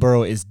 Joe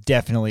Burrow is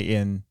definitely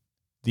in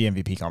the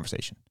MVP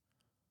conversation.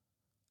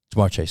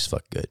 Jamar Chase is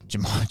fucking good.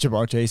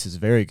 Jamar Chase is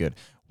very good.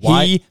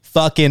 Why? He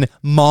fucking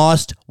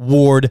mossed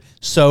Ward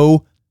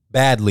so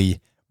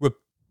badly,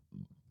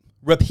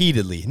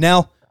 repeatedly.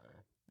 Now,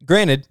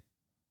 granted,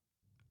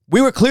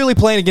 we were clearly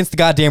playing against the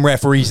goddamn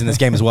referees in this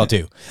game as well,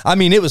 too. I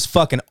mean, it was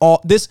fucking all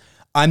this.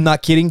 I'm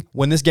not kidding.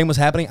 When this game was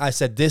happening, I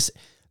said this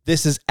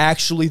is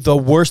actually the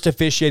worst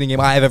officiating game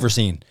I have ever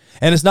seen.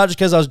 And it's not just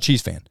because I was a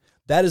Chiefs fan.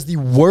 That is the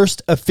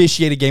worst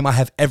officiated game I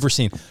have ever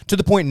seen. To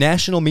the point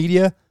national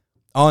media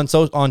on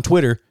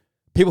Twitter,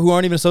 people who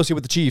aren't even associated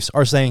with the Chiefs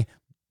are saying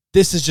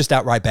this is just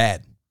outright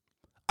bad.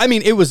 I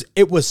mean, it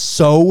was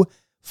so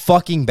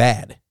fucking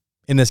bad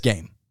in this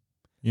game.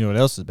 You know what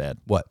else is bad?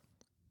 What?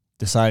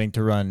 Deciding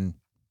to run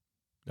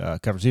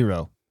cover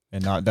 0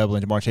 and not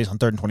doubling Jamar Chase on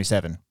 3rd and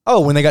 27.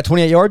 Oh, when they got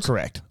 28 yards?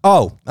 Correct.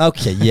 Oh,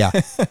 okay, yeah.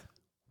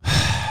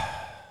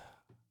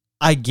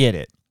 I get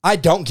it. I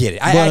don't get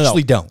it. I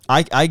don't.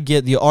 I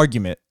get the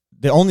argument.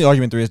 The only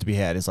argument there is to be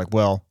had is like,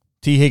 well,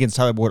 T. Higgins,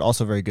 Tyler Boyd,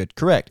 also very good.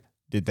 Correct.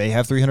 Did they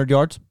have 300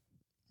 yards?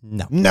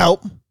 No.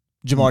 Nope.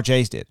 Jamar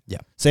Chase did. Yeah.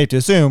 Safe to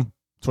assume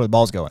that's where the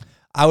ball's going.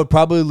 I would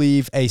probably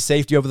leave a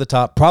safety over the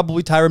top,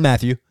 probably Tyrann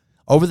Mathieu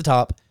over the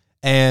top,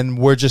 and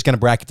we're just going to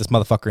bracket this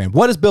motherfucker in.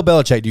 What does Bill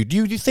Belichick do?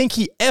 Do you think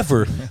he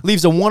ever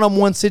leaves a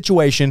one-on-one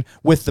situation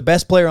with the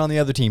best player on the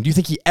other team? Do you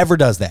think he ever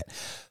does that?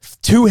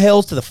 2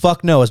 hells to the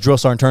fuck no, as Drill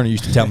Sergeant Turner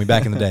used to tell me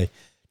back in the day.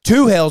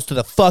 2 hells to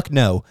the fuck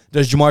no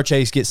does Jamar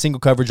Chase get single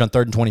coverage on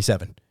 3rd and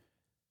 27.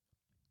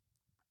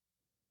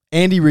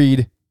 Andy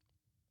Reid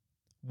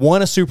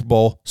won a Super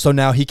Bowl, so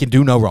now he can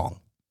do no wrong.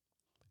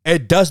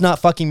 It does not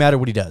fucking matter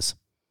what he does.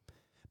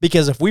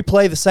 Because if we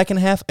play the second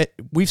half,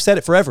 we've said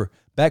it forever.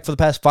 Back for the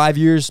past 5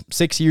 years,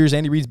 6 years,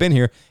 Andy Reid's been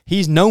here.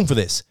 He's known for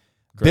this.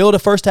 Great. Build a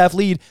first half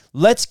lead.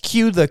 Let's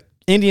cue the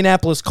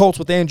Indianapolis Colts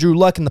with Andrew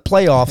Luck in the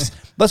playoffs.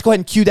 Let's go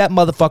ahead and cue that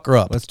motherfucker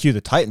up. Let's cue the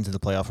Titans in the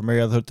playoff for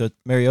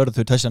Mariota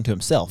threw a touchdown to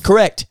himself.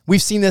 Correct.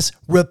 We've seen this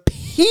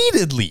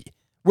repeatedly.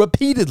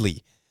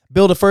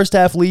 Build a first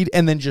half lead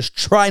and then just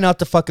try not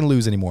to fucking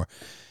lose anymore.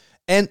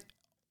 And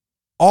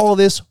all of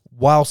this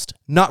whilst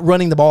not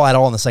running the ball at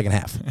all in the second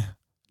half.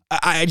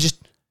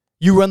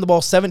 You run the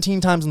ball 17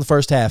 times in the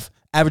first half,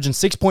 averaging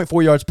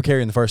 6.4 yards per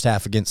carry in the first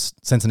half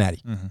against Cincinnati.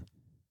 Mm-hmm.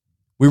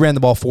 We ran the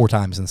ball 4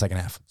 times in the second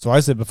half. So I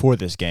said before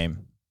this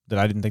game that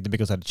I didn't think the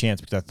Bengals had a chance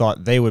because I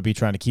thought they would be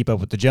trying to keep up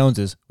with the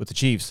Joneses, with the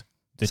Chiefs.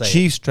 The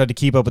Chiefs tried to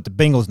keep up with the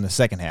Bengals in the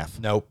second half.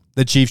 Nope.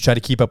 The Chiefs tried to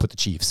keep up with the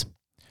Chiefs.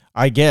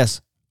 I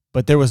guess,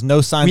 but there was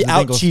no signs of the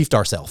Bengals. We out-chiefed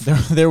ourselves.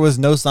 There was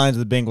no signs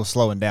of the Bengals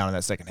slowing down in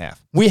that second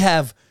half. We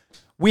have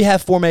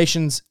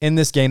formations in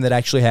this game that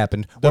actually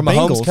happened. The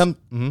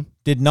Bengals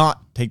did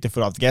not take their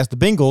foot off the gas. The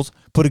Bengals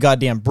put a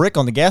goddamn brick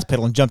on the gas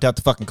pedal and jumped out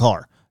the fucking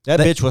car. That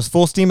bitch was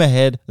full steam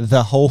ahead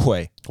the whole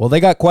way. Well,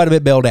 they got quite a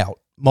bit bailed out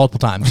multiple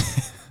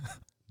times.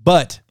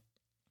 But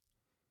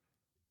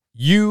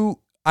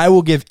I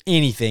will give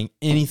anything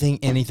to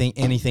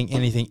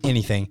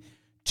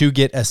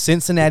get a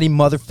Cincinnati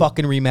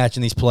motherfucking rematch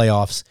in these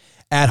playoffs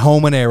at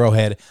home in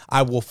Arrowhead.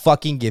 I will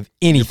fucking give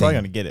anything. You're probably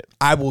going to get it.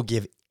 I will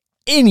give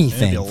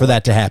anything for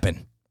that to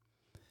happen.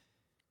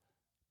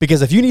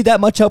 Because if you need that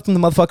much help from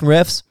the motherfucking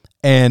refs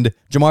and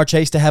Jamar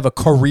Chase to have a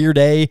career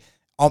day,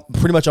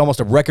 pretty much almost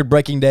a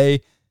record-breaking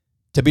day,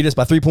 to beat us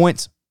by 3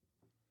 points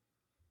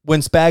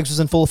when Spags was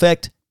in full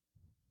effect,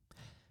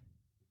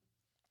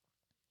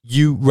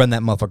 you run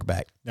that motherfucker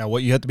back. Now,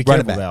 what you have to be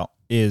careful about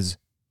is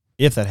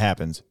if that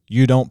happens,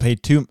 you don't pay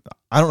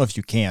I don't know if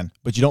you can,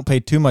 but you don't pay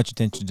too much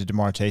attention to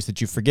Jamar Chase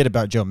that you forget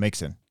about Joe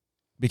Mixon.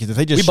 Because if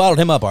they just... We bottled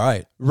him up, all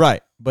right.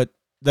 Right, but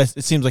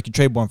it seems like you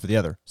trade one for the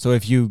other. So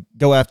if you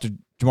go after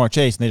Jamar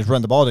Chase and they just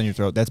run the ball down your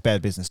throat, that's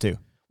bad business too.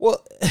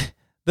 Well,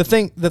 the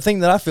thing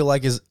that I feel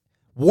like is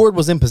Ward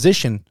was in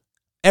position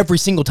every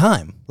single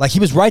time. Like, he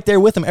was right there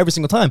with him every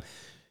single time.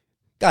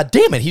 God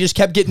damn it, he just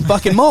kept getting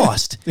fucking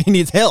mossed. He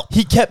needs help.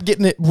 He kept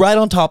getting it right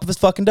on top of his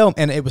fucking dome,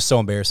 and it was so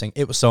embarrassing.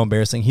 It was so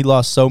embarrassing. He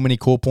lost so many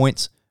cool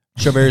points,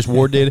 Charvarius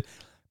Ward did,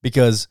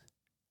 because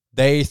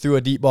they threw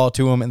a deep ball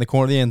to him in the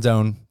corner of the end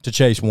zone to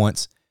Chase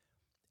once,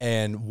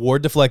 and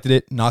Ward deflected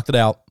it, knocked it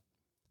out.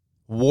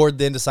 Ward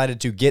then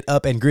decided to get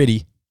up and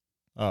gritty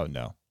Oh,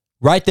 no.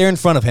 right there in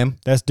front of him.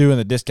 That's doing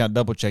the discount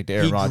double check to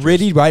Aaron He Rodgers.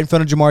 grittied right in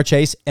front of Jamar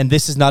Chase, and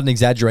this is not an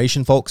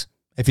exaggeration, folks.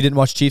 If you didn't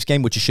watch the Chiefs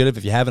game, which you should have,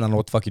 if you haven't, I don't know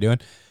what the fuck you're doing.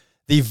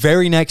 The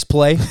very next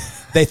play,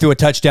 they threw a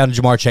touchdown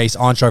to Jamar Chase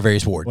on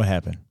Charvarius Ward. What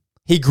happened?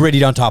 He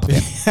grittied on top of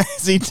him.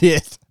 Yes, he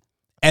did.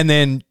 And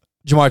then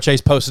Jamar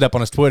Chase posted up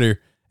on his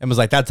Twitter and was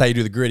like, that's how you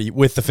do the gritty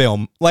with the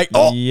film. Like,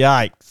 oh,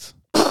 Yikes.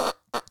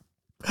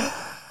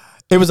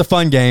 it was a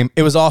fun game.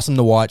 It was awesome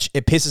to watch.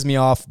 It pisses me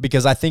off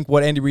because I think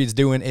what Andy Reid's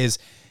doing is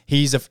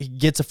he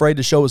gets afraid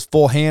to show his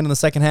full hand in the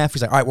second half.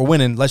 He's like, all right, we're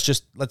winning.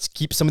 Let's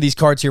keep some of these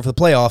cards here for the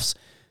playoffs.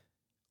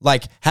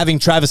 Like having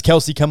Travis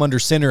Kelce come under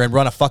center and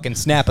run a fucking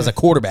snap as a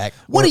quarterback.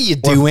 What are you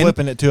Or doing?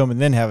 flipping it to him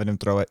and then having him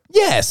throw it.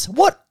 Yes.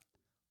 What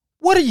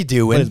are you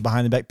doing? What is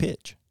behind the back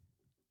pitch?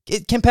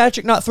 Can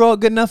Patrick not throw it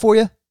good enough for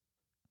you?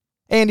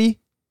 Andy?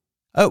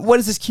 What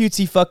is this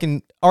cutesy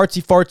fucking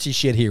artsy-fartsy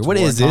shit here? What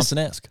is this?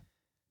 Thompson-esque.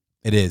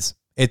 It is.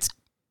 It's,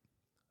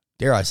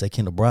 dare I say,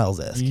 Kendall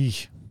Briles-esque.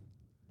 Yeesh.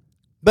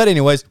 But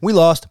anyways, we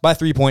lost by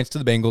 3 points to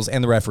the Bengals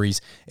and the referees.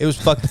 It was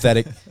fucking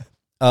pathetic.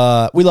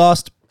 We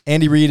lost.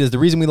 Andy Reid is the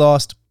reason we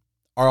lost.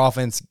 Our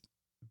offense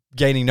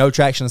gaining no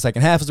traction in the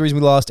second half is the reason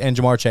we lost. And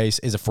Jamar Chase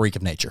is a freak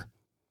of nature.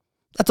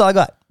 That's all I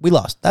got. We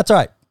lost. That's all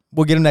right.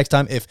 We'll get him next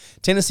time.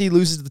 If Tennessee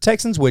loses to the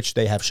Texans, which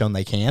they have shown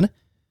they can.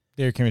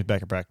 Derrick Henry's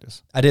back in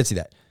practice. I did see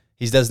that.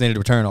 He's designated to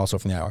return also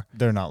from the hour.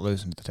 They're not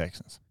losing to the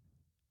Texans.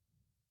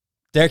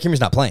 Derrick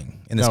Henry's not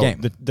playing in this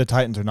game. The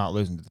Titans are not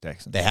losing to the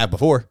Texans. They have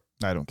before.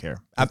 I don't care.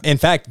 In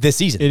fact, this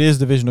season. It is a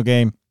divisional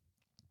game.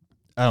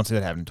 I don't see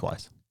that happening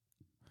twice.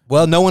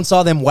 Well, no one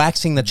saw them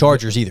waxing the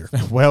Chargers either.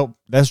 Well,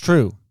 that's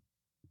true.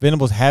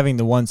 Venables having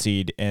the 1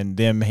 seed and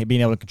them being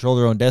able to control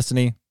their own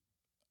destiny.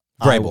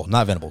 Vrabel,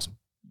 not Venables.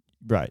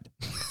 Right.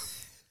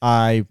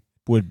 I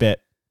would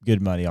bet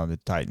good money on the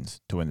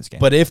Titans to win this game.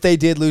 But if they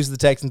did lose to the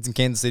Texans and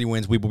Kansas City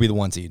wins, we will be the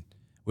 1 seed.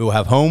 We will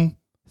have home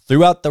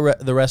throughout the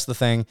rest of the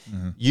thing.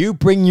 Mm-hmm.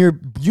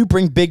 You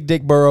bring Big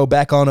Dick Burrow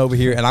back on over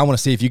here, and I want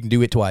to see if you can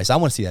do it twice. I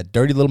want to see that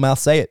dirty little mouth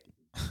say it.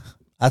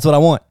 That's what I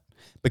want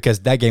because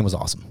that game was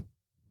awesome.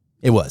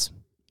 It was.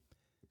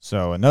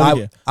 So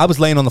another I was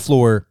laying on the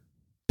floor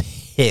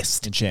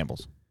pissed. in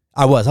shambles.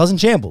 I was in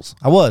shambles.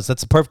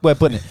 That's the perfect way of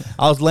putting it.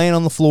 I was laying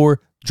on the floor,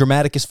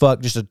 dramatic as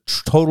fuck, just a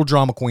total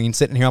drama queen,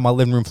 sitting here on my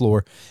living room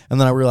floor. And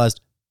then I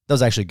realized that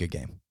was actually a good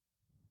game.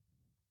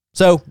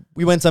 So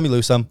we win some, you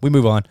lose some. We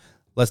move on.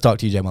 Let's talk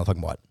TJ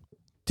motherfucking Watt.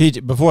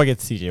 TJ, before I get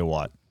to TJ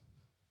Watt,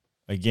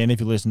 again, if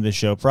you listen to this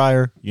show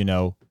prior, you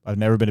know I've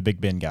never been a Big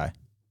Ben guy.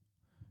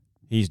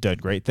 He's done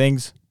great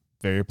things.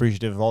 Very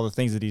appreciative of all the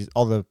things that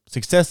all the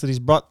success that he's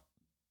brought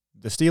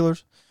the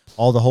Steelers,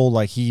 all the whole,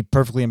 like, he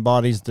perfectly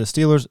embodies the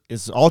Steelers.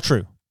 It's all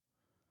true.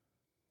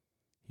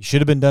 He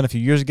should have been done a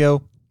few years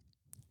ago,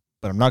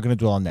 but I'm not going to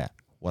dwell on that.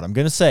 What I'm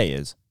going to say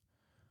is,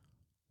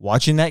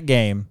 watching that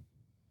game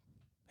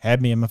had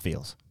me in my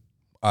feels.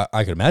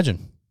 I could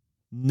imagine.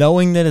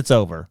 Knowing that it's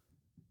over,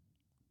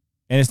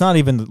 and it's not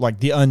even like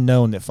the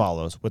unknown that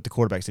follows with the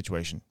quarterback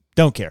situation.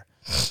 Don't care.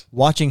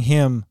 Watching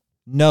him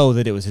know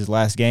that it was his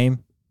last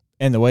game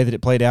and the way that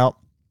it played out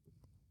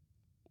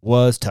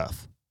was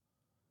tough.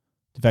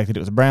 The fact that it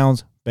was the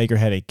Browns, Baker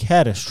had a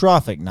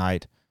catastrophic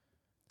night.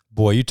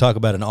 Boy, you talk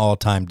about an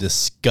all-time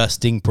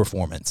disgusting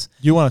performance.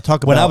 You want to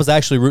talk about when I was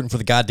actually rooting for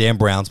the goddamn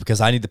Browns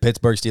because I need the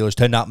Pittsburgh Steelers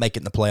to not make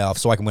it in the playoffs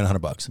so I can win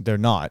 $100. They're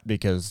not,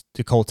 because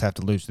the Colts have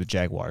to lose to the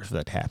Jaguars for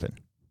that to happen.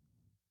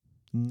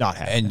 Not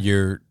happening. And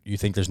you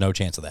think there's no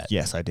chance of that?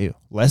 Yes, I do.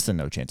 Less than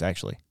no chance,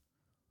 actually.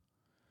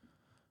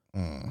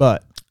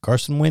 But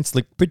Carson Wentz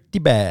looked pretty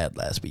bad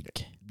last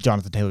week.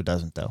 Jonathan Taylor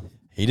doesn't, though.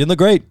 He didn't look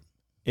great.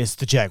 It's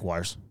the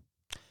Jaguars.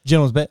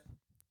 Gentleman's bet.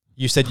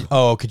 You said,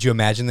 could you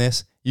imagine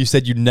this? You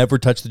said you'd never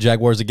touch the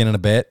Jaguars again in a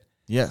bet?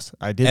 Yes,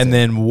 I did. And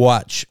then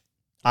watch.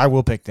 I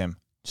will pick them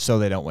so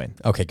they don't win.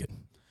 Okay, good. Do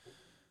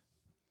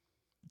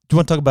you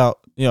want to talk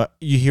about,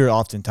 you hear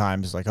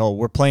oftentimes like, oh,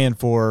 we're playing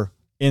for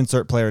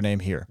insert player name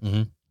here.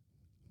 Mm-hmm.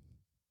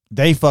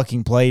 They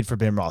fucking played for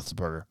Ben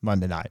Roethlisberger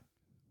Monday night.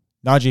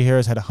 Najee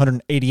Harris had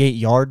 188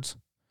 yards.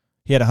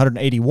 He had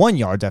 181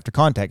 yards after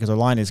contact because our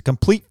line is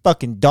complete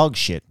fucking dog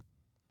shit.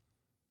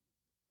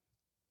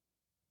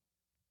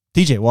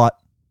 TJ Watt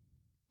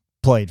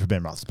played for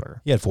Ben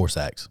Roethlisberger. He had 4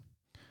 sacks.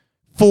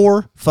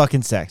 4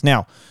 fucking sacks.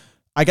 Now,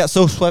 I got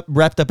so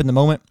wrapped up in the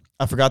moment,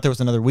 I forgot there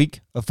was another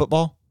week of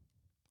football.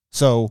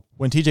 So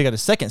when TJ got a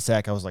second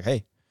sack, I was like,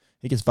 hey,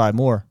 he gets 5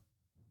 more.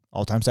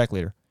 All-time sack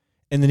leader.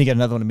 And then he got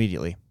another one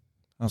immediately.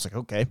 I was like,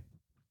 okay.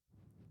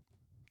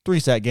 3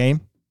 sack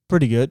game.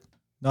 Pretty good.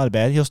 Not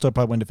bad. He'll still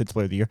probably win Defensive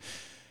Player of the Year.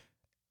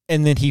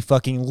 And then he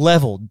fucking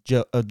leveled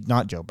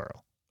not Joe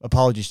Burrow.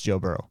 Apologies to Joe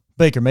Burrow.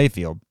 Baker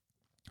Mayfield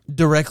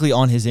directly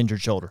on his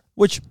injured shoulder,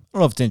 which I don't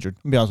know if it's injured.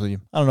 I'll be honest with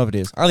you. I don't know if it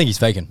is. I think he's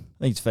faking.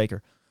 I think it's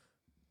faker.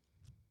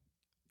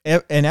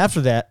 And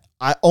after that,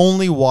 I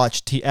only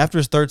watched after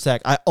his third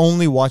sack, I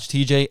only watched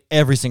TJ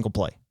every single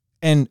play.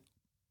 And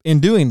in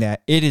doing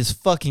that, it is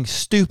fucking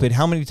stupid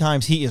how many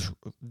times he is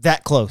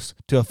that close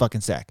to a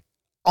fucking sack.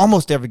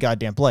 Almost every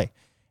goddamn play.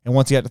 And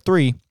once he got to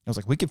 3, I was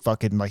like, we could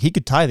fucking, like, he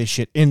could tie this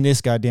shit in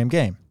this goddamn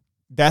game.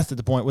 That's at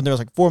the point when there was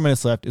like 4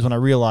 minutes left is when I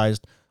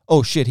realized,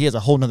 oh shit, he has a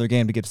whole nother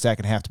game to get a sack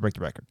and a half to break the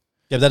record.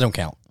 Yeah, but that don't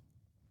count.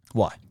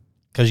 Why?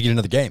 Because you get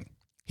another game.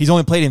 He's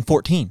only played in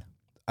 14.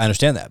 I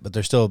understand that, but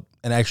there's still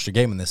an extra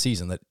game in this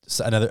season that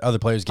other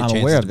players get I'm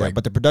chances aware of to that, break.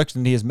 but the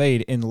production he has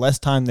made in less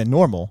time than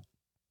normal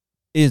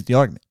is the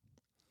argument.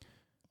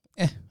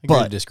 Agree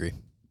but- to disagree.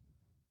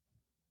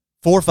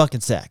 4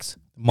 fucking sacks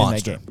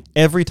Monster. in that game.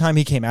 Every time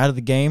he came out of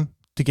the game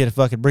to get a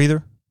fucking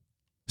breather,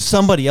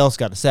 somebody else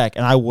got a sack,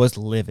 and I was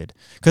livid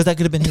because that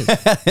could have been his.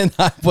 And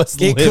I was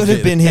It livid. could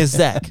have been his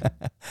sack.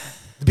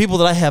 The people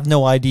that I have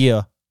no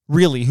idea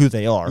really who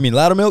they are. I mean,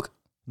 Loudermilk?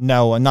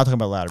 No, I'm not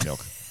talking about Loudermilk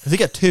because he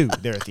got 2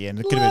 there at the end.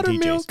 It could have been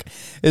TJ's.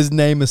 Loudermilk. His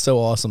name is so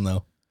awesome,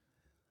 though.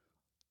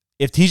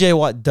 If TJ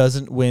Watt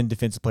doesn't win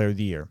Defensive Player of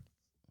the Year,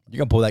 You're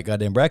going to pull that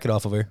goddamn bracket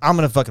off of here. I'm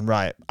gonna fucking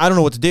riot. I don't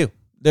know what to do.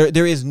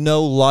 There is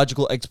no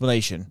logical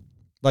explanation.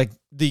 Like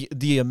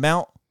the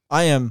amount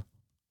I am.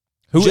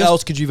 Who Just-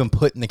 else could you even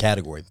put in the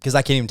category? Because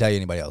I can't even tell you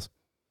anybody else.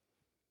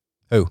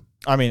 Who?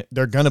 I mean,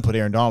 they're gonna put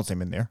Aaron Donald's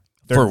name in there.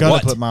 They're For gonna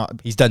what? put Miles.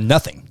 He's done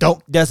nothing.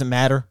 Doesn't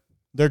matter.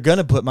 They're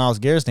gonna put Myles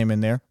Garrett's name in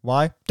there.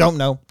 Why? Don't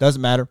know.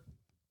 Doesn't matter.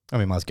 I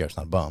mean, Myles Garrett's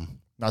not a bum.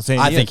 Not saying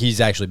I he think is.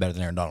 he's actually better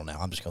than Aaron Donald now.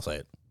 I'm just going to say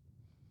it.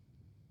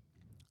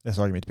 That's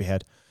an argument to be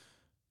had.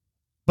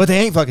 But they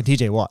ain't fucking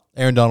TJ Watt.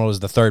 Aaron Donald is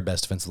the third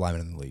best defensive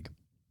lineman in the league.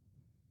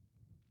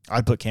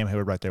 I'd put Cam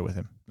Hayward right there with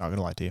him. Not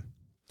gonna lie to you.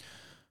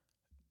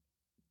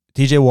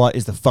 TJ Watt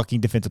is the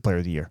fucking Defensive Player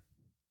of the Year.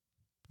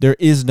 There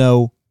is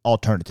no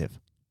alternative.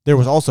 There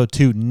was also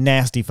 2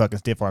 nasty fucking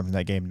stiff arms in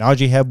that game.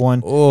 Najee had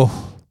one,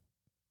 Oh,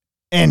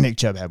 and Nick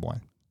Chubb had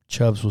one.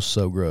 Chubbs was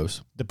so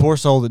gross. The poor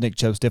soul that Nick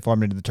Chubb stiff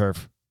armed into the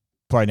turf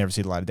probably never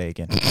see the light of day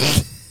again.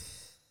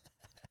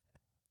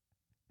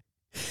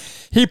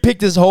 He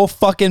picked his whole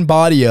fucking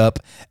body up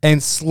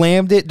and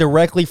slammed it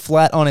directly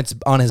flat on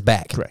his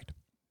back. Correct.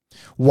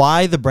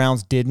 Why the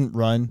Browns didn't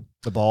run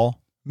the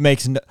ball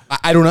makes no.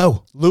 I don't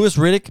know. Lewis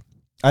Riddick,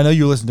 I know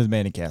you listened to the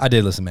Manning cast. I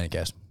did listen to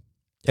Manicast.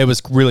 It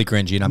was really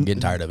cringy, and I'm getting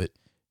tired of it.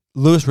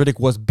 Lewis Riddick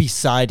was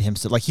beside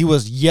himself. Like he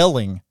was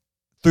yelling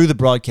through the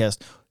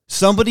broadcast.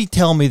 Somebody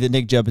tell me that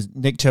Nick Chubb is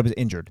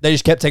injured. They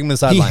just kept taking him to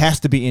the He sideline. has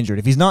to be injured.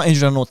 If he's not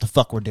injured, I don't know what the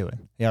fuck we're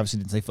doing. He obviously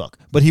didn't say fuck.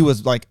 But he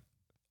was like,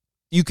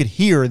 you could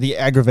hear the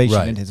aggravation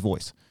Right. in his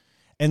voice.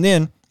 And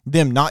then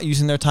them not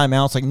using their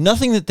timeouts, like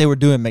nothing that they were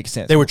doing makes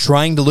sense. They were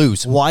trying to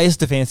lose. Why is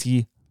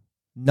Stefanski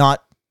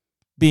not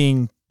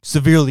being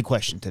severely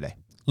questioned today?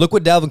 Look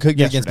what Dalvin Cook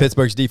did against Yesterday.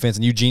 Pittsburgh's defense,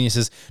 and you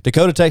geniuses.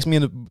 Dakota texted me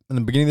in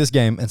the beginning of this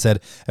game and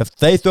said, if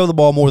they throw the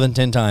ball more than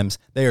 10 times,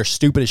 they are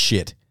stupid as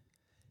shit.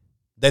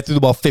 They threw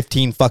the ball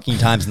 15 fucking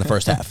times in the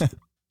first half.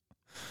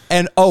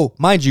 And, oh,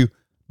 mind you,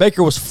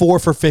 Baker was 4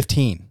 for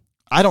 15.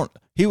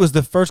 He was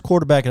the first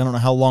quarterback in I don't know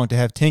how long to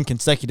have 10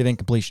 consecutive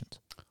incompletions.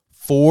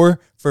 4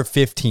 for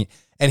 15.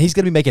 And he's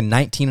going to be making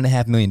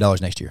 $19.5 million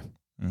next year.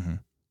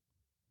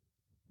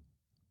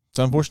 It's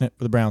unfortunate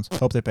for the Browns.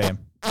 Hope they pay him.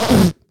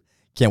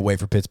 Can't wait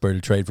for Pittsburgh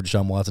to trade for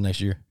Deshaun Watson next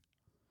year.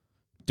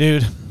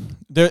 Dude,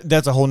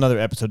 that's a whole nother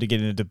episode to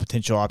get into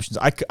potential options.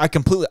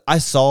 I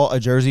saw a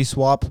jersey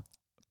swap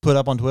put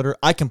up on Twitter.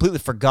 I completely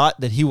forgot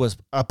that he was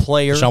a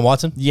player. Deshaun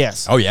Watson?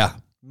 Yes. Oh, yeah.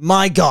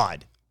 My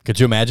God. Could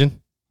you imagine?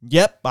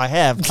 Yep, I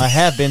have. I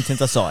have been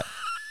since I saw it.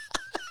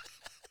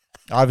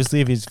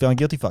 Obviously, if he's feeling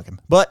guilty, fuck him.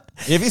 But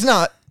if he's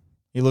not,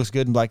 he looks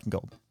good in black and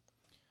gold.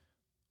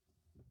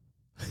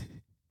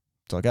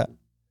 That's all I got.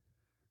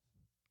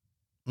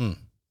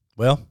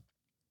 Well,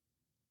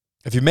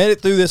 if you made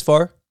it through this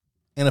far,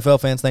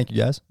 NFL fans, thank you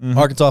guys. Mhm.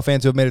 Arkansas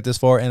fans who have made it this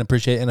far and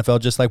appreciate NFL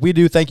just like we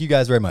do, thank you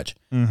guys very much.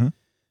 Mm-hmm.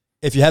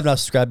 If you have not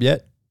subscribed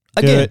yet,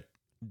 again,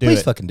 Do please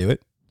it. fucking do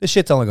it. This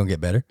shit's only going to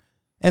get better.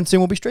 And soon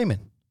we'll be streaming.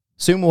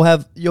 Soon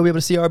you'll be able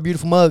to see our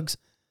beautiful mugs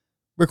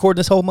recording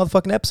this whole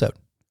motherfucking episode.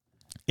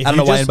 If I don't you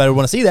know why just- anybody would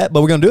want to see that,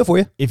 but we're going to do it for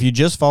you. If you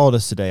just followed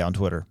us today on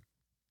Twitter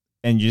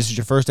and this is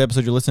your first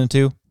episode you're listening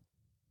to,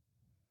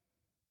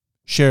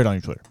 share it on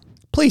your Twitter.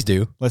 Please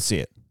do. Let's see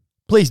it.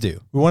 Please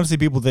do. We want to see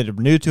people that are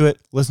new to it,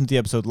 listen to the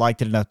episode,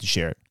 liked it enough to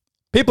share it.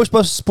 People are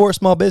supposed to support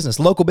small business,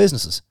 local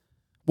businesses.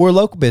 We're a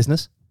local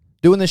business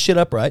doing this shit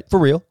upright, for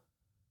real.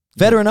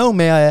 Veteran owned,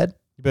 may I add.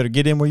 You better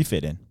get in where you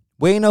fit in.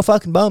 We ain't no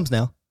fucking bums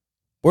now.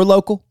 We're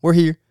local. We're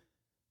here.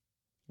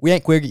 We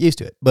ain't queer. Get used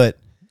to it. But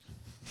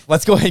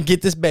let's go ahead and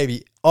get this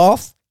baby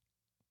off.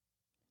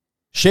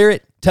 Share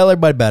it. Tell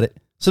everybody about it.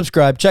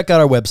 Subscribe. Check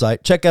out our website.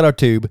 Check out our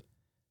tube.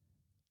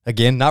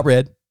 Again, not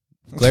red.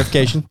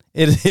 Clarification.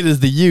 It is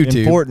the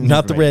YouTube, Important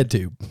not the red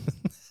information.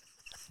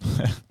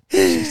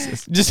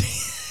 tube. Just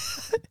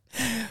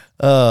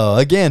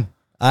Again,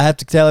 I have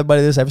to tell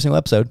everybody this every single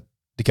episode.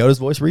 Dakota's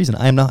voice of reason.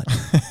 I am not.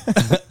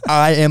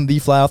 I am the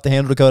fly off the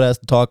handle. Dakota has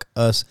to talk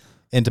us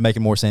into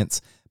making more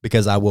sense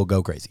because I will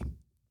go crazy.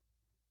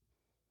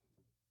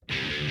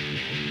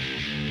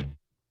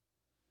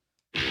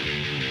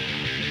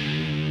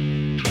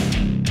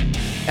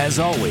 As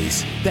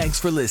always, thanks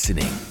for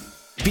listening.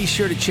 Be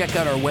sure to check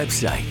out our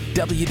website,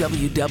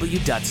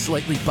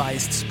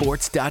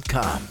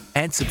 www.slightlybiasedsports.com,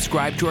 and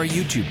subscribe to our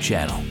YouTube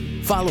channel.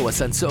 Follow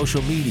us on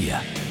social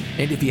media.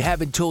 And if you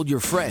haven't told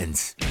your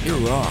friends, you're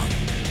wrong.